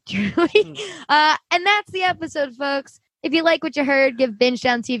kill Mary. Truly. And that's the episode, folks. If you like what you heard, give Binge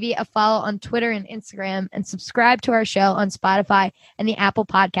Down TV a follow on Twitter and Instagram and subscribe to our show on Spotify and the Apple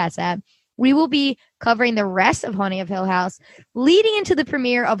Podcast app. We will be covering the rest of Haunting of Hill House, leading into the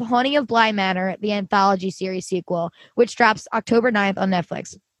premiere of Haunting of Bly Manor, the anthology series sequel, which drops October 9th on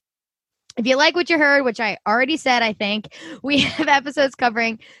Netflix. If you like what you heard, which I already said, I think, we have episodes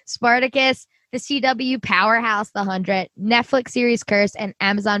covering Spartacus, the CW Powerhouse, The 100, Netflix series Curse, and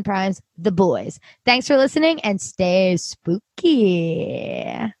Amazon Prime's The Boys. Thanks for listening and stay spooky.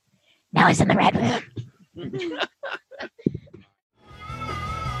 Now he's in the red room.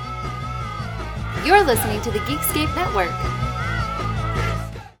 You're listening to the Geekscape Network.